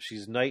impressive.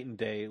 She's night and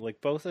day.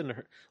 Like, both in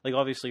her, like,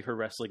 obviously her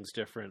wrestling's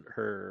different.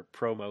 Her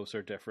promos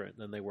are different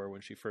than they were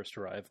when she first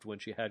arrived, when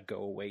she had Go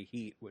Away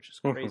Heat, which is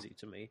crazy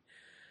to me.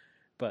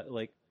 But,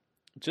 like,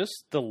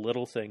 just the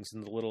little things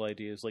and the little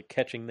ideas, like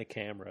catching the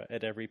camera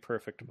at every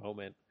perfect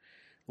moment,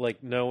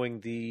 like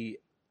knowing the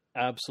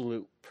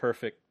absolute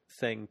perfect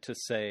thing to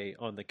say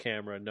on the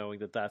camera, knowing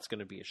that that's going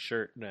to be a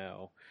shirt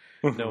now,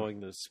 knowing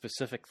the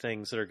specific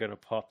things that are going to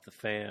pop the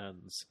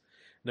fans,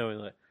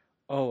 knowing that,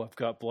 oh, I've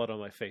got blood on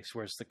my face,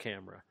 where's the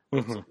camera?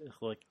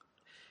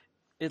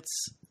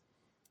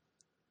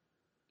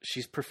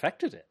 She's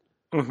perfected it.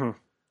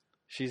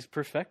 She's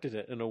perfected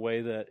it in a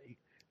way that,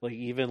 like,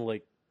 even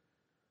like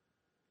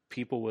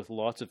people with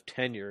lots of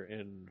tenure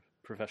in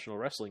professional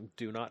wrestling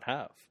do not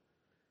have.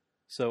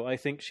 So I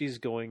think she's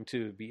going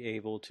to be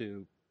able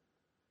to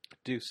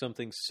do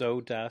something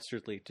so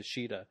dastardly to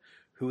Shida,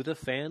 who the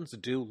fans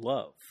do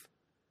love,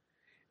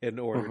 in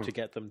order to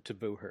get them to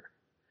boo her.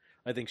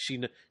 I think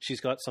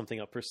she's got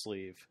something up her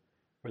sleeve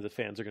where the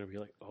fans are going to be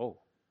like, oh,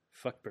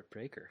 fuck Britt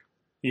Baker.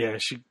 Yeah,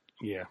 she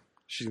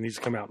needs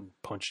to come out and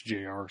punch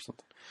JR or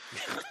something.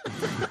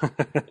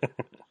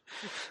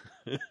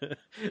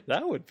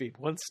 That would be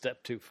one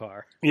step too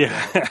far.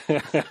 Yeah.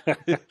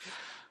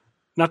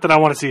 Not that I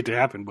want to see it to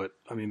happen, but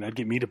I mean, that'd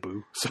get me to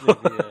boo. So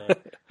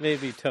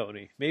maybe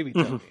Tony. Maybe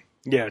Tony.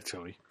 Yeah,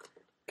 Tony.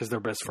 Because they're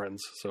best friends,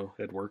 so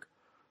it'd work.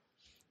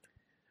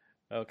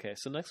 Okay,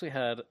 so next we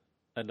had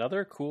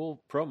another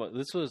cool promo.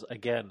 This was,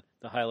 again,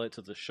 the highlights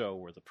of the show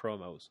were the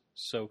promos.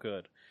 So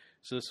good.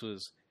 So this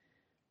was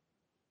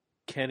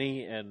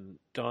Kenny and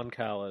Don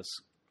Callis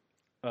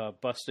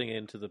busting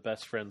into the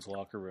best friends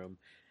locker room,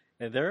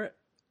 and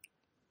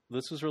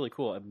this was really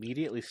cool.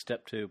 Immediately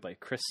stepped to by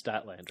Chris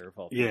Statlander of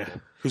all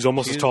people. Who's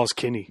almost as tall as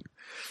Kenny.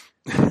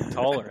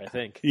 Taller, I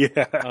think.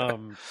 Yeah.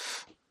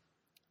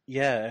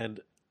 And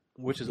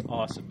which is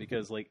awesome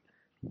because like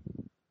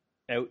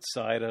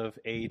outside of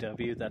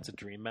AEW, that's a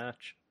dream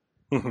match.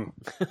 On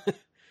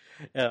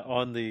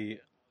the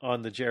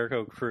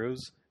Jericho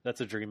Cruise, that's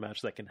a dream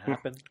match that can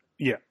happen.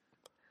 Yeah.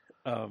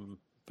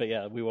 But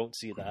yeah, we won't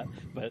see that.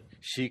 But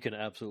she can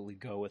absolutely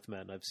go with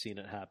men. I've seen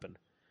it happen.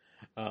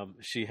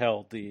 She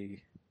held the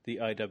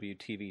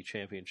IWTV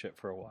Championship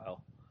for a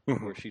while,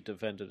 where she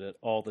defended it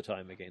all the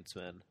time against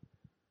men.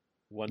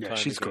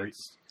 She's great.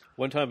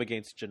 One time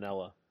against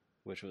Janela,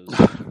 which was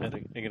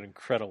an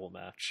incredible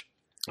match.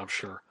 I'm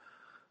sure.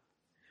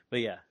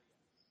 But yeah,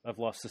 I've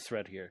lost the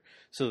thread here.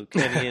 So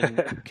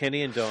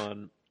Kenny and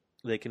Dawn,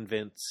 they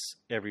convince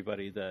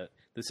everybody that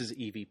this is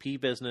EVP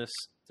business.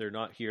 They're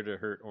not here to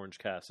hurt Orange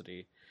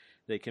Cassidy.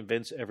 They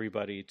convince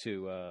everybody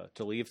to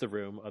leave the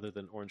room, other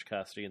than Orange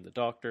Cassidy and the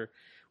Doctor,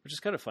 which is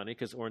kind of funny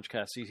because Orange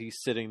Cassidy, he's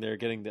sitting there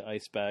getting the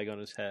ice bag on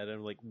his head, and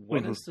I'm like,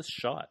 when is this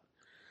shot?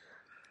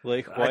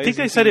 Like, why I think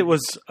they said it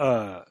was.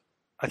 I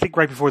think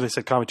right before they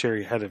said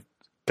commentary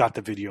got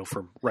the video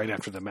from right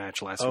after the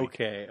match last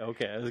week. Okay. I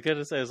was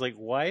gonna say, I was like,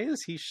 why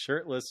is he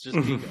shirtless, just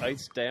being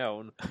iced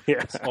down,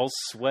 all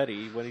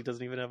sweaty when he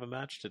doesn't even have a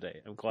match today?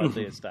 I'm glad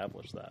they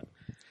established that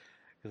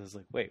because I was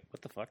like, wait,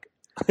 what the fuck?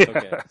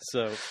 Okay,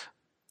 so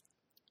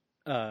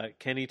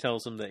Kenny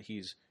tells him that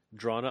he's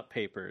drawn up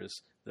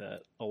papers that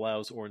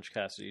allows Orange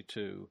Cassidy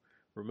to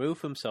remove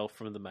himself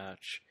from the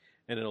match,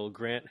 and it'll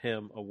grant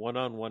him a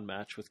one-on-one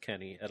match with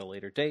Kenny at a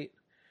later date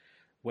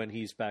when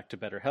he's back to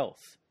better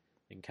health.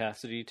 And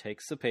Cassidy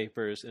takes the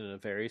papers in a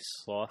very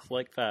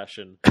sloth-like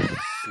fashion,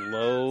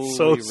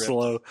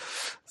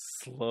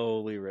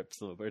 slowly rips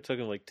them apart. It took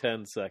him like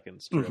 10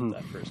 seconds to rip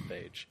that first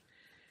page.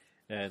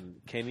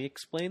 And Kenny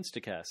explains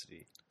to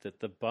Cassidy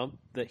that the bump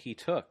that he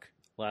took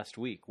last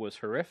week was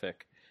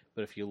horrific,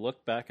 but if you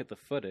look back at the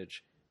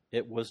footage,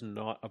 it was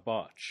not a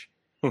botch.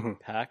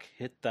 Pac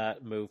hit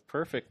that move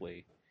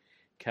perfectly.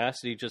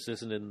 Cassidy just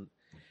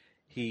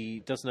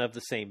he doesn't have the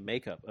same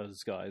makeup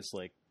as guys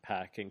like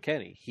Pac and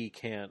Kenny. He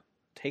can't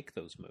take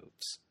those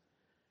moves.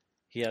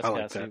 He asks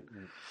Cassidy,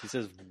 he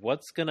says,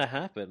 what's going to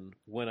happen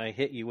when I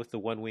hit you with the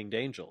one-winged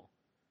angel?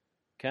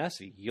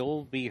 Cassidy,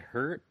 you'll be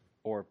hurt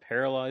or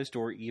paralyzed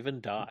or even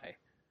die.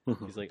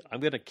 He's like, I'm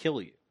going to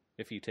kill you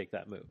if you take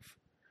that move.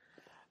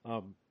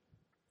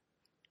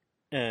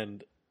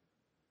 And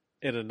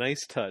in a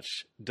nice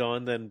touch,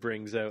 Don then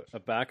brings out a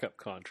backup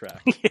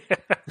contract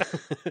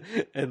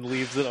and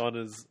leaves it on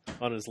his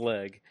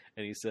leg,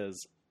 and he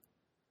says,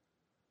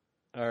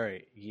 all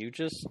right, you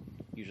just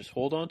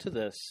hold on to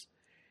this,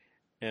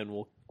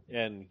 and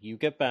you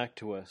get back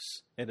to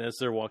us. And as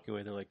they're walking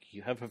away, they're like,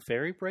 you have a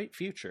very bright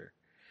future.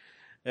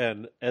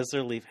 And as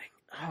they're leaving,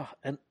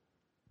 and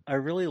I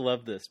really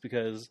love this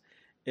because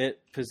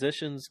it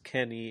positions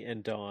Kenny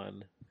and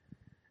Don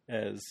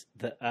as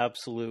the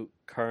absolute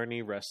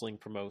carny wrestling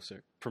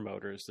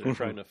promoters that are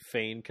trying to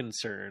feign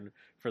concern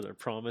for their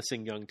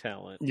promising young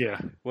talent. Yeah.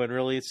 When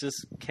really it's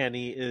just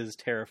Kenny is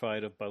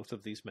terrified of both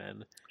of these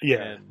men.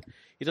 Yeah. And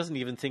he doesn't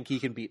even think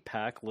he can beat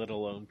Pac, let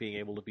alone being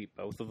able to beat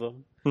both of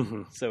them.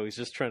 So he's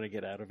just trying to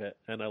get out of it,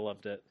 and I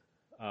loved it.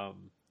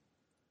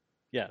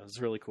 Yeah, it was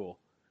really cool.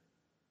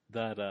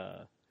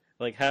 That,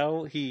 like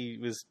how he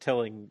was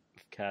telling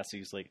Cassie,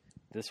 he's like,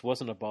 this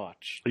wasn't a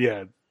botch.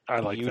 Yeah. I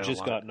like you that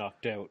just a lot. got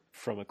knocked out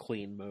from a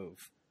clean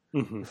move.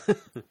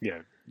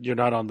 Yeah, you're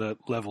not on the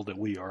level that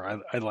we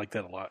are. I like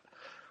that a lot.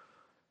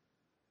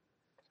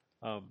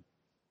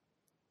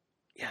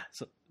 Yeah,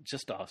 so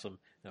just awesome.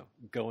 Now,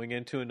 going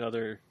into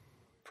another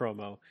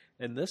promo,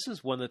 and this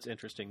is one that's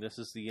interesting. This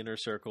is the Inner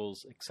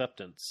Circle's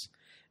acceptance,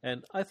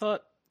 and I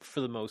thought for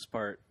the most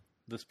part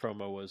this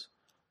promo was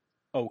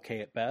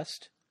okay at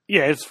best.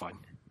 Yeah, it's fine.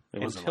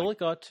 Until it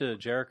got to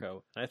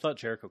Jericho, and I thought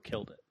Jericho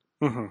killed it.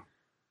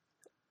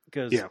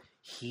 Because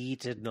he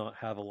did not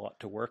have a lot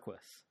to work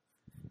with.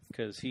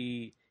 Because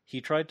he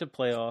tried to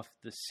play off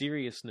the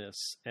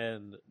seriousness,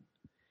 and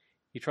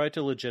he tried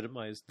to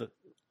legitimize the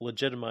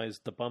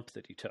bump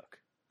that he took,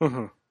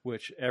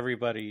 which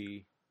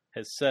everybody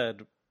has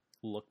said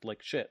looked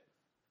like shit.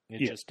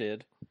 It just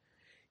did.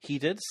 He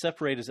did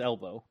separate his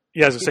elbow.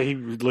 Yeah, as I say, he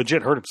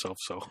legit hurt himself,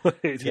 so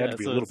he had to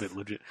be a little bit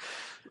legit.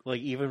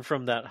 Like even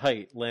from that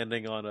height,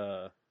 landing on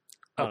a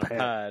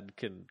pad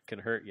can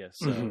hurt you.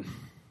 So.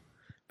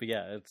 But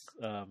yeah, it's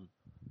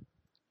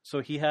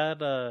so he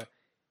had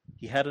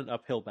an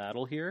uphill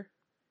battle here,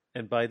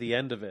 and by the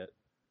end of it,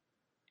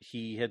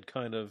 he had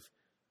kind of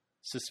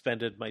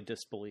suspended my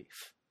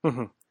disbelief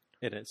in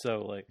it.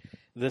 So like,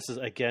 this is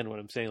again what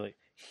I'm saying. Like,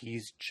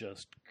 he's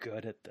just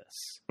good at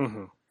this.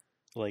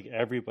 Like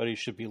everybody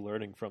should be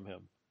learning from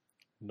him,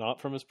 not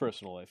from his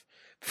personal life,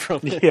 from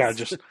his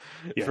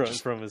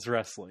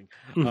wrestling.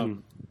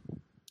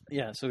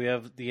 Yeah, so we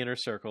have the Inner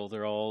Circle.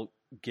 They're all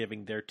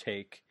giving their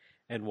take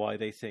and why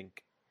they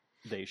think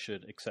they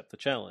should accept the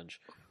challenge.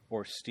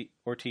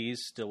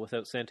 Ortiz, still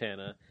without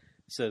Santana,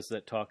 says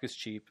that talk is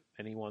cheap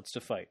and he wants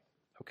to fight.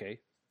 Okay,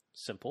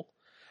 simple.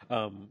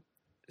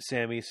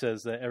 Sammy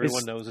says that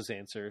everyone knows his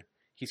answer.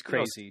 He's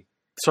crazy.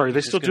 Sorry,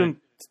 they still doing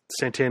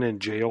Santana in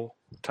jail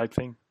type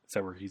thing? Is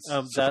that where he's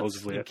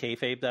supposedly at? In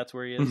kayfabe, that's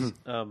where he is.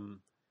 Mm-hmm.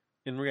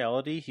 In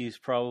reality, he's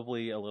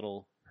probably a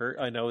little hurt.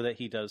 I know that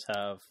he does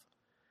have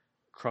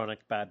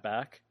chronic bad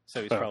back,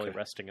 so he's probably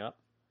resting up.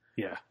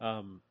 Yeah.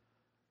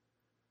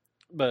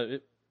 But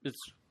it's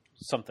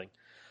something.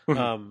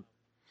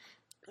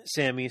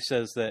 Sammy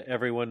says that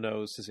everyone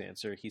knows his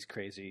answer. He's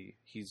crazy.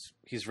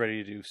 He's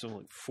ready to do some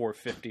like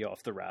 450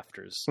 off the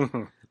rafters.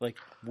 Like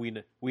we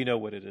know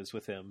what it is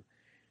with him.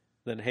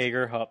 Then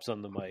Hager hops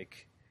on the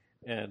mic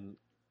and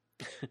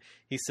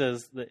he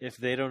says that if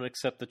they don't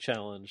accept the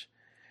challenge,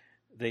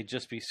 they'd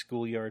just be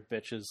schoolyard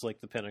bitches like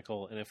the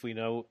Pinnacle. And if we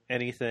know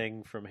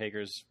anything from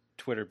Hager's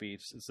Twitter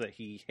beefs, it's that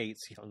he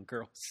hates young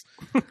girls.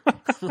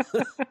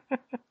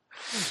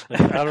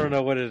 I don't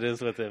know what it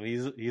is with him.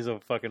 He's a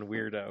fucking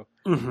weirdo.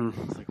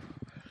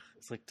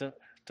 It's like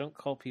don't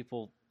call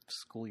people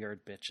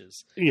schoolyard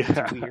bitches.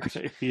 Yeah, it's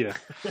weird. Yeah.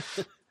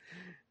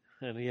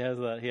 And he had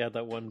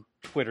that one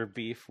Twitter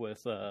beef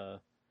with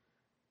that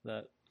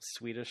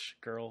Swedish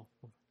girl.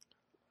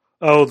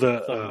 Oh,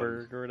 the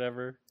Thunberg or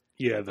whatever.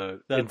 Yeah, the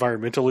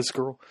environmentalist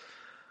girl.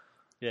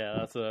 Yeah,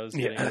 that's what I was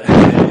getting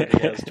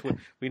at.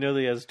 We know that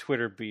he has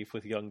Twitter beef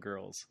with young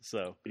girls.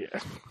 So yeah.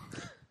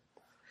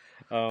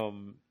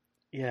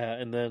 Yeah,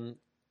 and then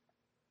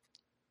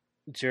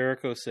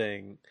Jericho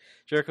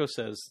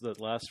says that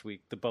last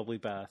week the bubbly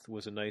bath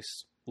was a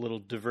nice little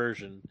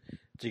diversion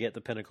to get the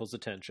Pinnacle's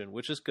attention,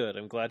 which is good.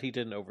 I'm glad he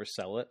didn't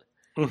oversell it.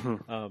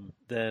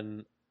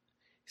 Then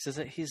he says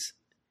that he's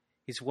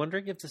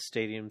wondering if the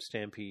Stadium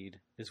Stampede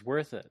is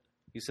worth it.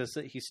 He says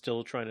that he's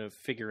still trying to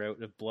figure out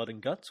if Blood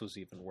and Guts was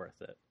even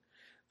worth it.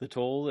 The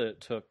toll that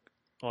it took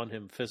on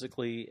him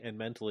physically and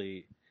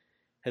mentally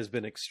has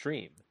been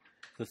extreme.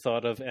 The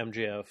thought of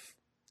MJF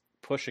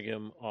pushing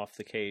him off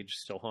the cage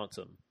still haunts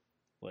him.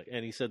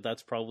 And he said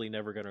that's probably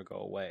never going to go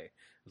away.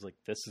 I was like,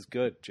 this is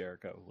good,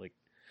 Jericho. Like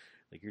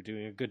you're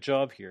doing a good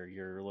job here.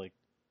 You're like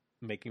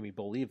making me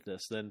believe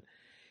this. Then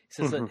he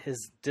says that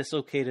his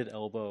dislocated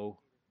elbow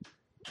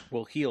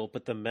will heal,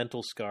 but the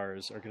mental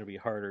scars are going to be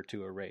harder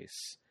to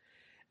erase.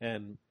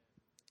 And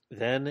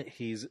then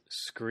he's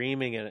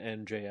screaming at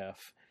MJF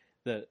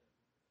that,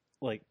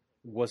 like,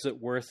 was it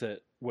worth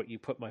it? What you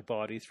put my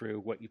body through,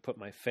 what you put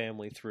my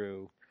family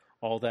through,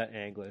 all that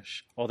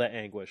anguish,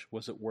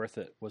 was it worth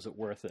it? Was it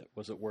worth it?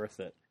 Was it worth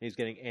it? And he's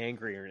getting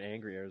angrier and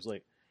angrier. I was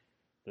like,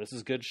 this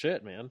is good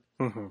shit, man.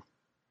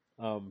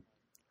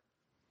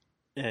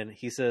 And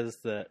he says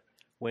that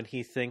when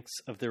he thinks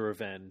of the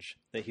revenge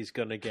that he's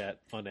going to get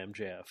on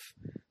MJF,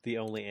 the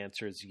only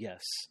answer is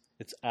yes.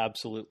 It's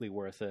absolutely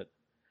worth it.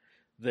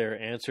 Their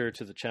answer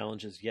to the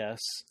challenge is yes,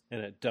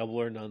 and at Double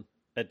or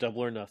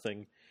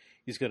Nothing,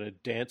 he's going to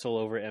dance all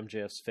over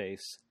MJF's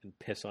face and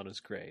piss on his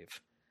grave.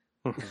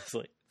 It's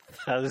like,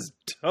 that is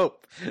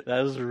dope.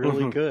 That is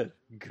really good.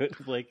 Good,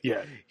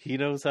 he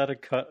knows how to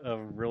cut a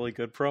really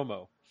good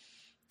promo.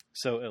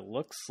 So it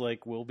looks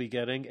like we'll be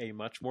getting a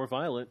much more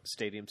violent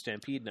Stadium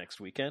Stampede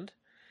next weekend.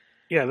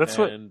 Yeah, that's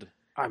what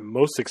I'm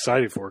most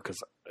excited for, because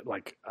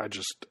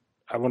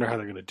I wonder how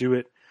they're going to do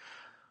it.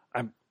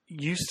 I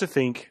used to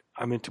think,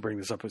 I meant to bring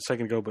this up a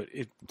second ago, but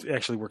it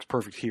actually works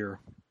perfect here.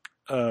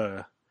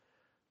 There's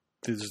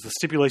the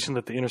stipulation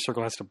that the Inner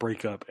Circle has to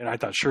break up, and I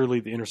thought surely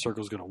the Inner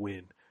Circle is going to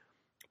win.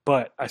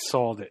 But I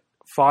saw that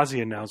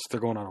Fozzy announced they're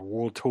going on a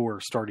world tour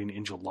starting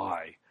in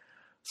July.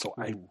 So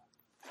I'm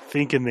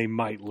thinking they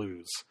might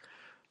lose.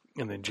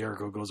 And then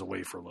Jericho goes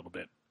away for a little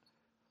bit.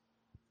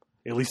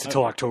 At least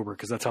until October,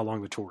 because that's how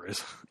long the tour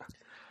is.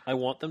 I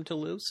want them to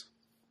lose.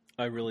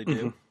 I really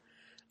do.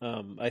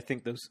 I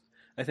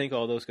think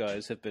all those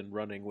guys have been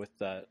running with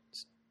that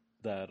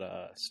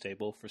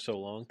stable for so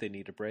long. They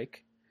need a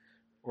break,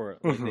 or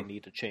they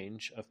need a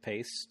change of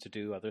pace to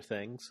do other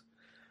things.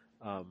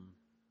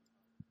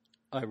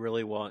 I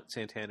really want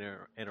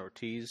Santana and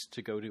Ortiz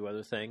to go do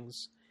other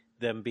things.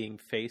 Them being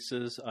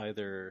faces,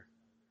 either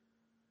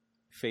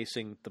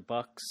facing the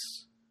Bucks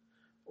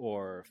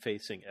or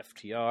facing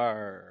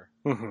FTR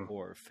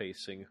or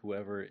facing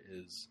whoever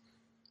is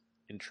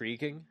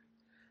intriguing.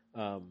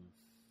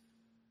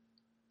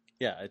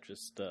 It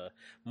just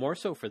more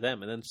so for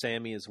them. And then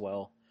Sammy as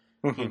well.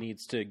 He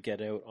needs to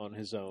get out on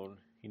his own.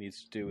 He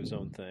needs to do his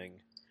own thing.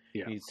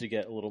 Yeah. He needs to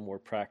get a little more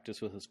practice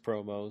with his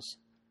promos,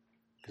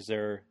 because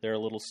they're a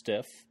little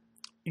stiff.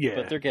 Yeah,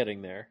 but they're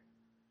getting there.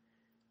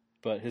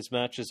 But his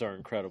matches are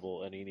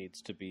incredible, and he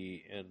needs to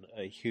be in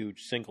a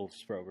huge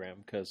singles program,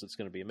 because it's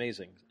going to be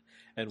amazing.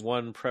 And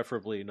one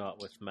preferably not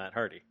with Matt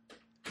Hardy.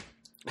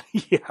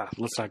 Yeah,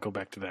 let's not go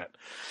back to that.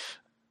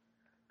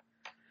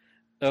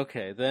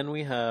 Okay, then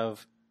we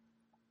have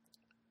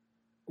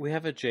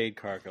a Jade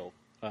Cargill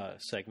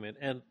segment,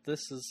 and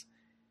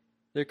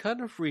they're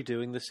kind of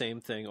redoing the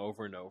same thing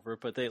over and over,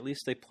 but at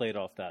least they played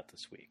off that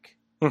this week.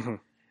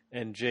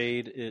 And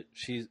Jade,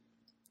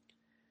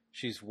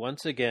 she's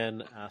once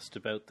again asked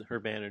about her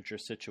manager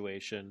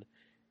situation,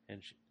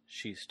 and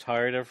she's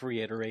tired of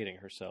reiterating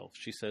herself.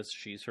 She says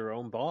she's her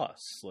own boss.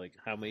 Like,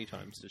 how many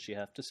times does she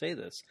have to say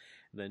this?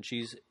 And then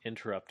she's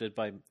interrupted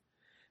by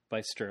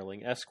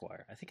Sterling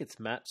Esquire. I think it's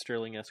Matt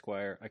Sterling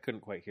Esquire. I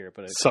couldn't quite hear it,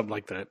 but something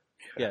like that.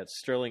 Yeah, it's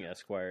Sterling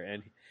Esquire,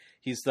 and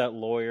he's that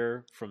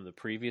lawyer from the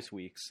previous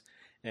weeks,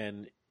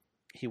 and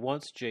he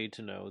wants Jade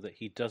to know that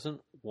he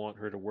doesn't want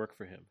her to work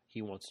for him.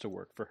 He wants to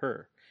work for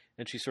her.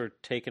 And she's sort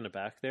of taken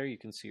aback there. You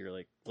can see her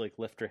like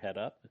lift her head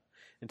up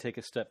and take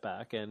a step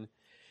back, and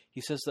he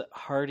says that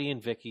Hardy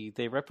and Vicky,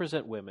 they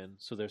represent women,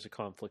 so there's a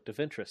conflict of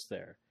interest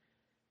there.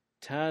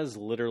 Taz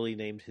literally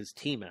named his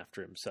team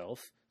after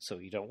himself, so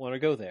you don't want to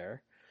go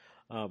there.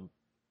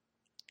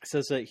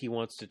 Says that he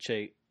wants to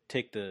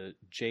take the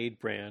Jade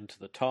brand to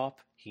the top.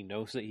 He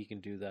knows that he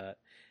can do that.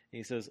 And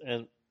he says,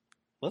 and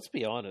let's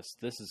be honest,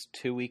 this is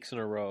 2 weeks in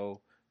a row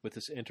with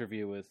this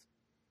interview with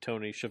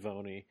Tony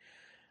Schiavone.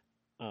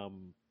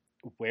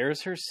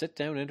 Where's her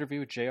sit-down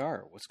interview with JR?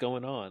 What's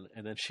going on?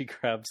 And then she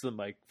grabs the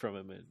mic from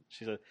him and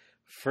she said,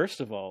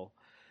 first of all,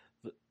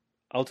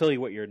 I'll tell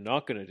you what you're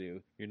not going to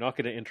do. You're not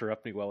going to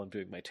interrupt me while I'm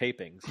doing my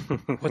tapings.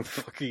 What the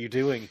fuck are you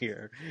doing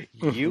here?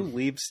 You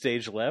leave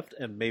stage left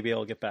and maybe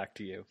I'll get back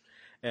to you.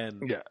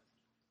 And yeah.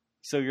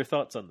 So your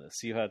thoughts on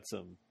this? You had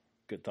some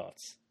good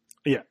thoughts.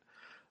 Yeah.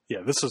 Yeah,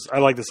 I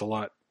like this a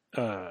lot.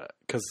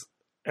 Because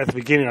at the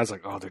beginning I was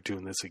like, oh, they're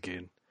doing this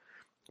again.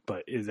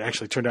 But it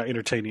actually turned out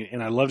entertaining.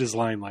 And I loved his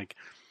line, like,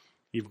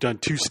 you've done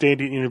 2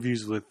 standing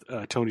interviews with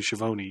Tony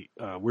Schiavone.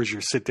 Where's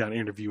your sit-down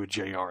interview with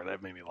JR?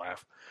 That made me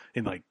laugh.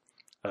 And, like,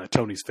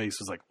 Tony's face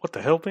was like, what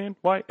the hell, man?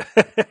 Why?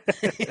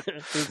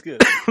 It was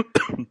good.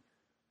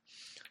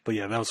 But,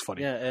 yeah, that was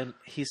funny. Yeah, and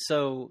his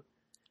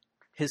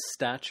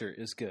stature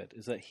is good.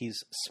 Is that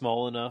he's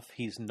small enough.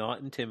 He's not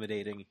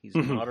intimidating. He's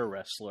not a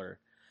wrestler.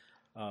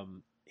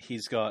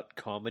 He's got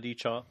comedy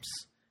chops.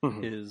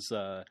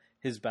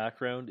 His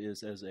background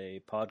is as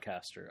a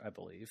podcaster, I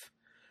believe.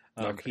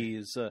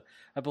 Okay.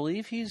 I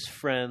believe he's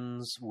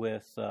friends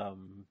with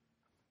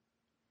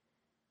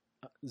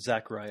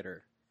Zack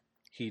Ryder.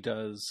 He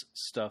does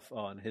stuff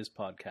on his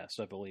podcast,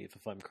 I believe,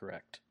 if I'm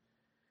correct.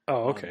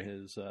 Oh, okay.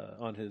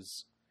 On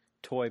his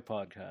toy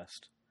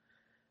podcast.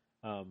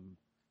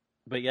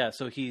 But yeah,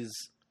 so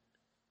he's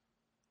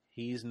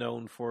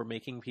known for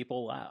making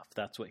people laugh.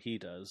 That's what he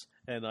does.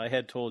 And I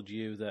had told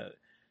you that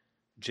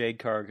Jade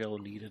Cargill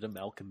needed a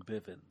Malcolm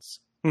Bivens.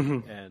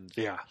 And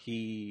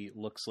he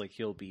looks like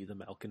he'll be the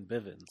Malcolm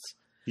Bivens.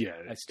 Yeah.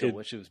 I still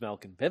wish it was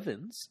Malcolm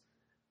Bivens.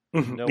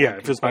 No, yeah,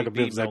 if it's Malcolm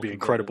Bivens, that'd be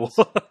incredible.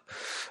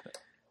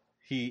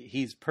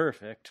 He's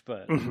perfect,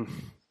 but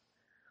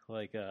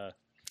like you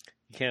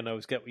can't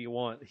always get what you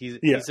want. He's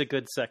a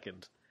good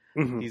second.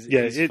 He's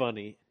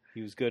funny.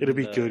 He was good. It'll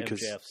be good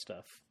because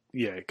stuff.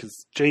 Yeah,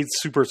 because Jade's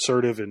super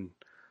assertive, and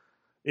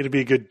it'll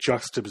be a good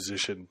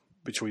juxtaposition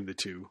between the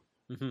two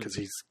because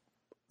he's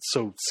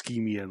so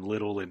schemy and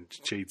little, and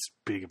Jade's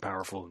big and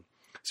powerful. And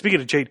speaking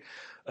of Jade,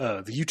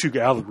 the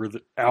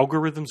YouTube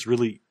algorithms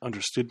really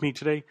understood me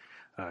today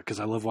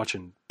because I love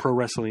watching pro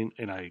wrestling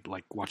and I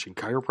like watching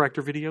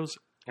chiropractor videos.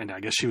 And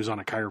I guess she was on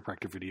a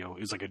chiropractor video.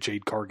 It was like a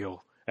Jade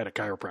Cargill at a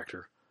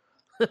chiropractor.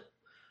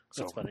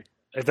 That's funny.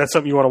 If that's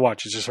something you want to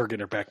watch, it's just her getting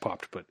her back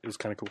popped, but it was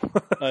kind of cool.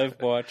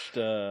 I've watched,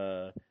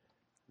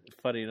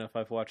 funny enough,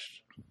 I've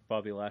watched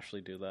Bobby Lashley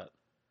do that.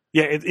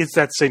 Yeah, it's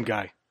that same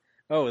guy.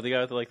 Oh, the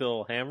guy with like the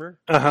little hammer?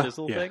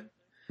 Chisel thing?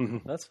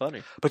 That's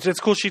funny. But it's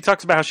cool. She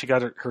talks about how she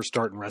got her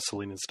start in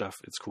wrestling and stuff.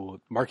 It's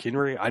cool. Mark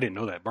Henry, I didn't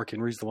know that. Mark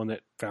Henry's the one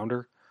that found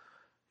her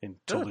and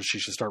told her she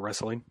should start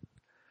wrestling.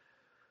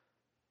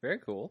 Very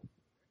cool.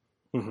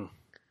 I'd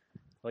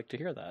like to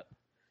hear that.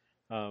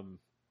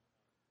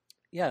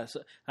 Yeah,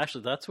 so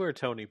actually, that's where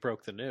Tony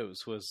broke the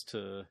news, was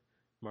to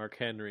Mark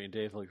Henry and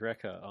Dave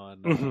LaGreca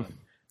on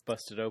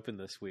Busted Open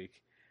this week.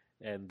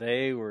 And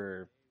they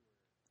were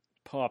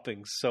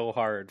popping so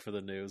hard for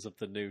the news of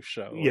the new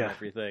show and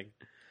everything.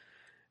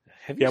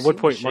 Have you at what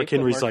point Mark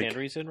Henry's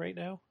Henry's in right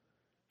now?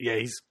 Yeah,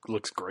 he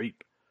looks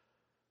great.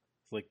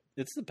 Like,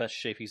 it's the best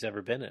shape he's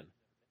ever been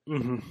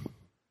in.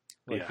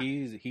 Like,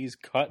 he's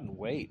cutting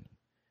weight.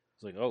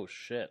 It's like, oh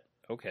shit,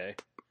 okay.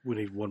 We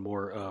need one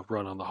more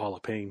run on the Hall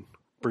of Pain.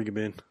 Bring him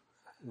in.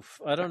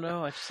 I don't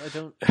know. I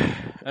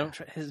don't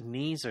try. His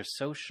knees are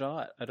so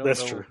shot. I don't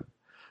That's know. True.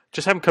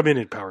 Just have him come in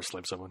and power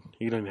slam someone.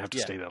 You don't even have to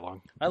stay that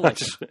long. I like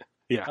him.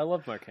 Yeah. I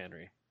love Mark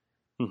Henry.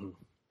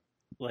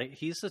 Like,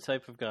 he's the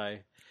type of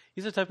guy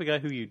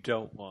who you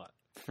don't want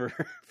for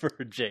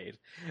Jade.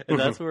 And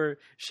that's where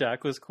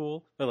Shaq was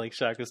cool. But like,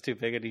 Shaq was too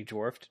big and he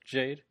dwarfed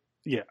Jade.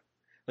 Yeah.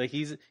 Like,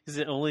 he's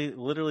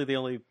literally the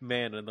only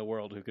man in the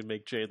world who can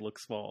make Jade look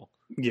small.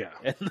 Yeah.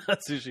 And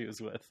that's who she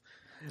was with.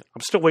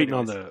 I'm still waiting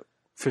on the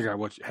figure out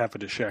what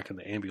happened to Shaq in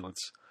the ambulance.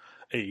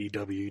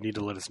 AEW, you need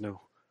to let us know.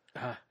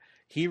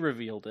 He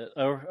revealed it.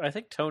 Or I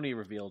think Tony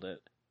revealed it.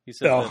 He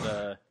said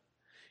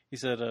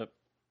that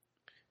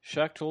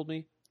Shaq told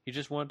me he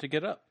just wanted to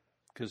get up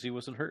because he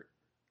wasn't hurt.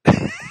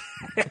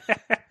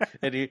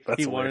 And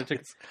he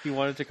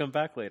wanted to come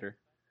back later.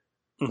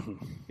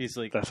 He's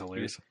like, that's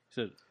hilarious.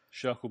 He said,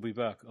 Shaq will be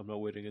back. I'm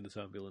not waiting in this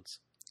ambulance.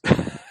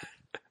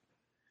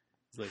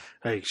 It's like,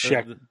 Hey,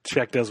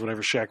 Shaq does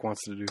whatever Shaq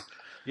wants to do.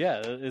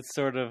 yeah, it's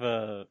sort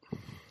of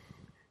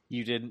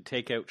you didn't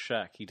take out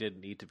Shaq. He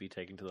didn't need to be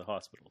taken to the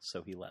hospital,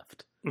 so he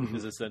left. Mhm.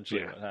 Is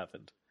essentially Yeah. what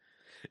happened.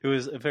 It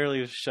was apparently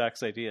it was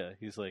Shaq's idea.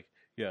 He's like,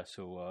 yeah,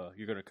 so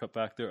you're gonna cut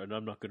back there, and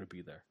I'm not gonna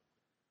be there.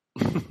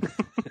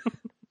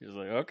 He's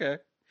like, okay.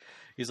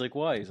 He's like,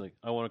 why? He's like,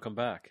 I want to come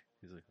back.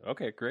 He's like,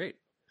 okay, great.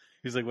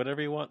 He's like,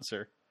 whatever you want,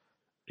 sir.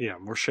 Yeah,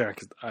 more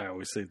Shaq. I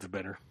always say the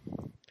better.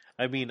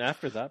 I mean,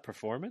 after that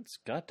performance,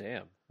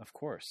 goddamn, of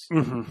course,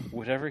 Mm-hmm.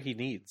 whatever he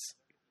needs.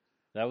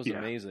 That was Yeah.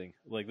 amazing.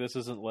 Like, this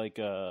isn't like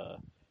a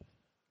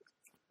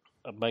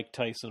Mike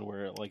Tyson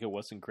where like it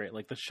wasn't great.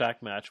 Like the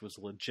Shaq match was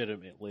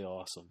legitimately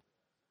awesome.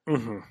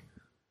 Mm-hmm.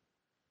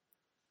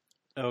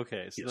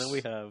 Okay, so Yes. then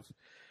we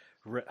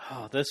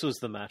have. This was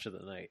the match of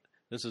the night.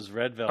 This is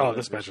Red Velvet.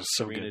 This match versus was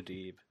so Serena good.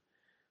 Deeb.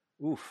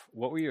 Oof!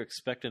 What were you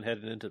expecting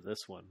heading into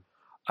this one?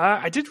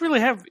 I didn't really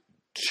have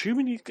too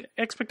many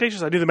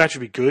expectations. I knew the match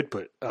would be good,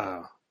 but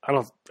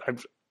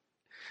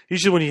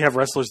usually when you have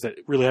wrestlers that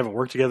really haven't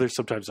worked together,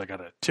 sometimes I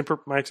gotta temper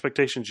my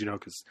expectations,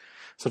 because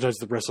sometimes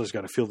the wrestlers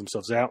got to feel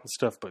themselves out and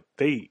stuff. But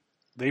they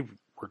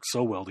work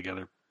so well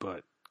together.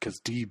 But because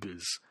Deeb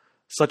is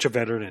such a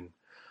veteran,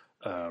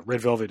 and Red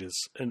Velvet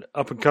is an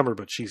up and comer,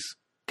 but she's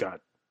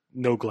got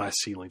no glass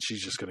ceiling.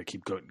 She's just gonna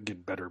keep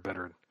getting better and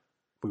better, and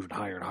moving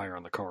higher and higher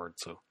on the card.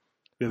 So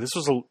yeah, this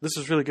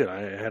was really good.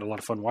 I had a lot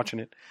of fun watching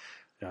it.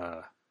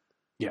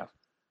 Yeah,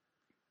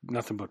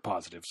 nothing but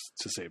positives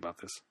to say about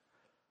this.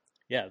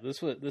 Yeah,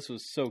 this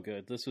was so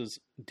good. This was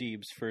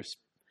Deeb's first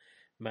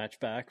match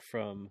back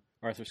from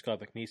Arthur Scott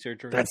McNee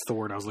surgery. That's the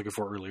word I was looking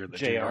for earlier. That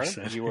JR,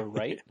 said. you were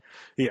right.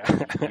 Yeah,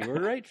 You were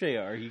right,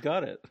 JR. You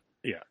got it.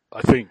 Yeah,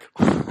 I think.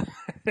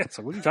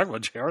 So what are you talking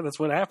about, JR? That's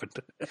what happened.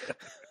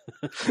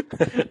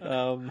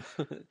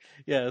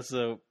 Yeah,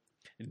 so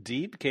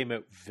Deeb came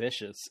out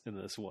vicious in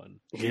this one.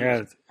 She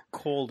Yeah, was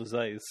cold as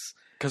ice.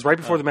 because right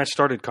before the match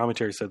started,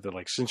 commentary said that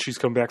since she's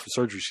come back from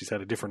surgery, she's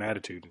had a different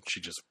attitude, and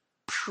she just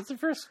It's the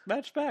first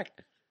match back.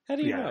 How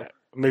do you know?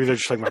 maybe they're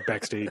just talking about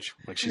backstage,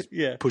 like she's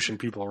Yeah. pushing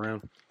people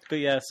around. But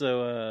yeah,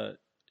 so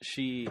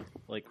she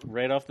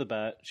right off the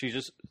bat, she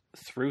just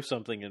threw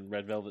something in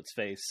Red Velvet's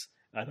face.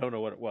 I don't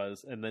know what it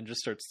was, and then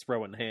just starts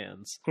throwing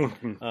hands.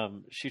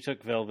 She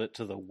took Velvet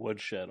to the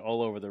woodshed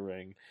all over the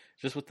ring,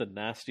 just with the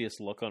nastiest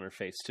look on her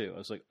face too. I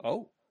was like,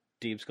 "Oh,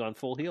 Deeb's gone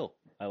full heel.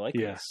 I like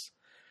Yeah. this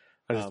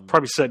I was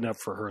probably setting up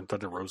for her and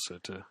Thunder Rosa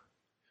to.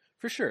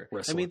 for sure." I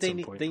Wrestle mean, at they some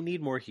need point. they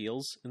need more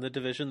heels in the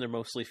division. They're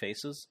mostly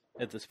faces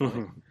at this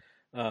point.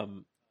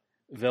 Mhm.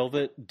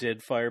 Velvet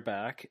did fire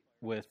back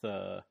with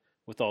all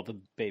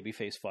the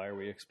babyface fire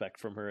we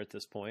expect from her at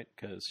this point,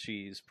 because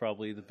she's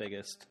probably the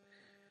biggest.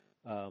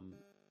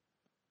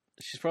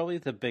 She's probably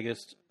the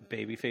biggest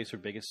babyface or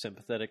biggest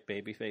sympathetic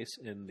babyface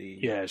in the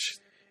Yeah,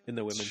 in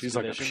the women's she's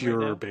like a division pure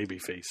right now. baby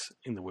face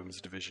in the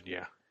women's division.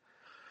 Yeah.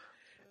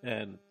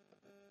 And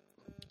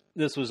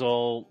this was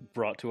all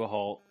brought to a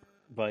halt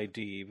by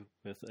Deeb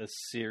with a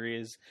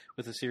series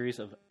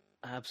of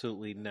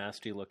absolutely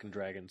nasty looking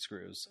dragon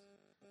screws.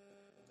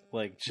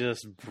 Like,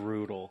 just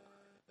brutal.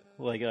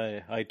 Like,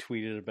 I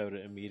tweeted about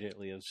it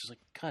immediately. I was just like,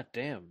 God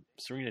damn,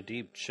 Serena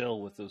Deeb, chill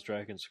with those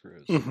dragon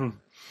screws.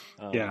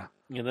 Yeah.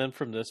 And then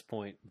from this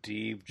point,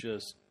 Deeb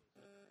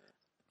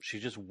she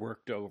just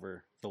worked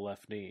over the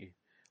left knee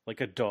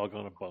like a dog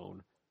on a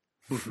bone.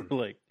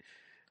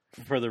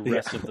 For the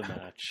rest of the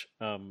match.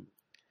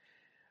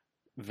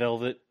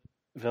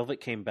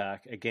 Velvet came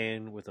back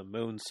again with a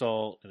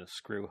moonsault and a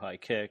screw high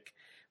kick,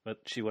 but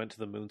she went to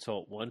the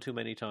moonsault one too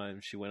many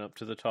times. She went up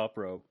to the top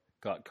rope,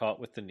 got caught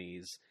with the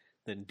knees.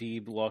 Then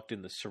Deeb locked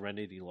in the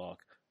Serenity Lock,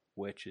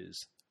 which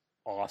is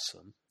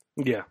awesome.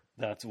 Yeah.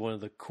 That's one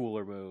of the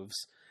cooler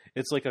moves.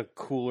 It's like a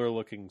cooler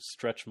looking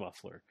stretch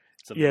muffler.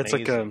 It's amazing. Yeah, it's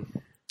like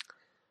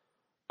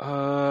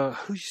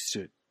who used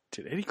to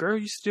did Eddie Guerrero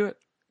used to do it?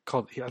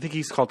 I think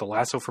he's called the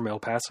Lasso from El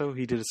Paso.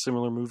 He did a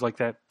similar move like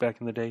that back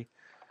in the day.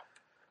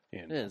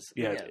 And It is.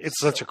 yeah, Yeah, it's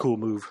such a cool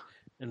move.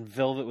 And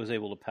Velvet was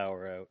able to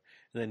power out.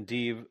 And then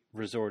Deeb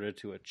resorted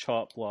to a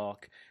chop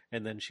block,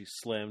 and then she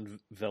slammed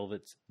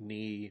Velvet's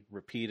knee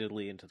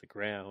repeatedly into the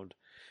ground,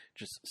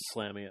 just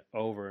slamming it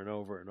over and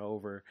over and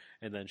over.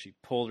 And then she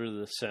pulled her to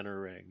the center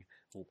ring,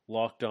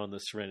 locked on the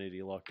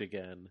Serenity Lock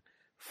again,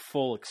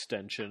 full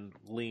extension,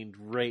 leaned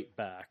right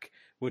back,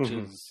 which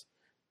is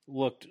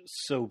looked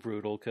so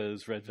brutal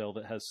because Red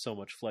Velvet has so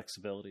much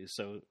flexibility.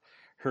 So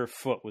her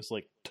foot was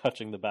like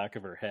touching the back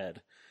of her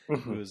head.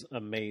 It was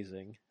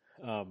amazing.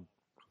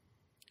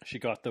 She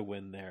got the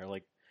win there.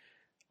 Like,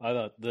 I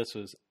thought this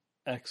was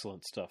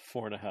excellent stuff.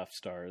 4.5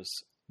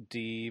 stars.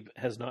 Deeb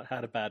has not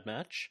had a bad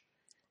match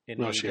in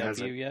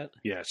AEW yet.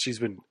 Yeah, she's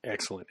been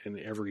excellent in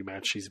every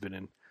match she's been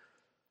in.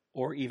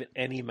 Or even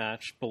any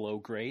match below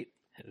great.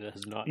 It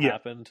has not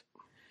happened.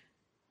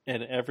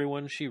 And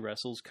everyone she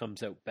wrestles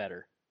comes out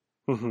better.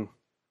 Mm-hmm.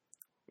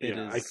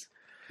 I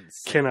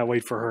cannot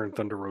wait for her and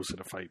Thunder Rosa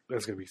to fight.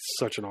 That's going to be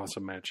such an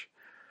awesome match.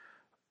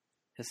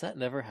 Has that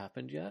never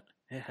happened yet?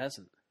 It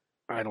hasn't.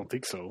 I don't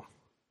think so.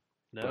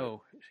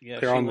 No, yeah,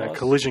 they're she on the lost.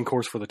 collision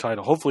course for the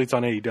title. Hopefully it's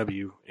on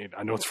AEW. And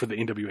I know it's for the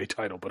NWA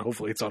title, but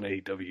hopefully it's on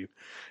AEW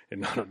and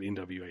not on the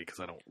NWA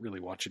because I don't really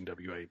watch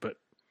NWA. But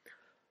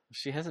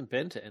She hasn't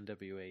been to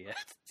NWA yet.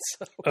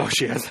 So. oh,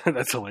 she has.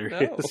 That's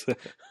hilarious.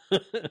 No.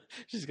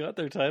 She's got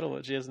their title,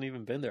 but she hasn't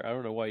even been there. I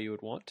don't know why you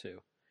would want to.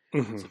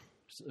 Mm-hmm.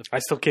 I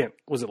still can't.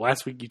 Was it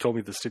last week you told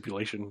me the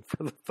stipulation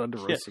for the Thunder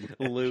Rosa?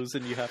 Yeah, lose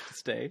and you have to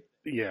stay.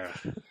 Yeah.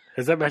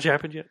 Has that match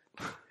happened yet?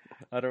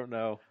 I don't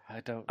know. I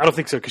don't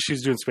think so because she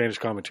was doing Spanish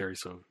commentary,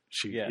 so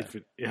if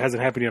it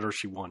hasn't happened yet, or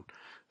she won.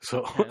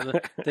 So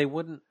they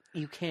wouldn't.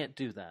 You can't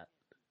do that.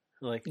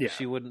 Like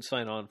she wouldn't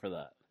sign on for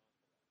that.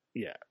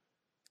 Yeah.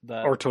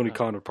 That, or Tony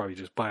Khan would probably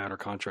just buy out her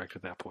contract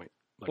at that point.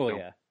 Like, well,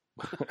 yeah.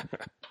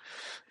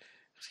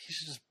 He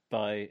should just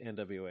buy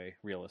NWA.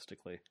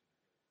 Realistically,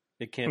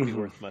 it can't be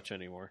worth much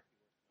anymore.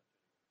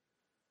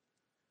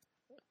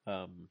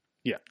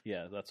 Yeah,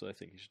 that's what I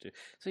think you should do.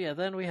 So yeah,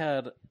 then we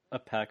had a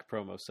Pac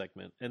promo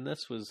segment, and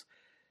this was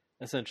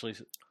essentially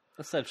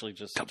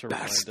just to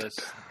remind us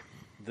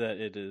that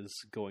it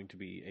is going to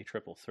be a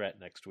triple threat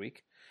next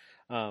week.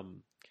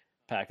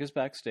 Pac is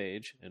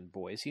backstage, and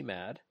boy is he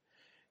mad.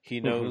 He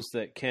knows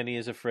that Kenny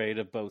is afraid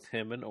of both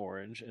him and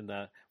Orange, and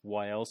that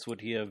why else would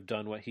he have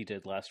done what he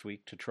did last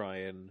week to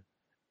try and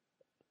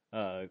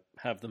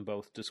have them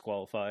both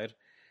disqualified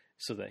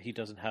so that he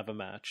doesn't have a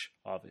match.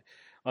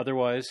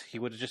 Otherwise, he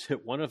would have just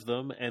hit one of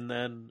them, and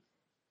then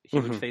he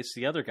would face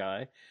the other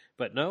guy.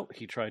 But no,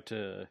 he tried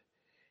to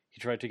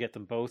get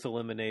them both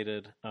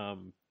eliminated.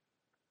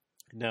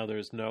 Now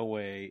there's no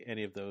way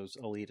any of those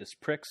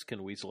elitist pricks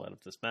can weasel out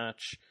of this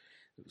match.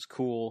 It was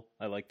cool.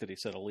 I like that he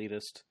said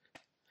elitist.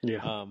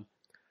 Yeah.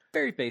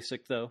 Very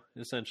basic though.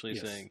 Essentially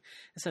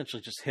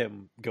just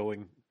him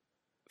going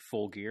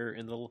full gear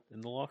in the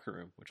locker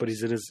room. But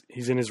he's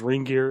in his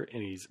ring gear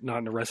and he's not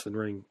in a wrestling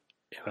ring.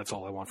 Yeah, that's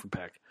all I want from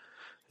Pac.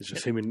 It's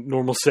just him in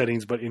normal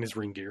settings, but in his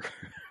ring gear.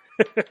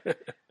 I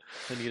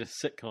need a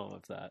sitcom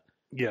of that.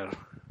 Yeah.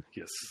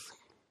 Yes.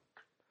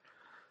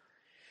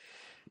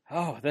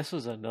 Oh, this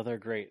was another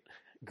great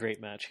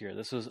match here.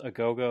 This was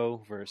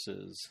Ogogo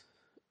versus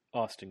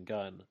Austin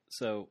Gunn.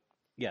 So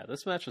yeah,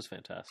 this match was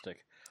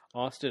fantastic.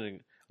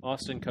 Austin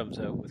comes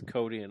out with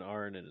Cody and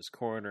Arn in his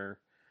corner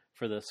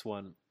for this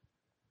one.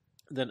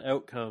 Then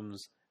out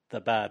comes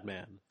the bad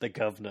man, the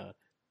governor,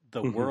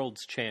 the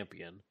world's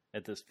champion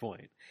at this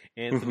point,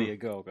 Anthony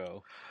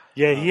Ogogo.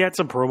 Yeah, he had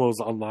some promos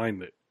online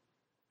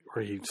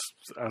where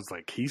I was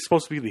like, he's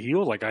supposed to be the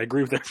heel? Like, I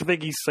agree with everything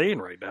he's saying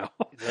right now.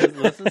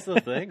 This is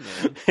the thing,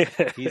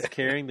 man. He's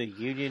carrying the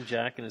Union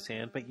Jack in his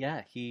hand. But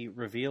yeah, he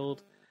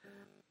revealed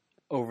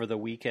over the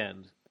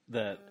weekend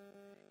that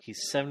he's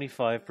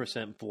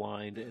 75%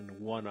 blind in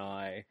one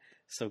eye.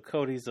 So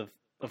Cody's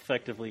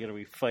effectively going to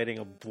be fighting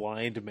a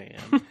blind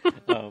man.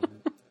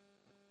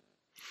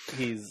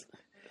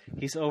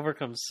 He's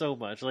overcome so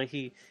much. Like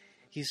he's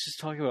just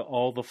talking about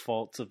all the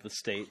faults of the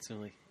states,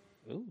 and like,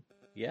 ooh,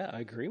 yeah, I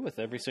agree with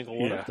every single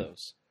one of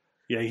those.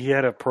 Yeah, he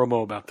had a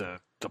promo about the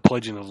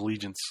pledging of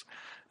allegiance,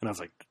 and I was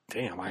like,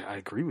 damn, I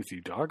agree with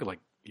you, dog. Like,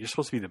 you're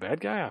supposed to be the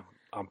bad guy.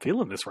 I'm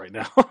feeling this right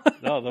now.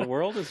 No, the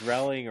world is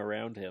rallying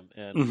around him,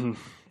 and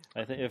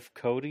I think if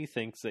Cody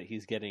thinks that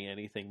he's getting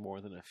anything more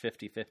than a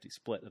 50-50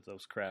 split of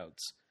those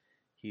crowds,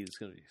 he's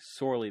going to be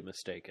sorely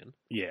mistaken.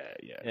 Yeah.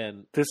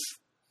 And this.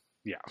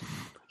 Yeah.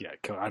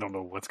 I don't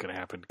know what's going to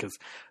happen because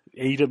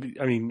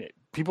AEW. I mean,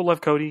 people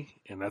love Cody,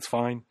 and that's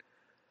fine.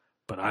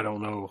 But I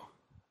don't know.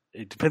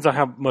 It depends on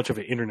how much of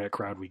an internet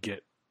crowd we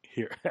get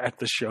here at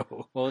the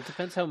show. Well, it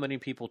depends how many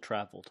people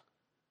traveled.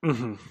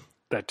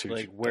 That too.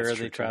 Like, where are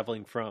they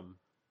traveling from?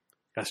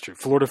 That's true.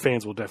 Florida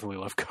fans will definitely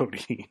love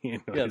Cody. Yeah,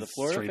 the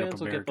Florida fans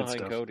will get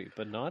behind Cody,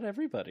 but not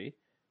everybody.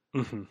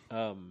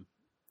 Yeah,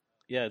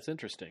 it's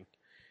interesting.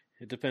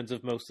 It depends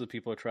if most of the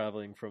people are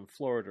traveling from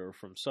Florida or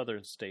from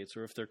southern states,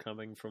 or if they're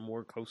coming from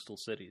more coastal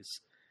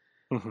cities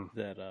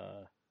that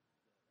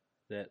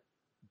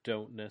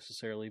don't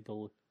necessarily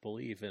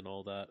believe in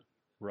all that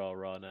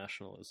rah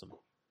nationalism.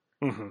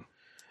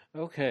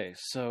 Okay,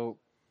 so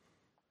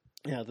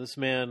yeah, this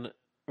match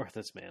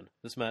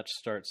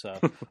starts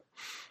up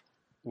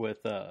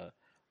with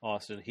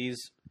Austin. He's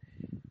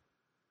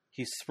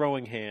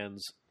throwing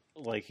hands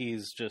like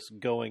he's just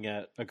going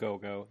at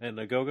Ogogo, and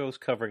Ogogo's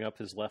covering up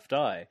his left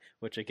eye,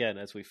 which again,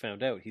 as we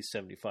found out, he's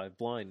 75%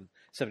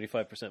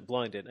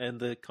 blinded, and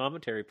the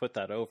commentary put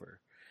that over.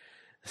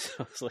 So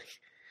it's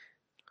like,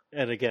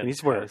 and again,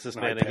 he's wearing this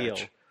man a heel.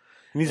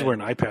 He's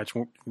wearing an eye patch.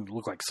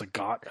 Look like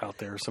Sagat out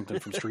there or something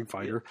from Street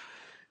Fighter.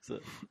 So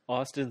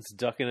Austin's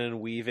ducking and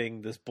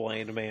weaving this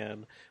blind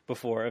man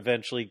before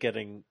eventually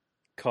getting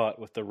caught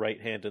with the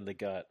right hand in the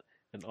gut.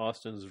 And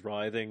Austin's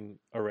writhing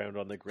around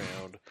on the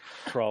ground,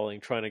 crawling,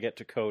 trying to get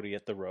to Cody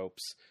at the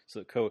ropes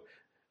so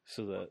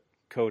that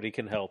Cody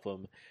can help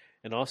him.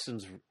 And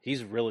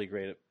he's really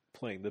great at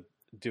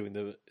doing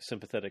the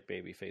sympathetic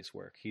babyface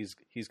work. He's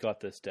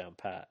got this down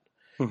pat.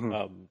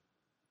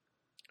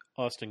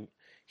 Austin,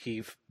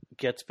 he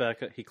gets back,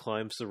 he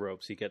climbs the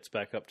ropes, he gets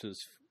back up to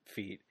his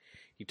feet.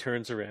 He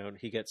turns around,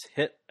 he gets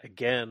hit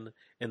again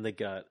in the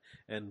gut,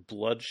 and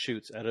blood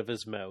shoots out of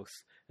his mouth,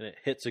 and it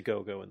hits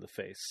Ogogo in the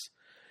face.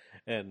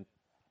 And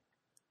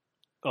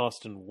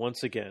Austin,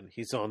 once again,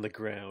 he's on the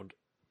ground,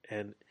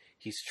 and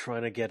he's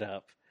trying to get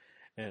up,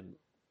 and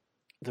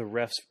the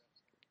refs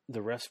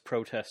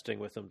protesting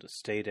with him to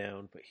stay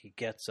down, but he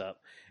gets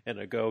up, and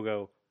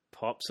Ogogo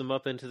pops him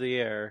up into the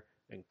air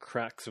and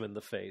cracks him in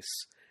the face.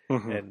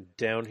 And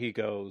down he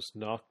goes,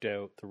 knocked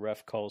out. The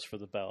ref calls for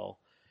the bell.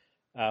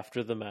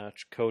 After the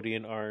match, Cody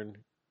and Arn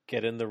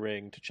get in the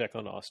ring to check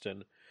on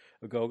Austin.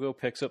 Ogogo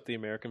picks up the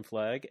American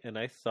flag, and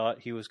I thought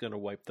he was going to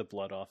wipe the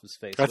blood off his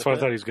face. That's what I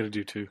thought he was going to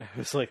do too. I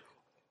was like,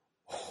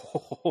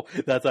 oh,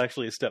 that's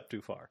actually a step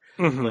too far.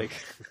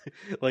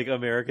 Like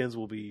Americans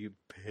will be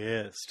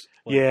pissed.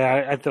 Like,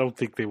 yeah, I don't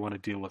think they want to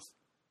deal with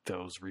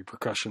those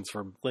repercussions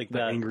from like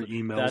the angry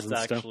emails that's and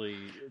stuff. Actually,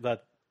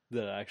 that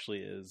actually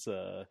is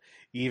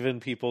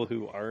even people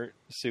who aren't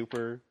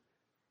super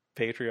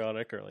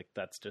patriotic are like,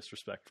 that's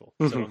disrespectful.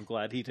 So I'm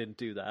glad he didn't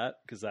do that,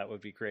 because that would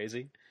be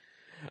crazy.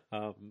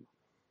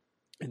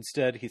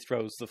 Instead, he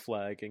throws the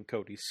flag, and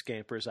Cody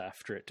scampers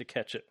after it to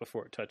catch it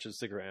before it touches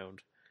the ground.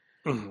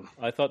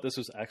 I thought this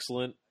was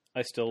excellent.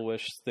 I still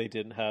wish they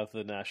didn't have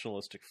the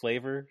nationalistic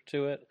flavor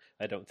to it.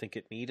 I don't think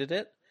it needed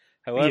it.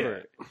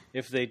 However,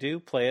 if they do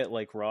play it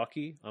like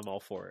Rocky, I'm all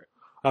for it.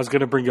 I was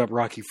going to bring up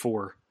Rocky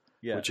IV,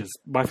 Yeah. which is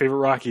my favorite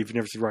Rocky. If you've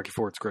never seen Rocky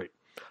IV, it's great.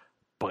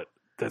 But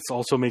that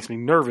also makes me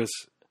nervous,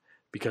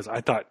 because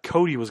I thought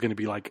Cody was going to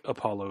be like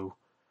Apollo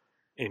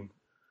and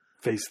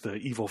face the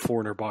evil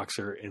foreigner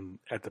boxer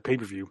at the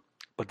pay-per-view.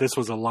 But this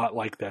was a lot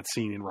like that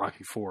scene in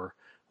Rocky IV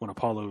when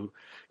Apollo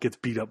gets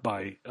beat up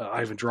by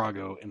Ivan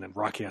Drago, and then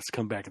Rocky has to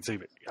come back and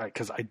save it.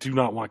 Because I do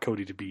not want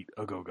Cody to beat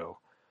Ogogo.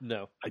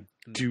 No. I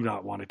do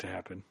not want it to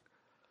happen.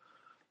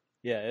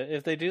 Yeah,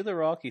 if they do the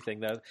Rocky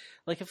thing, that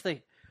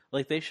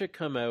they should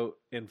come out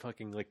in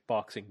fucking like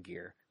boxing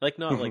gear, like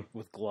not like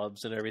with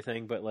gloves and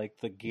everything, but like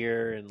the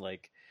gear and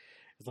like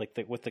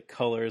with the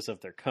colors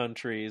of their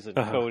countries, and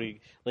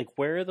Cody like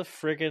wear the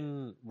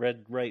friggin'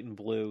 red, white, and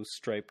blue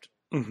striped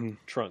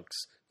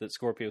trunks that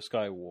Scorpio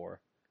Sky wore.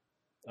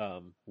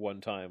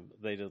 One time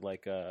they did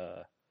like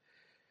a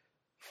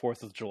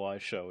 4th of July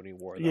show, and he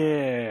wore that.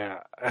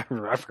 Yeah,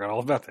 I forgot all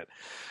about that.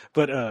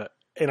 But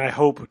and I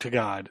hope to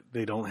God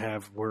they don't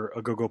have where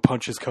Ogogo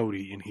punches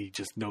Cody and he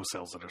just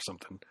no-sells it or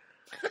something.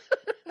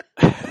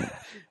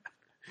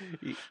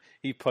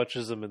 He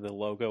punches him in the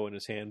logo and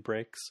his hand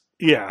breaks.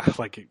 Yeah,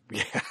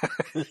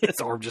 his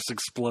arm just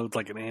explodes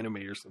like an anime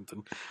or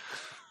something.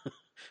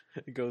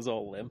 It goes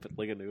all limp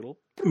like a noodle.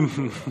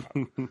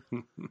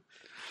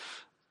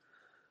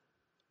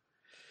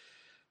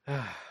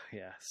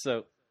 Yeah.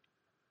 So,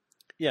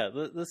 yeah,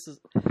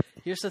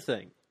 here's the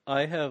thing.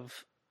 I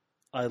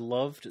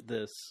loved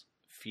this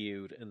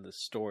feud and the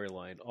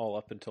storyline all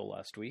up until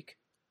last week.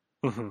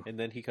 And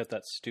then he cut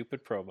that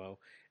stupid promo,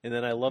 and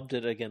then I loved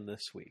it again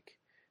this week.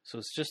 So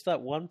it's just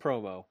that one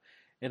promo,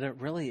 and it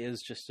really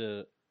is just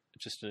an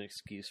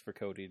excuse for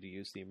Cody to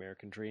use the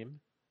American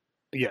Dream.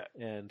 Yeah.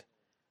 And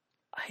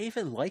I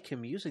even like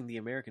him using the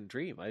American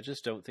Dream. I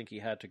just don't think he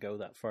had to go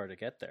that far to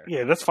get there.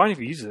 Yeah, that's fine if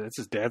he uses it. It's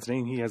his dad's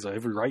name. He has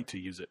every right to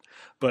use it.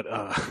 But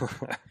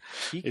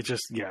it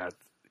just,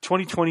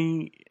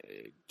 2020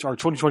 or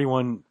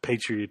 2021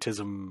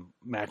 patriotism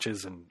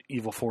matches and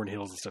evil foreign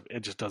heels and stuff,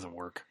 it just doesn't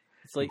work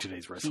in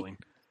today's wrestling.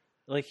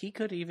 He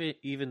could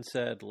even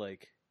said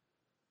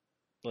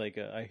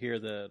I hear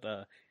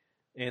that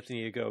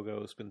Anthony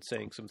Ogogo has been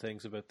saying some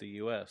things about the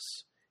U.S.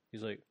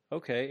 He's like,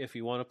 okay, if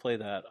you want to play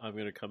that, I'm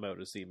going to come out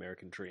as the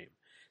American Dream.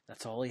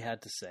 That's all he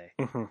had to say.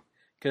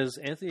 Because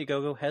Anthony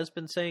Ogogo has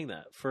been saying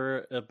that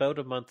for about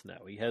a month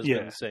now. He has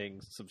been saying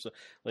some stuff.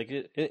 Like,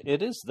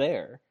 it is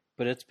there,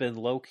 but it's been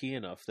low-key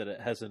enough that it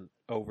hasn't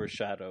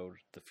overshadowed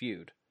the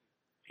feud.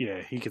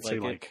 Yeah, he could say,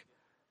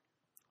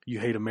 you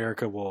hate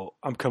America, well,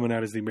 I'm coming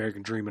out as the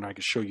American Dream, and I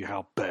can show you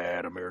how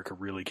bad America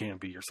really can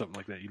be, or something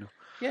like that,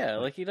 Yeah,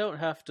 like, you don't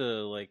have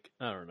to,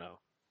 I don't know.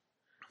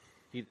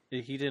 He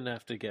didn't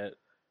have to get...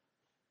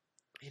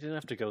 He didn't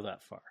have to go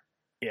that far.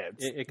 Yeah,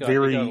 it got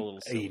very a little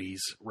silly. 80s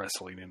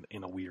wrestling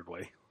in a weird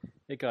way.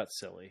 It got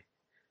silly.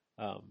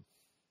 Yeah,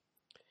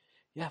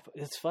 but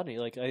it's funny.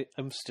 Like,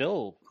 I'm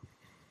still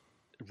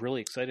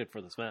really excited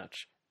for this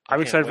match.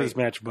 I'm excited for this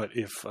match, but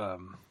if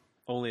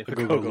only if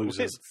Ogogo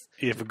loses,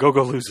 if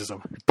Ogogo loses,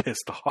 I'm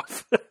pissed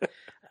off.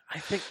 I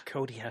think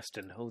Cody has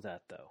to know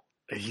that, though.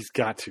 He's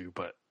got to,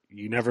 but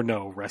you never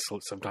know.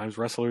 Sometimes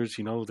wrestlers,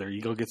 their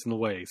ego gets in the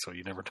way, so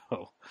you never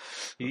know.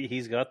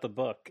 He's got the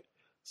book.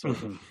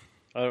 Sort of.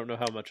 I don't know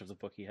how much of the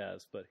book he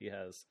has, but he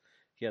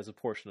has a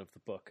portion of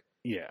the book.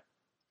 Yeah.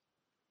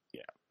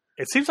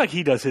 It seems like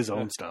he does his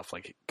own stuff.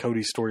 Like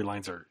Cody's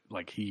storylines are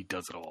like he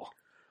does it all.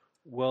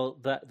 Well,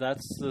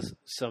 that's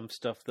some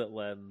stuff that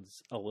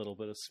lends a little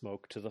bit of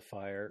smoke to the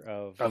fire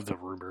of the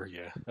rumor,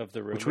 yeah, of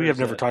the rumor, which we have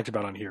never talked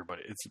about on here, but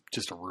it's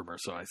just a rumor,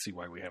 so I see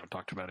why we haven't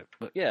talked about it.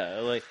 But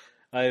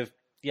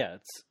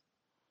it's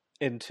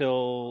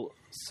until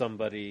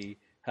somebody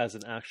has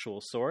an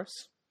actual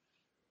source,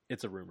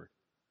 it's a rumor.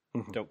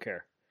 Don't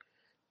care.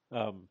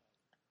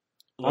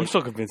 I'm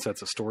still convinced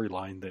that's a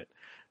storyline that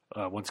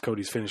once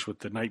Cody's finished with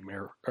the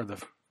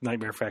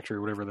Nightmare Factory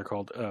or whatever they're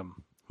called,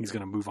 he's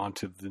going to move on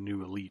to the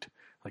new Elite,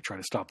 like try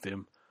to stop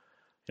them.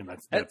 And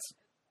that's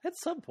at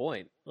some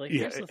point. Like,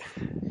 yeah.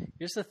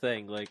 here's the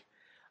thing. Like,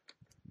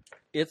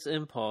 it's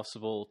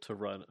impossible to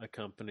run a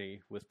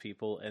company with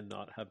people and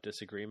not have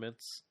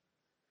disagreements.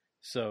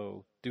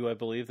 So, do I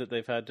believe that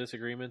they've had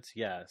disagreements?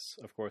 Yes,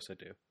 of course I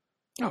do.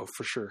 Oh,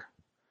 for sure.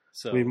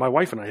 So, I mean, my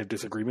wife and I have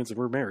disagreements, and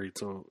we're married,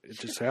 so it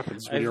just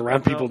happens when you're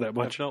around people that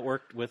much. I've not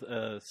worked with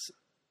a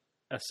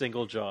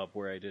single job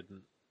where I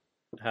didn't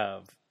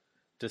have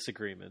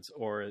disagreements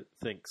or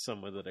think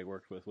someone that I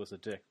worked with was a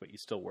dick, but you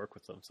still work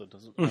with them, so it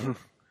doesn't matter.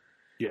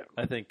 Yeah.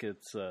 I think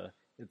it's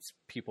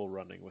people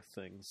running with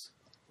things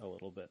a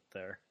little bit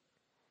there.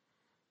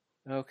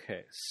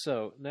 Okay,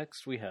 so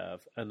next we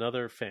have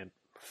another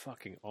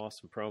fucking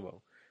awesome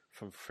promo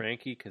from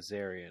Frankie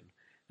Kazarian,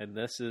 and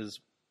this is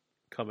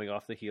coming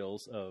off the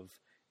heels of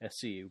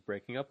SCU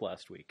breaking up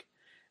last week,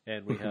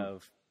 and we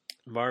have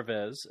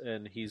Marvez,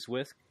 and he's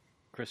with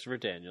Christopher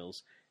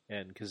Daniels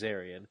and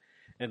Kazarian,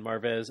 and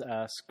Marvez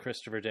asks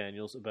Christopher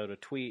Daniels about a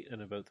tweet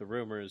and about the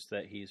rumors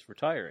that he's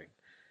retiring,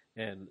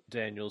 and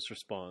Daniels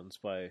responds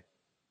by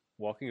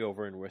walking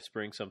over and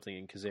whispering something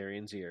in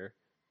Kazarian's ear,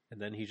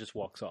 and then he just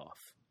walks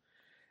off.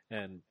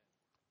 And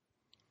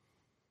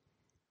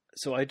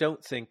so I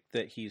don't think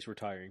that he's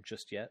retiring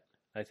just yet.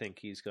 I think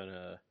he's going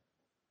to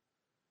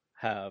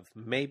have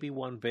maybe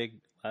one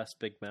last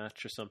big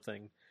match or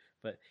something,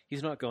 but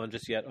he's not gone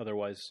just yet.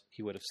 Otherwise,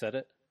 he would have said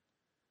it.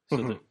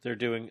 So they're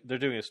doing a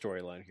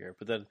storyline here.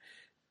 But then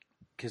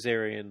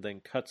Kazarian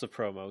then cuts a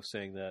promo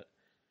saying that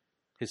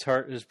his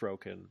heart is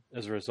broken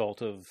as a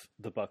result of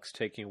the Bucks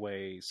taking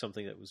away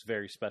something that was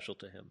very special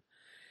to him.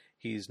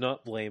 He's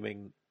not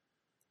blaming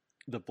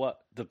the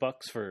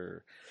Bucks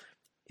for.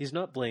 He's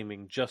not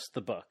blaming just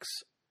the Bucks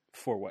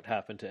for what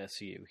happened to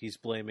SCU. He's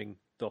blaming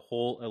the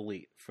whole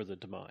Elite for the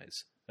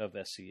demise of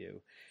SCU.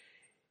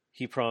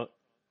 He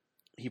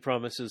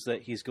promises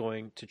that he's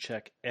going to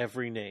check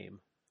every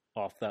name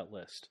off that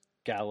list: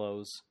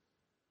 Gallows,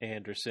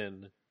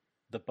 Anderson,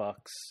 the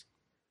Bucks,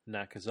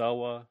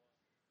 Nakazawa,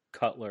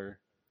 Cutler,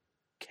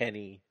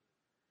 Kenny.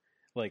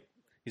 Like,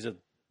 he said,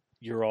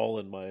 you're all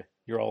in my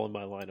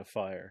line of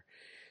fire.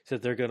 He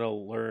said they're going to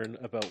learn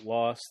about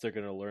loss. They're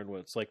going to learn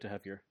what it's like to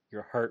have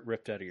your heart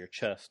ripped out of your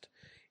chest.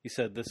 He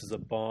said this is a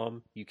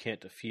bomb you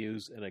can't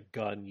defuse and a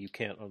gun you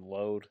can't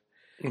unload.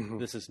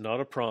 This is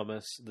not a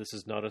promise. This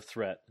is not a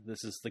threat.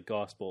 This is the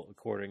gospel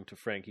according to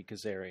Frankie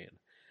Kazarian.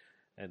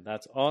 And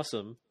that's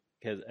awesome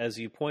because, as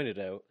you pointed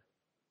out...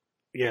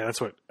 Yeah, that's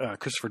what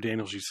Christopher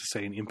Daniels used to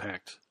say in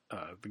Impact,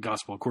 the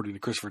gospel according to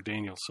Christopher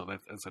Daniels. So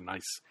that's a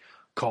nice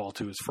call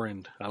to his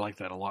friend. I like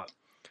that a lot.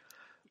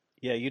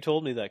 Yeah, you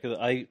told me that because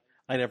I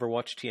never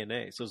watched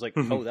TNA. So I was like,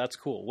 oh, that's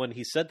cool. When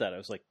he said that, I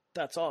was like,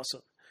 that's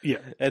awesome. Yeah.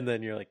 And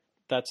then you're like,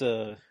 that's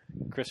a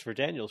Christopher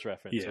Daniels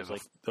reference. Yeah, I was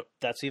like,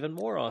 that's even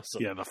more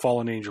awesome. Yeah, the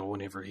fallen angel,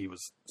 whenever he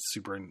was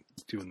super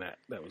doing that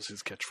was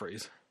his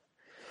catchphrase.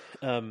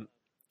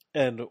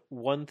 And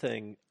one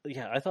thing,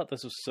 I thought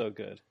this was so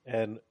good.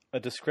 And a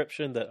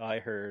description that I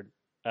heard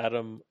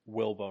Adam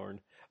Wilborn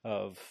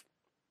of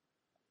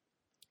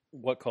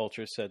What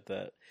Culture said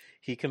that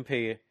he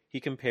compared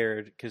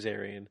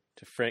Kazarian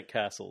to Frank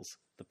Castle's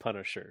The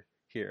Punisher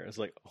here. I was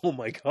like, oh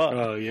my God.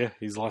 Oh, yeah.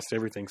 He's lost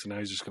everything, so now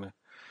he's just going to...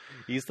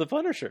 He's the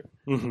Punisher.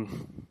 It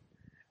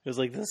was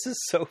like, this is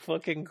so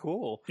fucking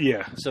cool.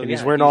 Yeah. So and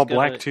he's wearing all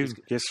black, too,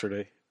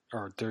 yesterday,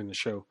 or during the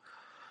show.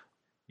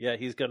 Yeah,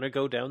 he's going to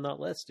go down that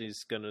list.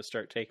 He's going to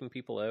start taking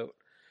people out.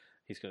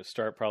 He's going to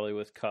start probably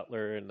with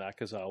Cutler and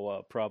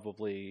Nakazawa,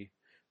 probably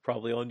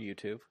on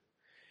YouTube.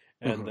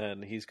 And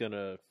then he's going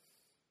to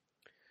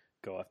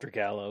go after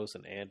Gallows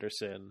and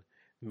Anderson.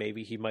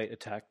 Maybe he might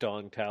attack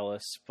Don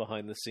Callis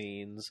behind the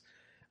scenes.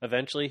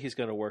 Eventually, he's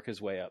going to work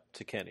his way up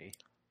to Kenny.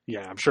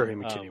 Yeah, I'm sure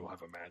him and Kenny will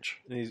have a match.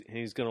 And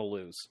he's going to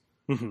lose.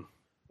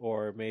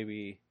 Or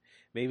maybe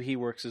he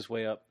works his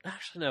way up.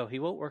 Actually, no, he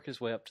won't work his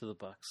way up to the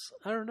Bucks.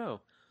 I don't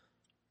know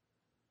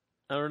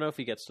if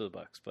he gets to the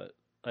Bucks, but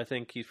I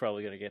think he's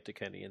probably going to get to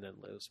Kenny and then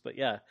lose. But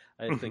yeah,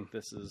 I think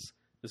this is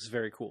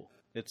very cool.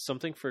 It's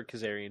something for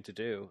Kazarian to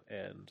do,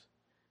 and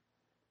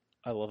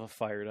I love a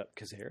fired up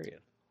Kazarian.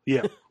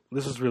 Yeah,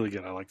 this is really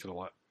good. I liked it a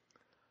lot.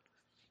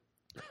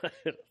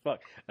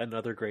 Fuck,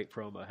 another great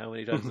promo. How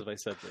many times have I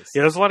said this?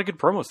 Yeah, there's a lot of good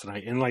promos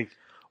tonight, and like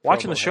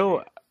watching the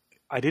show,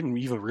 I didn't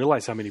even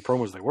realize how many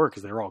promos there were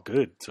because they were all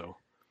good. So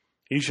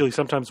usually,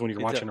 sometimes when you're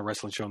watching a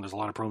wrestling show and there's a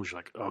lot of promos, you're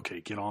like,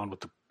 okay, get on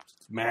with the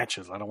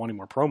matches. I don't want any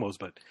more promos,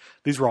 but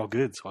these were all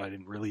good, so I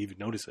didn't really even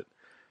notice it.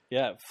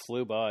 Yeah, it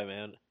flew by,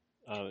 man.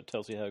 It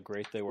tells you how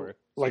great they were.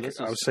 Like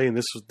I was saying,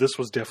 this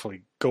was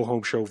definitely go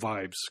home show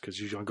vibes because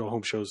usually on go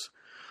home shows,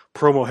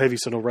 promo heavy,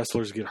 so no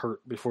wrestlers get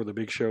hurt before the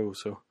big show.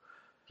 So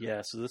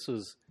yeah, so this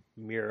was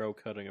Miro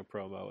cutting a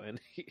promo, and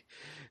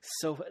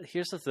so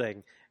here's the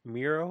thing: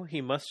 Miro, he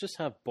must just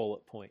have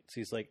bullet points.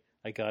 He's like,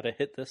 I gotta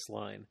hit this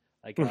line,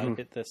 I gotta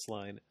hit this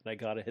line, and I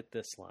gotta hit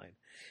this line,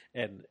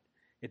 and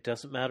it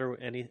doesn't matter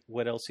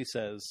what else he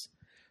says.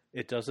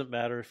 It doesn't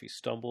matter if he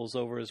stumbles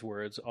over his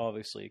words,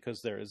 obviously,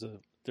 because there's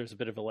a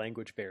bit of a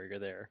language barrier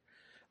there.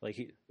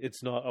 Like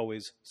it's not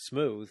always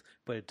smooth,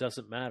 but it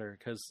doesn't matter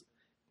because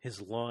his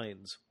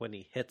lines when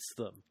he hits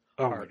them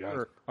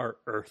are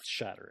earth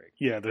shattering.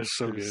 Yeah, they're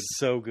so good.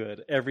 So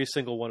good. Every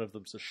single one of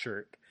them's a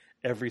shirt.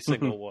 Every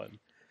single one.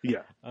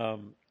 Yeah.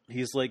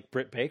 He's like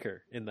Britt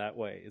Baker in that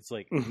way. It's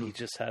like he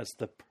just has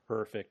the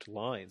perfect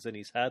lines, and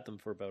he's had them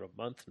for about a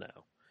month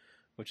now,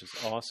 which is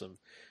awesome.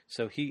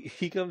 So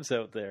he comes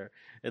out there,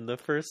 and the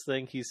first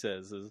thing he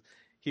says is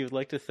he would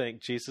like to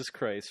thank Jesus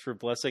Christ for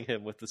blessing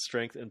him with the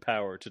strength and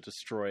power to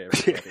destroy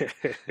everybody.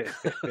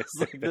 It's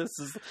like,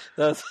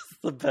 that's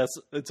the best.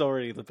 It's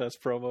already the best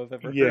promo I've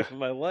ever heard in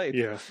my life.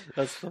 Yeah.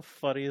 That's the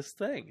funniest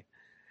thing.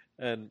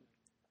 And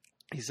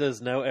he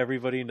says, now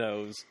everybody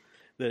knows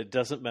that it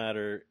doesn't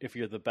matter if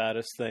you're the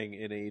baddest thing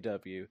in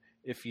AEW.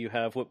 If you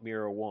have what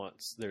Miro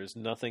wants, there's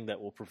nothing that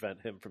will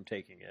prevent him from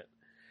taking it.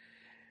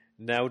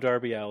 Now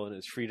Darby Allin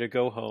is free to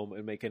go home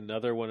and make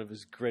another one of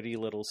his gritty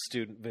little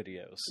student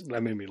videos.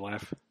 That made me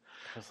laugh.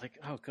 I was like,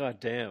 oh, god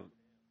damn.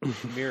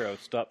 Miro,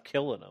 stop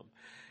killing him.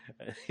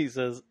 He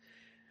says,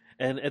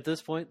 and at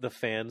this point, the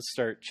fans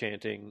start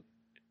chanting,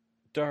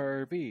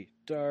 Darby,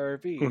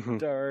 Darby,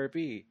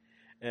 Darby.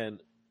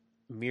 And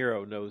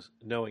Miro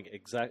knowing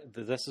exactly,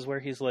 this is where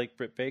he's like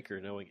Britt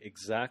Baker, knowing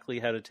exactly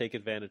how to take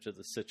advantage of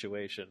the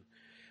situation.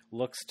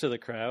 Looks to the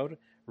crowd,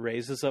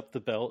 raises up the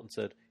belt and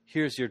said,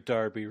 here's your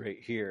Darby right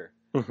here.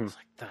 It's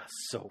like, that's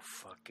so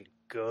fucking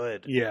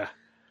good. Yeah.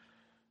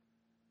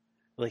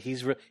 Like he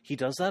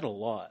does that a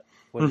lot.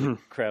 When the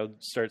crowd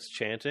starts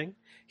chanting,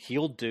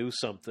 he'll do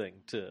something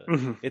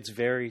to it's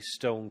very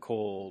Stone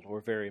Cold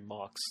or very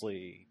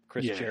Moxley.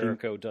 Chris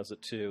Jericho does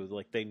it too.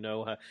 Like they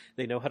know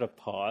how to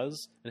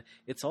pause.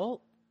 It's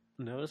all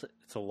notice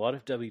it's a lot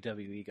of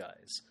WWE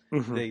guys.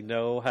 They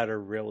know how to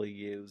really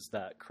use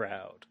that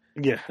crowd.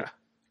 Yeah.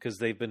 Because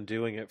they've been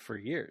doing it for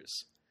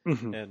years.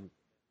 And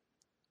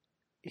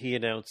he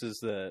announces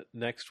that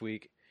next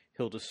week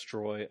he'll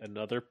destroy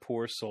another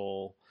poor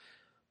soul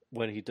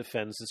when he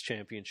defends his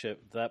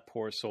championship. That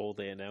poor soul,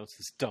 they announce,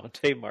 is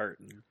Dante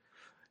Martin.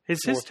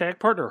 Is his tag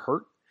partner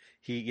hurt?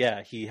 He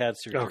had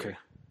surgery. Okay.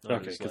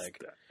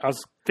 I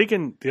was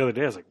thinking the other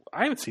day, I was like,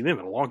 I haven't seen him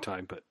in a long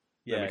time, but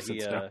yeah, that makes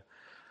sense now.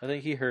 I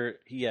think he hurt.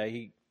 He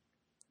had.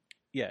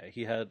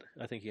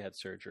 I think he had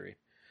surgery.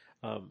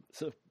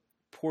 So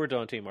poor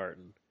Dante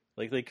Martin.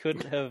 Like they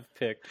couldn't have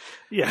picked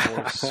a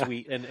more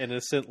sweet and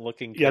innocent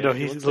looking kid. Yeah, no,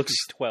 he looks like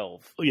he's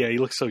 12. Yeah, he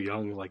looks so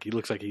young. Like he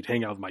looks like he'd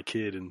hang out with my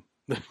kid, and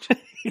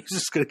he's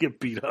just gonna get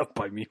beat up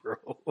by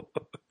Miro.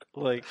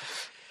 like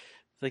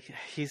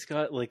he's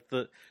got like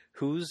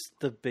who's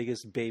the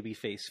biggest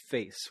babyface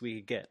face we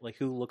could get? Like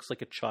who looks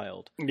like a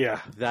child?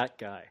 Yeah, that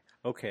guy.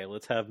 Okay,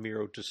 let's have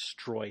Miro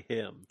destroy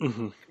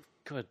him.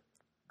 Good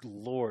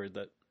Lord,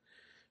 that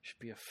should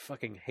be a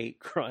fucking hate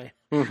crime.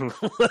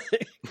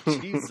 Like,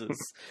 Jesus.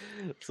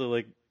 So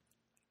like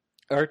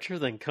Archer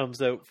then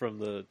comes out from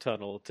the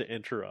tunnel to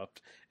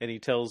interrupt, and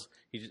he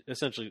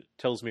essentially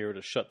tells Miro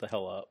to shut the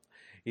hell up.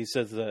 He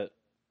says that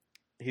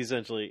he's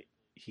been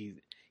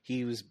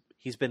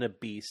a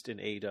beast in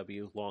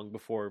AEW long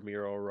before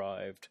Miro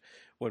arrived.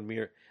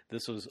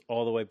 This was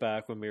all the way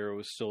back when Miro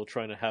was still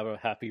trying to have a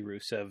happy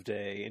Rusev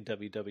Day in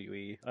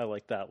WWE. I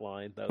like that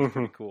line. That was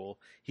pretty cool.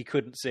 He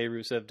couldn't say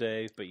Rusev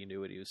Day, but you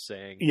knew what he was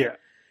saying. Yeah.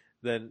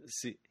 Then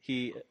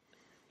he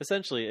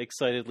essentially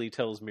excitedly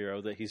tells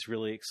Miro that he's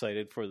really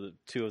excited for the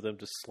two of them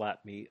to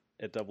slap meet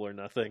at Double or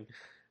Nothing,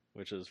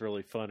 which is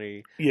really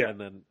funny. Yeah.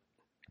 And then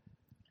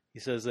he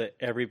says that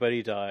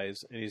everybody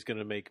dies, and he's going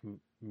to make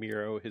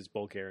Miro his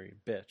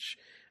Bulgarian bitch.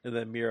 And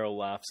then Miro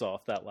laughs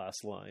off that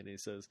last line. He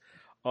says,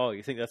 oh,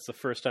 you think that's the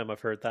first time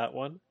I've heard that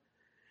one?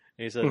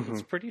 And he said,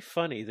 it's pretty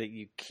funny that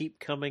you keep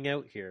coming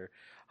out here,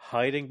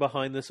 hiding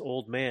behind this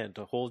old man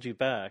to hold you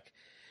back.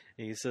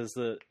 And he says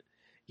that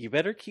you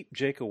better keep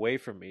Jake away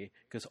from me,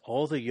 because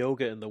all the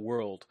yoga in the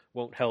world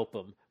won't help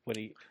him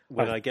when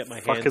I get my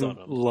hands on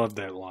him. Love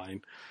that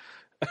line.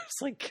 I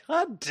was like,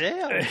 God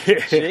damn,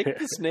 Jake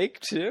the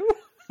Snake too?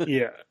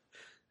 Yeah.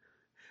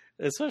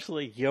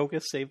 Especially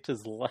yoga saved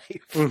his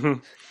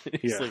life.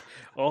 He's like,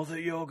 all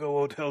the yoga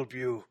won't help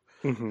you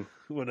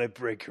when I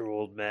break your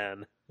old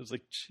man. I was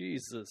like,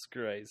 Jesus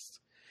Christ.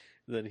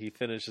 And then he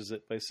finishes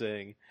it by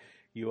saying,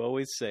 you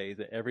always say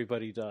that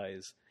everybody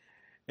dies,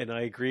 and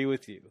I agree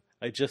with you.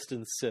 I just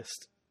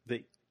insist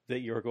that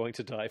you're going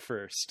to die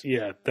first.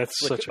 Yeah, that's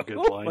such a good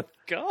line. Oh my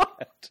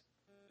God.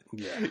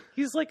 Yeah.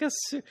 He's like a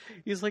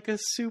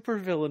super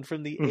villain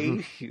from the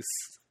 80s.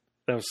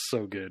 That was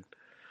so good.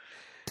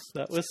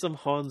 That was some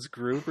Hans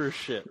Gruber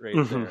shit right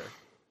there.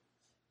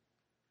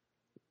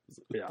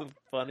 Yeah. The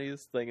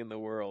funniest thing in the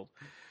world.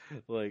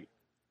 Like,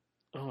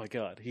 oh my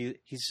God,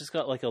 he's just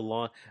got like a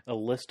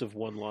list of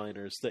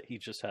one-liners that he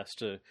just has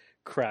to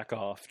crack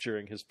off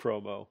during his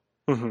promo.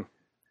 And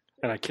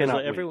I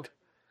cannot wait.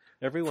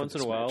 Every once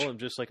in a while, I'm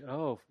just like,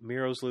 oh,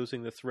 Miro's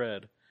losing the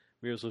thread.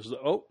 Miro's losing.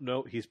 Oh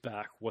no, he's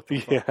back. What the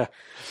fuck?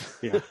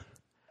 Yeah.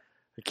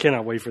 I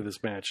cannot wait for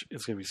this match.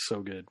 It's gonna be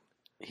so good.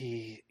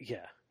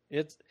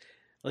 It's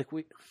like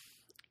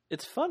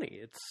it's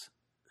funny.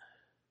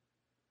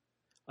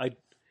 I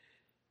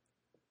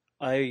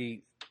I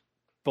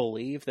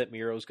believe that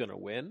Miro's going to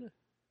win,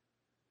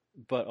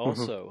 but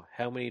also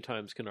how many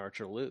times can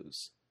Archer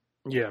lose?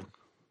 Yeah.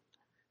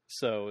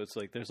 So it's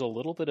like there's a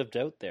little bit of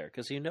doubt there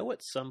because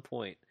at some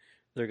point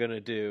they're going to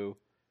do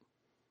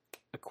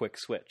a quick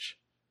switch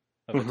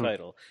of a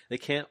title. They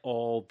can't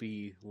all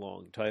be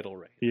long title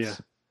reigns. Yeah.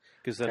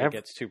 Because then it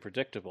gets too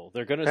predictable.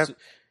 They're going to...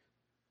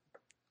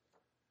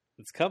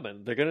 It's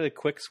coming. They're going to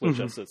quick switch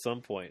us at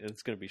some point, and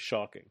it's going to be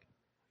shocking.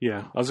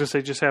 Yeah. I was going to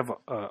say, just have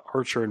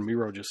Archer and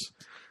Miro just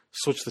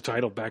switch the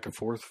title back and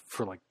forth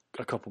for like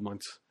a couple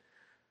months.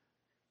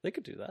 They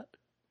could do that.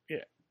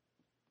 Yeah.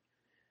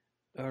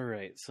 All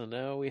right, so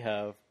now we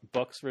have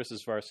Bucks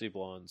versus Varsity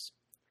Blondes.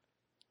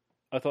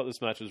 I thought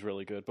this match was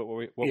really good, but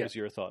what was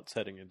your thoughts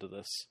heading into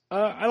this?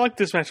 I liked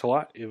this match a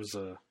lot. It was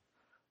a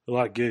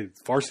lot of good.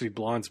 Varsity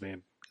Blondes,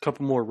 man. A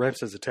couple more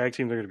reps as a tag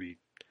team. They're going to be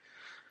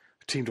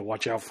a team to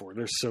watch out for.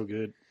 They're so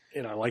good,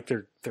 and I like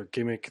their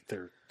gimmick.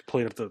 They're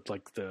playing up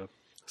the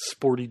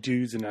sporty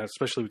dudes, and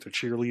especially with their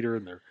cheerleader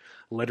and their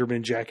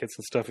Letterman jackets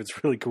and stuff.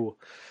 It's really cool,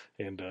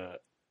 and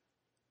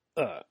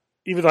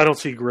even though I don't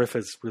see Griff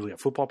as really a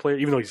football player,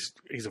 even though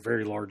he's a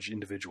very large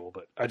individual,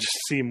 but I just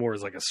see him more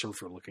as like a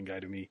surfer-looking guy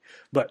to me.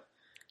 But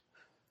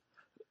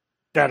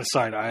that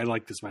aside, I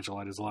like this match a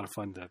lot. It was a lot of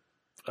fun.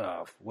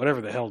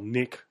 Whatever the hell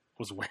Nick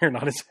was wearing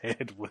on his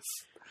head was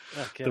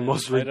the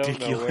most ridiculous I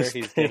don't know where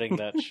he's thing. getting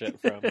that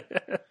shit from.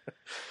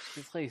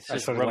 He's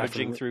just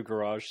rummaging through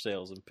garage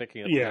sales and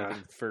picking up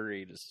something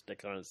furry to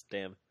stick on his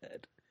damn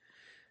head.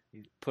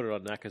 He put it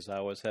on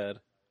Nakazawa's head.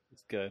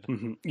 It's good.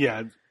 Mm-hmm.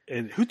 Yeah,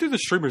 and who threw the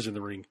streamers in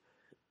the ring?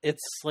 It's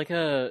like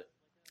a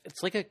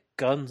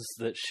guns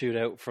that shoot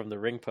out from the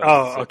ring post.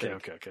 Oh, okay.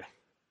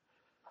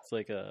 It's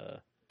like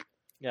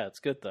it's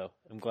good though.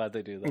 I'm glad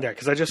they do that. Yeah,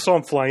 because I just saw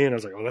him fly in. I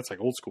was like, oh, that's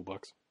like old school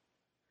Bucks.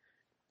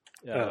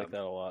 Yeah, I like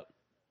that a lot.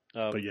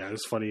 But yeah, it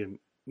was funny, and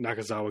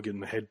Nakazawa getting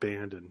the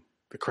headband and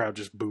the crowd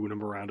just booing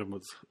him around him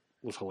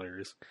was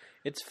hilarious.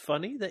 It's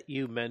funny that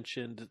you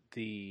mentioned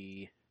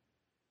the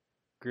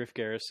Griff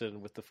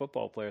Garrison with the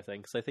football player thing,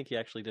 because I think he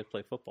actually did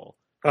play football.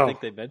 I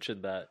think they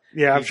mentioned that.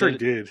 Yeah, I'm sure he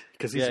did,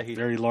 because he's a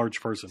very large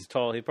person. He's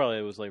tall. He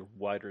probably was like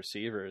wide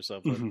receiver or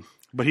something. Mm-hmm.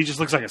 But he just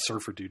looks like a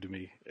surfer dude to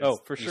me.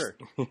 For sure.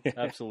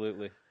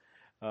 Absolutely.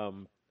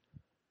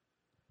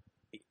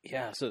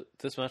 Yeah, so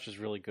this match is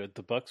really good.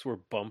 The Bucks were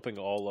bumping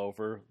all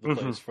over the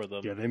place for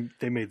them. Yeah,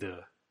 they made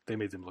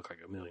them look like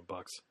 $1 million.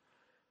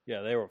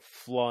 Yeah, they were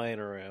flying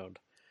around.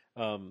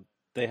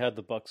 They had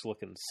the Bucks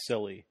looking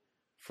silly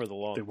for a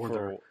long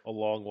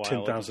while.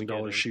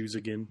 $10,000 shoes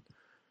again.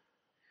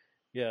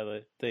 Yeah,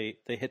 they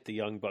hit the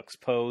Young Bucks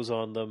pose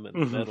on them in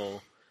the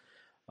middle.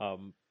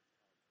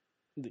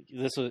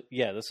 This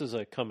is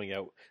a coming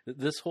out.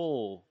 This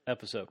whole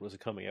episode was a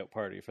coming out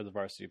party for the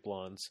Varsity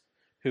Blondes,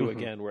 who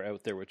again were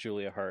out there with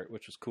Julia Hart,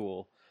 which was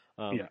cool.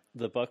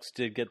 The Bucks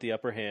did get the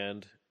upper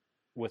hand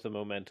with a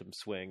momentum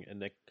swing,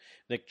 and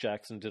Nick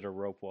Jackson did a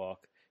rope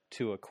walk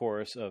to a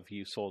chorus of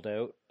 "You Sold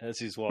Out" as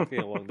he's walking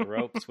along the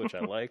ropes, which I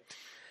liked.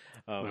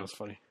 That was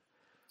funny.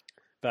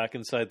 Back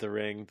inside the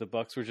ring, the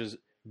Bucks were just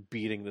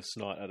beating the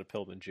snot out of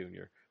Pillman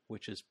Jr.,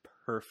 which is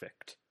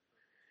perfect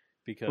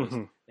because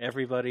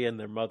everybody and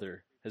their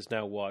mother has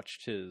now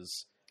watched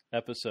his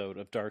episode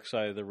of Dark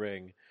Side of the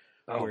Ring,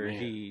 where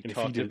he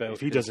talked about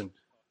if he doesn't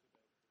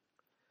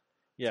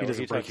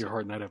he break your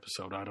heart in that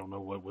episode, I don't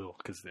know what will,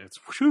 because it's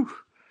whew.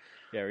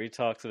 Yeah, where he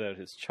talks about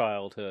his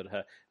childhood,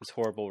 his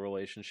horrible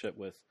relationship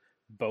with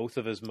both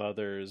of his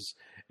mothers,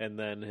 and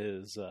then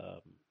his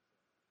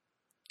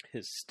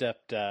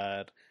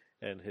stepdad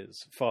and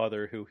his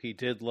father, who he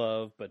did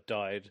love but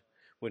died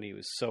when he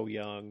was so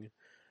young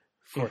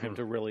for him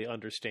to really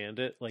understand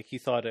it. Like he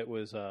thought it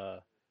was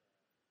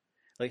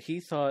he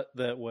thought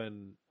it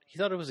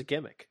was a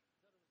gimmick.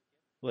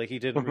 Like he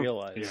didn't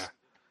realize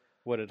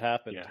what had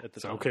happened at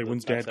the time. Okay,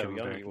 when's dad coming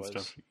back and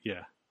stuff?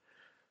 Yeah.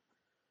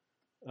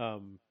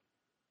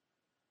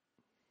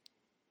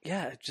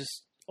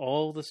 Just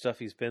all the stuff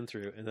he's been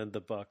through, and then the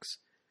Bucks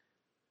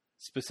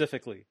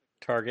specifically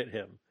target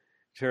him,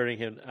 turning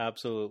him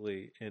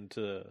absolutely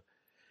into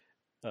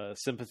a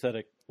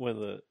sympathetic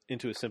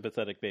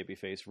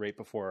babyface right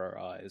before our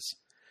eyes.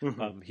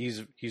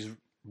 He's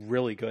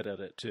really good at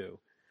it too.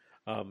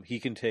 He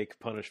can take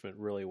punishment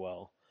really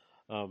well.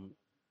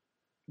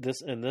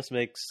 This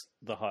makes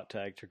the hot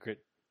tag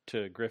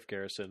to Griff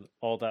Garrison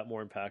all that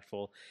more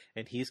impactful,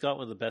 and he's got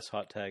one of the best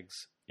hot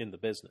tags in the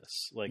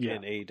business,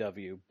 in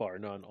AEW, bar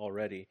none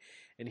already.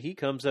 And he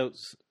comes out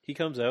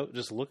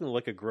just looking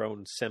like a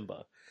grown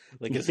Simba.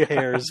 Like his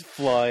hair's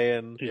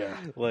flying. Yeah.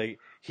 Like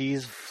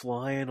he's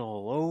flying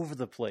all over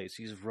the place.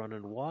 He's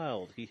running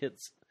wild.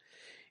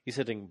 He's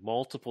hitting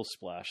multiple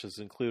splashes,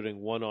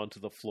 including one onto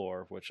the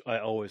floor, which I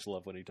always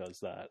love when he does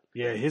that.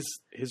 Yeah,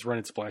 his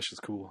running splash is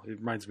cool. It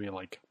reminds me of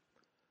like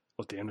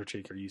what the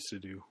Undertaker used to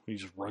do. He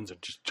just runs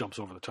and just jumps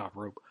over the top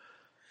rope.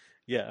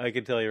 Yeah, I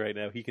can tell you right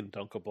now, he can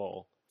dunk a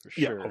ball for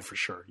sure. Yeah, for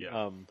sure.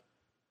 Yeah.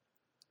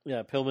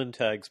 Pillman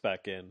tags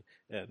back in,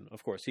 and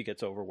of course he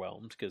gets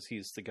overwhelmed because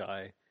he's the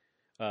guy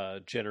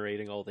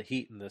generating all the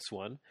heat in this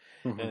one.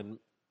 Mm-hmm. And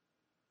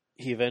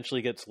he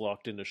eventually gets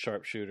locked into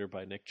sharpshooter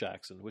by Nick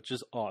Jackson, which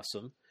is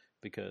awesome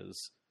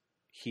because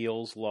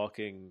heels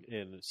locking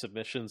in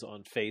submissions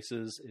on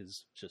faces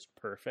is just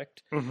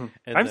perfect. Mm-hmm.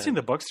 And I haven't seen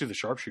the Bucks do the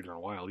sharpshooter in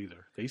a while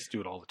either. They used to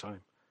do it all the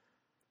time.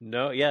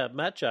 No, yeah,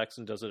 Matt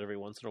Jackson does it every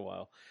once in a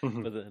while.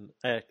 Mm-hmm. But then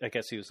I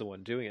guess he was the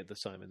one doing it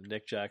this time. And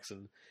Nick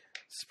Jackson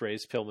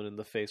sprays Pillman in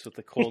the face with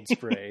the cold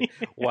spray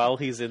while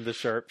he's in the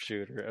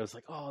sharpshooter. I was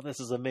like, oh, this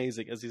is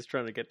amazing. As he's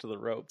trying to get to the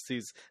ropes,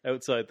 he's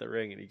outside the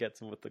ring and he gets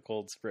him with the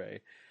cold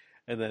spray.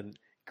 And then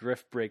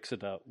Griff breaks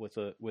it up with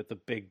a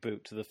big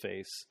boot to the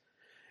face.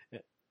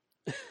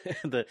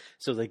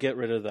 So they get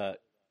rid of that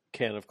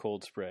can of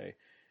cold spray.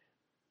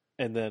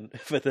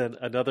 But then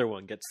another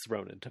one gets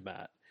thrown into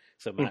Matt.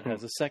 So Matt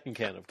has a second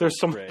can of cold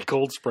spray. There's some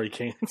cold spray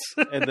cans.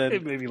 And then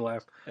it made me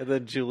laugh. And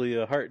then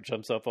Julia Hart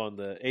jumps up on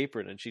the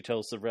apron and she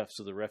tells the ref,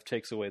 so the ref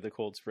takes away the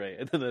cold spray.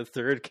 And then a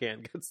third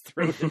can gets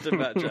thrown into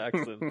Matt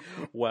Jackson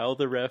while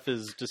the ref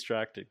is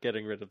distracted,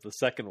 getting rid of the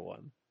second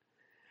one.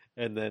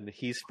 And then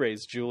he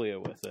sprays Julia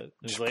with it.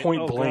 Just like,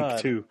 point oh, blank,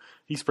 God. too.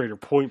 He sprayed her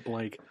point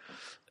blank.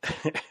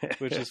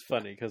 Which is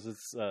funny because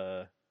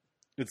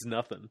it's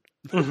nothing.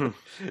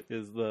 Mm-hmm.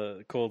 Is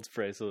the cold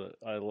spray, so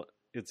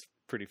it's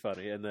pretty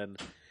funny. And then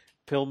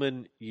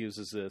Pillman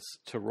uses this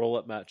to roll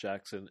up Matt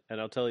Jackson, and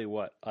I'll tell you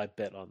what, I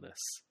bet on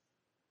this.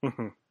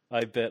 Mm-hmm.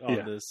 I bet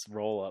on this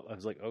roll up. I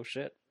was like, oh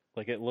shit!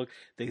 Like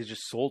they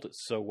just sold it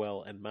so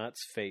well. And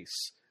Matt's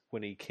face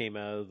when he came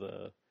out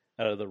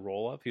of the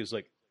roll up, he was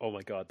like, oh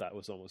my God, that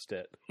was almost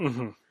it.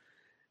 Mm-hmm.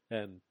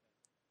 And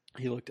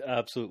he looked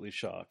absolutely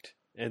shocked.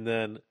 And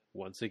then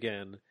once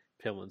again,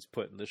 Pillman's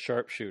put in the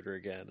sharpshooter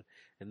again,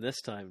 and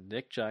this time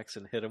Nick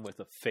Jackson hit him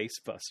with a face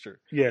buster.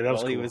 Yeah, that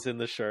was while cool. he was in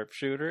the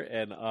sharpshooter,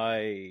 and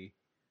I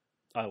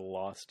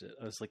lost it.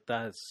 I was like,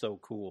 that is so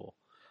cool.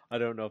 I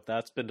don't know if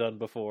that's been done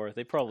before.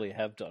 They probably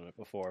have done it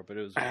before, but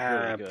it was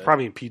really good.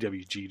 Probably in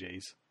PWG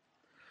days.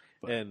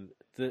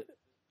 But.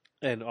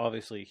 And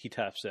obviously he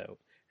taps out,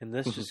 and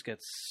this just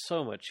gets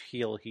so much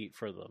heel heat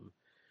for them,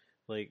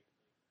 like.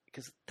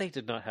 Because they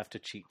did not have to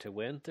cheat to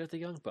win. They're the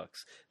Young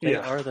Bucks. They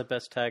are the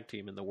best tag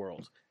team in the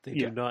world. They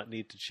do not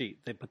need to cheat,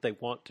 but they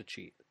want to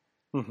cheat.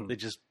 Mm-hmm. They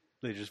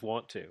just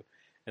want to.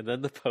 And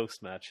then the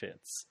post match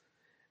hits,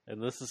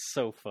 and this is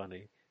so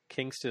funny.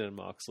 Kingston and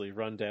Moxley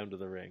run down to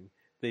the ring.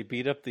 They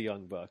beat up the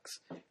Young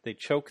Bucks. They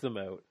choke them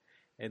out,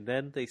 and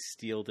then they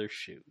steal their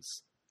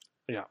shoes.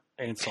 Yeah,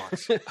 and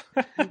socks.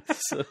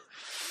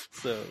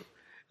 so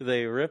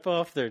they rip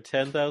off their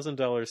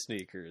 $10,000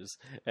 sneakers,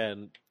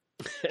 and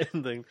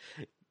then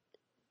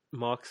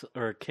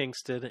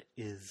Kingston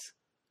is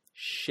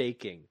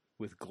shaking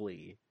with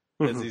glee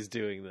as he's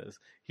doing this.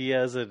 He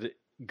has a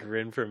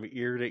grin from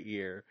ear to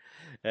ear,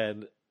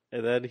 and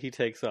then he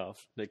takes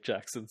off Nick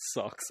Jackson's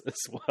socks as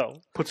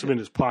well. Puts them in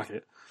his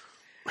pocket.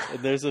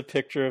 And there's a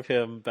picture of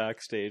him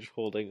backstage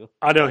holding.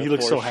 I know, he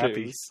looks so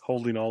happy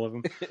holding all of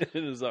them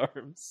in his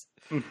arms.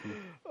 Mm-hmm.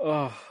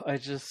 Oh,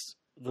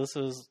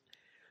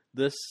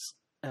 this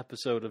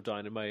episode of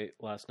Dynamite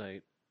last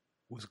night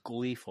was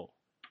gleeful,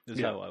 is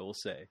how I will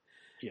say.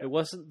 Yeah. It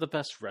wasn't the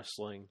best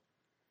wrestling.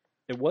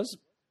 It was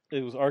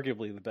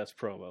arguably the best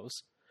promos.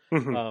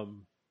 Mm-hmm.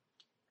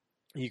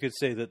 You could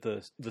say that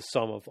the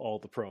sum of all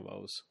the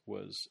promos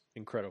was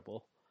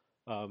incredible.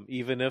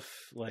 Even if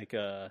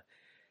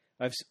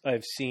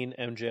I've seen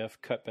MJF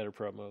cut better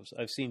promos.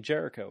 I've seen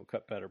Jericho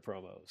cut better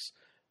promos.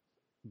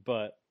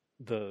 But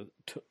the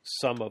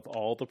sum of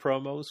all the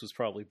promos was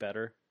probably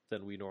better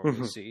than we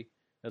normally see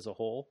as a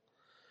whole.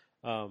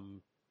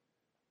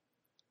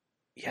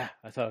 Yeah,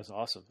 I thought it was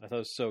awesome. I thought it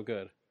was so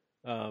good.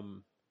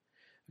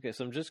 Okay,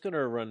 so I'm just going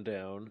to run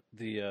down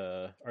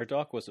our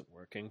doc wasn't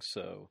working,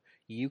 so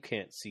you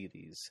can't see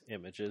these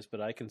images,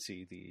 but I can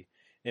see the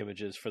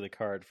images for the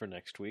card for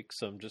next week,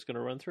 so I'm just going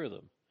to run through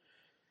them.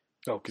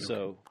 Okay.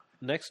 So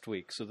next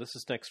week, so this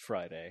is next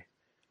Friday.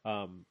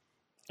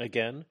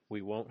 Again,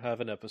 we won't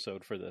have an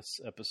episode for this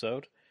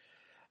episode.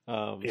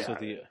 So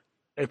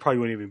it probably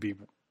wouldn't even be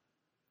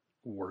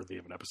worthy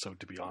of an episode,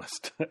 to be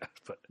honest.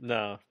 But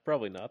no,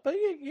 probably not. But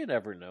you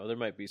never know. There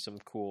might be some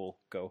cool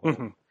go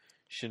home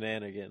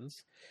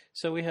shenanigans.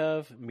 So we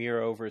have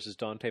Miro versus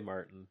Dante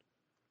Martin.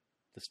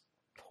 This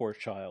poor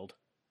child.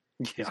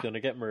 He's going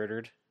to get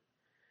murdered.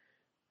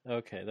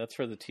 Okay, that's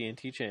for the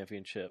TNT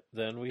Championship.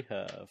 Then we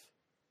have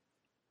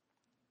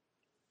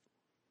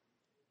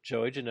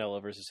Joey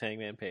Janela versus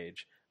Hangman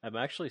Page. I'm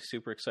actually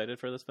super excited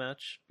for this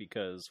match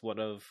because one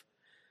of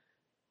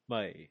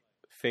my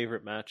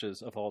favorite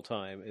matches of all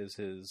time is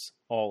his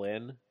All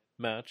In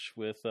match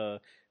with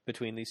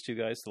between these two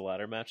guys. The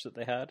ladder match that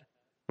they had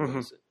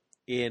was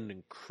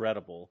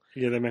incredible.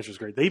 Yeah, that match was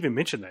great. They even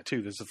mentioned that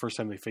too. This is the first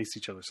time they faced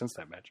each other since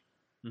that match.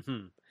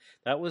 Mm-hmm.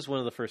 That was one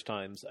of the first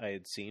times I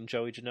had seen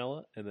Joey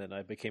Janela, and then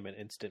I became an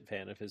instant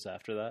fan of his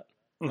after that.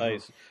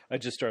 I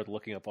just started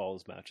looking up all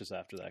his matches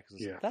after that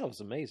because that was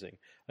amazing.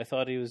 I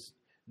thought he was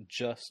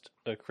just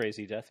a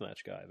crazy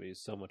deathmatch guy, but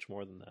he's so much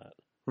more than that.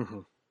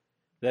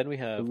 Then we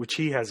have... Which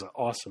he has an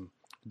awesome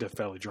Death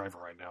Valley Driver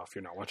right now. If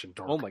you're not watching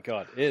Dark. Oh my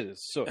god, it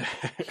is so.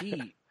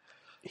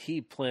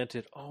 he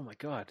planted. Oh my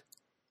god,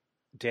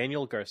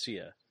 Daniel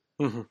Garcia.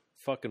 Mm-hmm.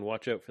 Fucking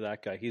watch out for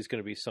that guy. He's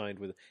going to be signed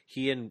with.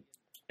 He and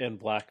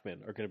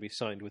Blackman are going to be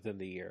signed within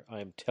the year.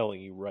 I am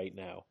telling you right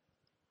now,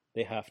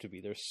 they have to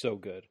be. They're so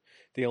good.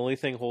 The only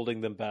thing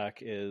holding them back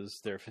is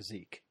their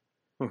physique,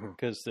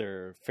 because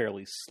they're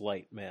fairly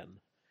slight men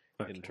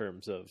in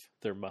terms of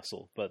their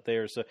muscle. But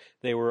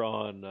they were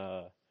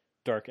on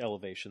Dark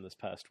Elevation this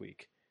past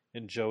week,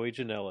 and Joey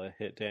Janela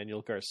hit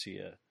Daniel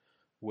Garcia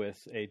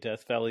with a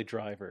Death Valley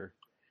Driver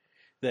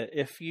that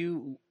if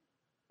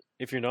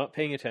you're not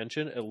paying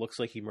attention, it looks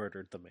like he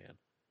murdered the man.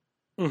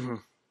 Mm-hmm.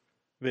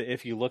 But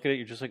if you look at it,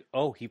 you're just like,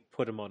 oh, he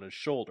put him on his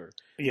shoulder.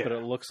 Yeah. But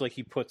it looks like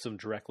he puts him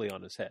directly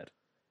on his head.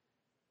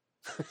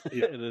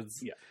 Yeah. And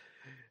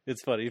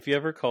it's funny. If you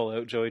ever call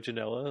out Joey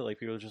Janela, like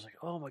people are just like,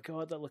 oh my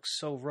god, that looks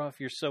so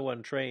rough. You're so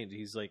untrained.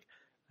 He's like,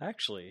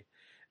 actually,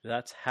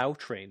 that's how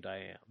trained I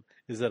am.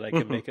 Is that I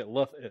can make it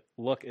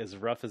look as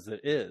rough as it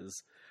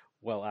is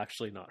while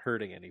actually not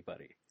hurting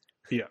anybody.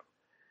 Yeah.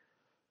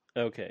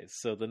 Okay,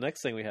 so the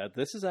next thing we had,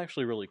 this is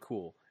actually really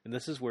cool. And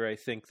this is where I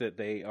think that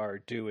they are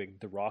doing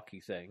the Rocky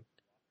thing.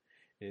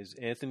 Is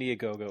Anthony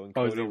Ogogo and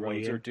Cody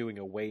Rhodes are doing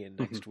a weigh-in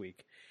next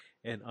week.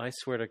 And I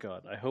swear to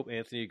God, I hope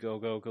Anthony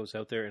Ogogo goes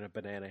out there in a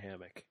banana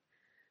hammock.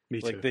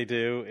 Me too. Like they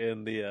do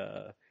in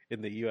the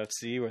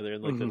UFC where they're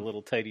in like the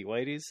little tighty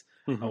whities.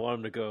 I want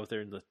him to go out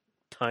there in the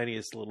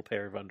tiniest little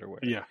pair of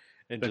underwear. Yeah.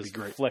 And just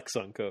flex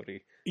on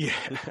Cody. Yeah.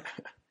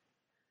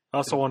 I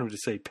also want him to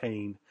say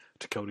pain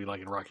to Cody like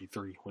in Rocky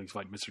 3 when he's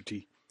fighting Mr.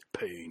 T.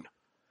 Pain.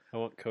 I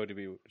want Cody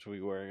to be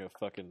wearing a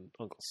fucking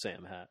Uncle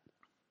Sam hat.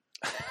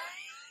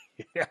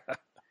 Yeah.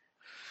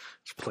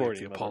 Just play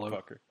the Apollo.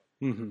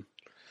 Mm-hmm.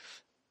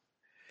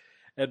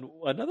 And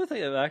another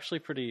thing I'm actually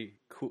pretty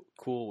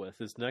cool with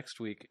is next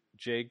week,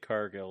 Jade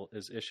Cargill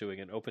is issuing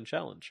an open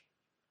challenge.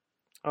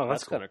 Oh,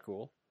 that's kind of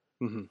cool.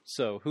 Mm-hmm.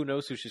 So who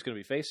knows who she's going to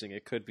be facing?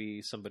 It could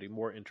be somebody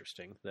more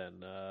interesting than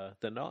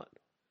not.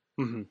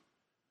 Mm-hmm.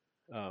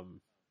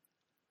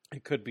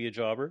 It could be a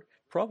jobber.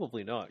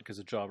 Probably not, because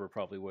a jobber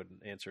probably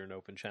wouldn't answer an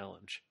open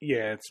challenge.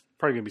 Yeah, it's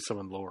probably going to be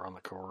someone lower on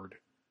the card.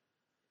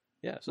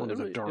 Yeah, so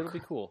it'll be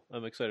cool.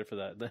 I'm excited for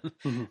that.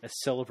 Then a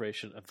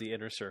celebration of the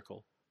Inner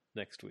Circle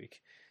next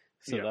week.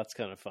 So that's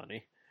kind of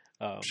funny.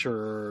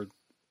 Sure,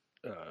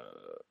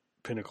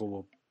 Pinnacle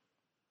will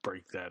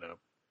break that up.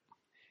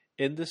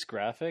 In this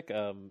graphic,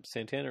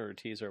 Santana and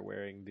Ortiz are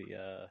wearing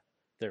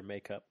their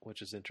makeup,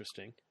 which is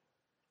interesting.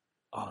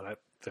 Oh,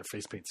 their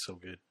face paint's so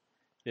good.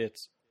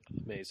 It's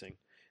amazing.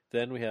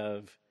 Then we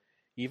have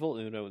Evil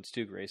Uno and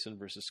Stu Grayson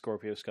versus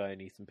Scorpio Sky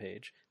and Ethan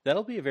Page.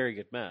 That'll be a very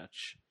good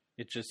match.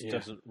 It just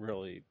doesn't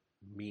really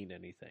mean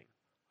anything.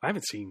 I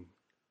haven't seen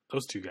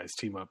those two guys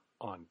team up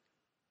on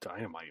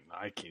Dynamite.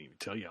 I can't even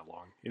tell you how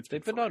long.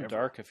 They've been on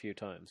Dark a few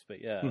times, but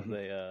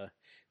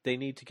they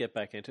need to get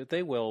back into it.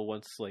 They will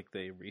once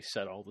they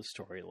reset all the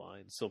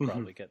storylines. They'll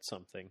probably get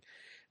something.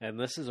 And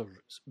this is a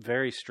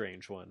very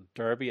strange one: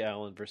 Darby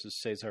Allin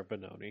versus Cesar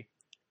Bononi.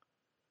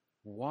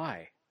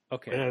 Why?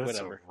 Okay, that's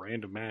whatever. A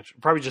random match.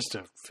 Probably just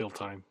to fill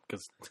time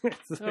because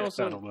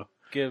I don't know.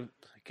 Give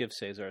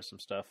Cesar some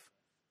stuff.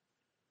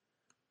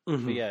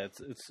 Mm-hmm. But yeah,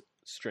 it's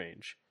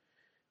strange.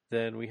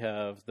 Then we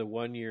have the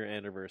 1 year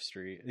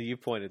anniversary. You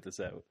pointed this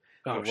out.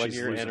 Oh, the 1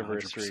 year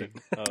anniversary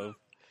of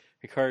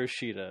Hikaru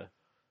Shida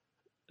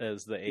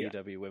as the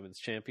AEW Women's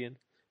Champion.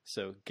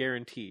 So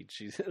guaranteed,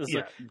 she's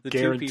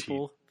guaranteed. 2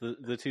 people,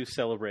 the 2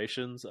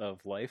 celebrations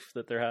of life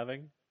that they're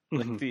having.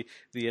 Like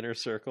the Inner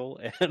Circle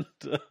and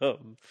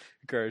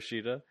Hikaru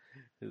Shida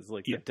is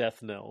like the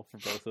death knell for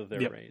both of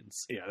their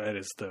reigns. Yeah, that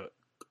is the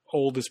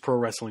oldest pro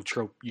wrestling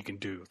trope you can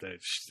do.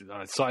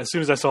 As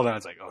soon as I saw that, I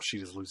was like, "Oh,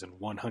 Shida's losing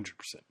 100%."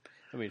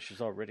 I mean, she's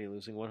already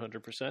losing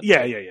 100%.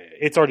 Yeah.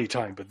 It's already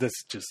time, but that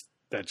just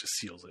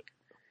seals it.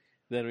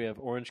 Then we have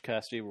Orange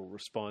Cassidy will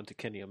respond to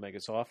Kenny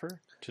Omega's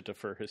offer to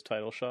defer his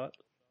title shot.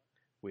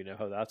 We know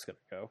how that's going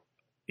to go.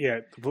 Yeah,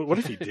 but what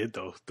if he did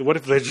though? What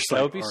if they just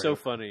that would be so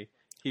funny?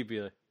 He'd be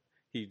like.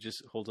 He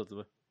just holds up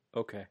the...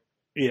 Okay.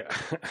 Yeah.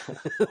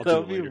 That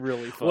would be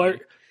really funny. Well,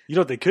 you know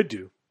what they could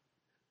do?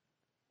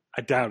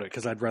 I doubt it,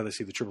 because I'd rather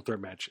see the triple threat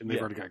match, and they've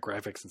already got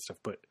graphics and stuff,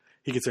 but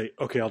he could say,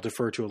 okay, I'll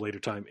defer to a later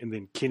time, and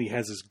then Kenny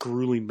has this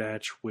grueling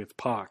match with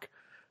Pac,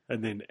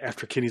 and then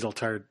after Kenny's all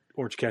tired,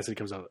 Orange Cassidy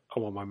comes out,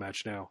 I want my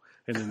match now,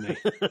 and then they...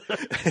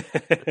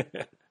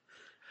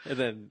 And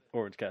then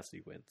Orange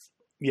Cassidy wins.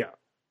 Yeah,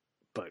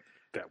 but...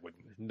 That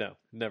wouldn't. No,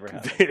 never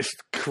happened. They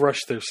just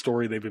crushed their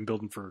story they've been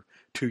building for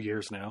 2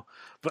 years now.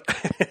 But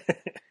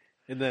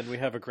and then we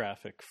have a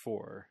graphic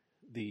for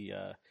the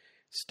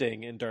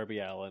Sting and Darby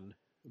Allin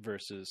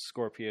versus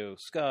Scorpio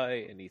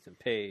Sky and Ethan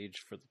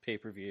Page for the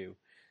pay-per-view.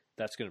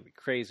 That's going to be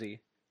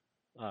crazy.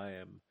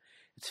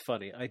 It's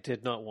funny. I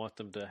did not want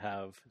them to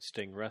have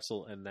Sting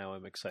wrestle, and now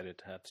I'm excited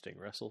to have Sting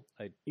wrestle.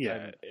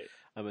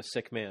 I'm a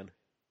sick man.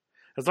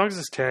 As long as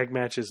it's tag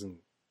matches and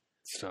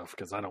stuff,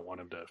 because I don't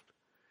want him to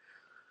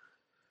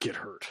get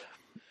hurt.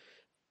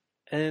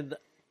 And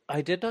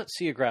I did not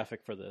see a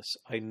graphic for this.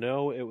 I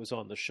know it was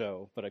on the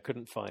show, but I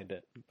couldn't find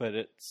it.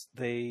 But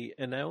they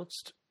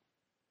announced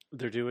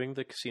they're doing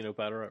the casino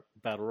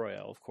battle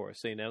royale. Of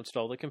course, they announced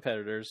all the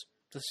competitors,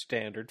 the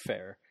standard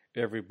fare,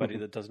 everybody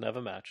that doesn't have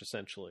a match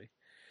essentially,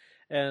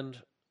 and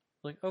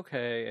like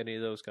okay, any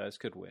of those guys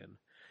could win.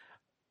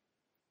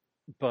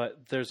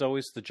 But there's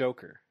always the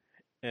Joker,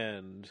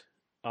 and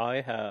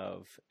I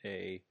have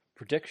a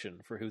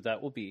prediction for who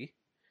that will be,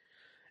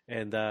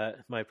 and that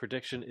my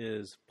prediction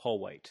is Paul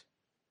White.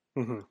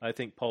 I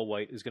think Paul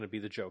White is going to be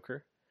the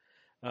Joker.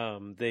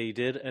 They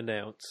did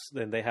announce,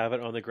 and they have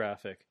it on the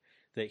graphic,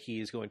 that he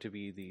is going to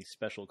be the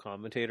special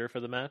commentator for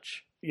the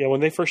match. Yeah, when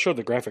they first showed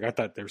the graphic, I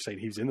thought they were saying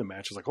he was in the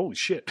match. I was like, holy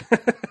shit.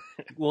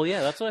 Well,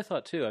 yeah, that's what I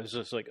thought too. I was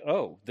just like,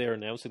 oh, they're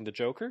announcing the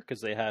Joker?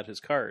 Because they had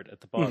his card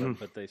at the bottom,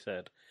 but they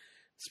said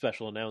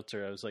special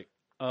announcer. I was like,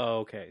 oh,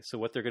 okay. So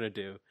what they're going to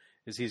do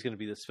is he's going to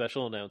be the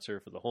special announcer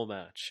for the whole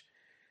match.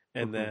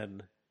 And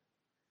then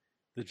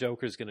the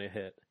Joker's going to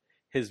hit.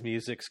 His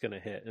music's going to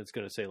hit, and it's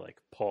going to say, like,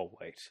 Paul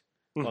White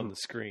on the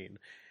screen.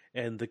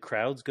 And the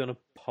crowd's going to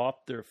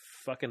pop their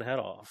fucking head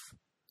off.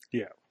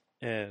 Yeah.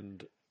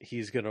 And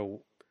he's going to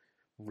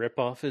rip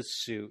off his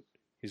suit.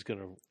 He's going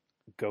to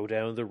go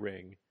down the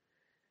ring.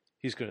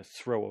 He's going to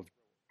throw a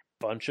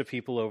bunch of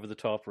people over the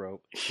top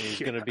rope. And he's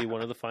going to be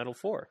one of the final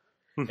four.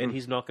 And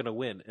he's not going to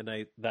win. And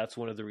that's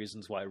one of the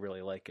reasons why I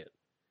really like it.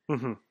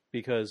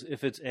 Because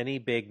if it's any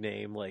big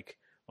name like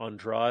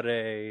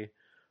Andrade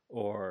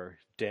or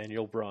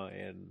Daniel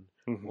Bryan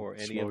or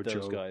any Samoa of those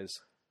Joe. guys,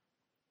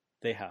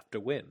 they have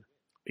to win.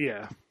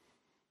 Yeah.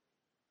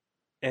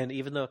 And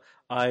even though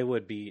I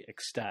would be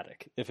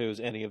ecstatic if it was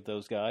any of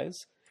those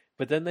guys,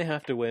 but then they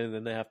have to win, and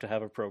then they have to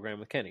have a program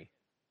with Kenny.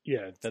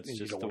 Yeah, That's you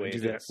just don't the want way to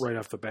it do that is. right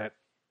off the bat.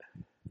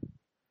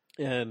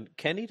 And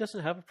Kenny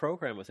doesn't have a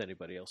program with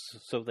anybody else,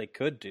 so they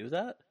could do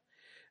that.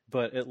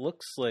 But it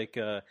looks like,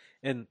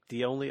 and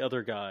the only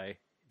other guy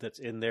that's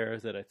in there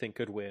that I think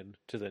could win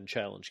to then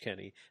challenge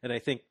Kenny, and I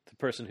think the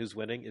person who's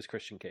winning is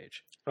Christian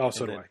Cage. Oh,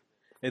 so do I.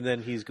 And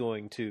then he's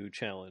going to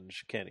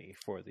challenge Kenny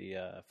for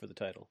the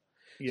title.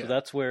 Yeah. So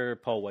that's where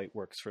Paul White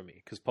works for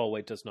me, because Paul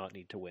White does not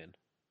need to win.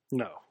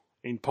 No.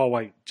 And Paul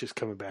White just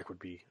coming back would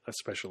be a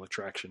special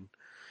attraction.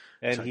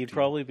 And type he'd deal.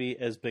 probably be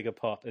as big a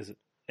pop as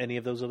any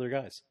of those other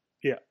guys.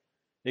 Yeah.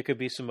 It could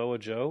be Samoa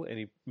Joe, and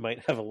he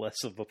might have a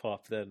less of a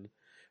pop than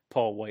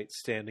Paul White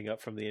standing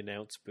up from the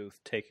announce booth,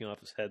 taking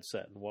off his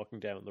headset and walking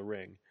down the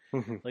ring.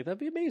 Like, that'd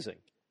be amazing.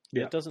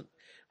 Yeah. It doesn't,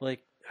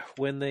 like,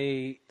 when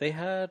they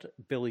had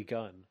Billy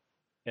Gunn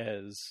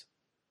as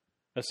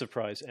a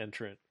surprise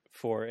entrant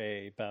for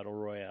a battle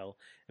royale,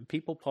 and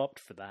people popped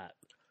for that.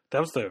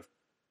 That was the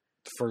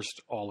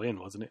first All In,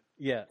 wasn't it?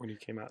 Yeah. When he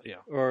came out,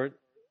 yeah. Or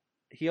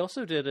he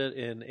also did it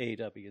in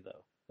AEW,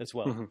 though, as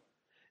well.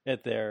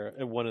 At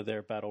one of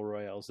their battle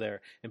royales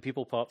there, and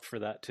people popped for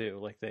that too.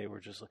 Like they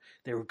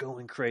were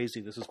going crazy.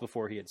 This was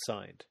before he had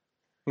signed.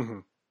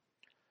 I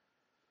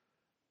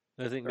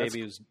think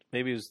maybe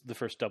it was the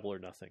first Double or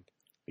Nothing.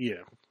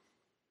 Yeah,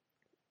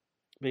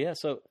 but yeah.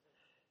 So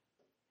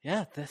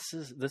yeah, this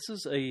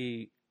is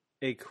a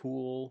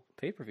cool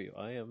pay-per-view.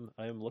 I am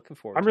looking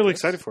forward. I'm to really this.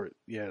 excited for it.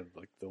 Yeah,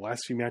 like the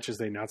last few matches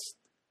they announced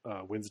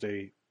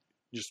Wednesday.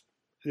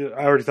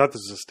 I already thought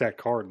this was a stacked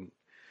card, and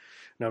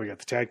now we got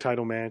the tag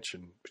title match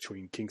and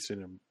between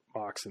Kingston and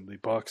Mox and the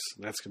Bucks.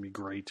 That's gonna be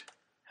great.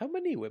 How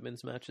many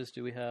women's matches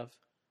do we have?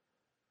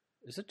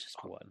 Is it just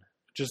one?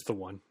 Just the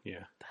one,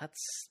 yeah. That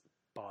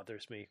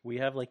bothers me. We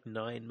have like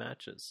 9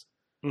 matches.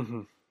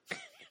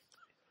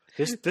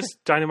 This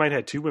Dynamite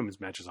had 2 women's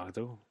matches on it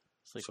though,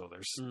 Like, so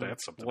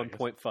that's something.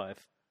 1.5.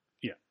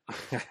 Yeah.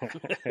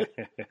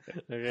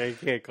 I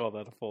can't call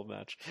that a full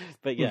match,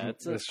 but yeah,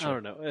 it's I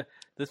don't know.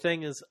 The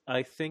thing is,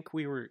 I think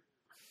we were,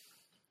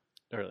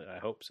 or I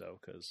hope so,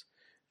 because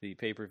the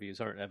pay-per-views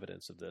aren't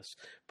evidence of this.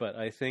 But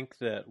I think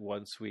that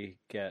once we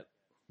get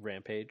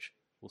Rampage,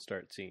 we'll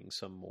start seeing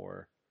some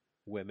more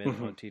women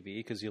on TV,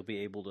 because you'll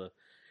be able to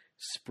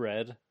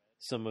spread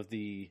some of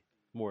the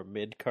more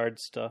mid-card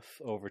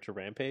stuff over to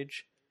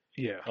Rampage,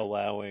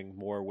 allowing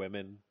more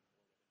women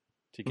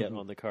to get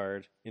on the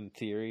card. In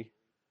theory,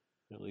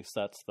 at least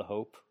that's the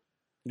hope.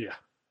 Yeah,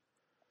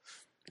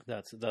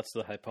 that's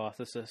the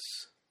hypothesis.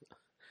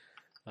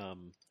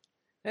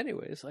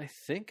 Anyways, I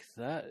think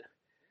that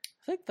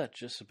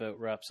just about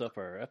wraps up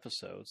our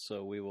episode.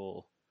 So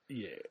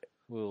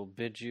we'll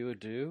bid you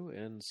adieu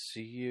and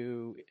see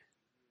you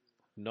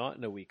not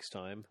in a week's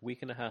time,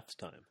 week and a half's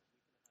time.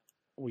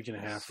 Week and a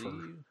half for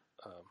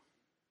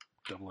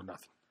Double or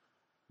Nothing.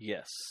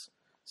 Yes.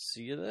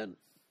 See you then.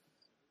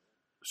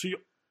 See you.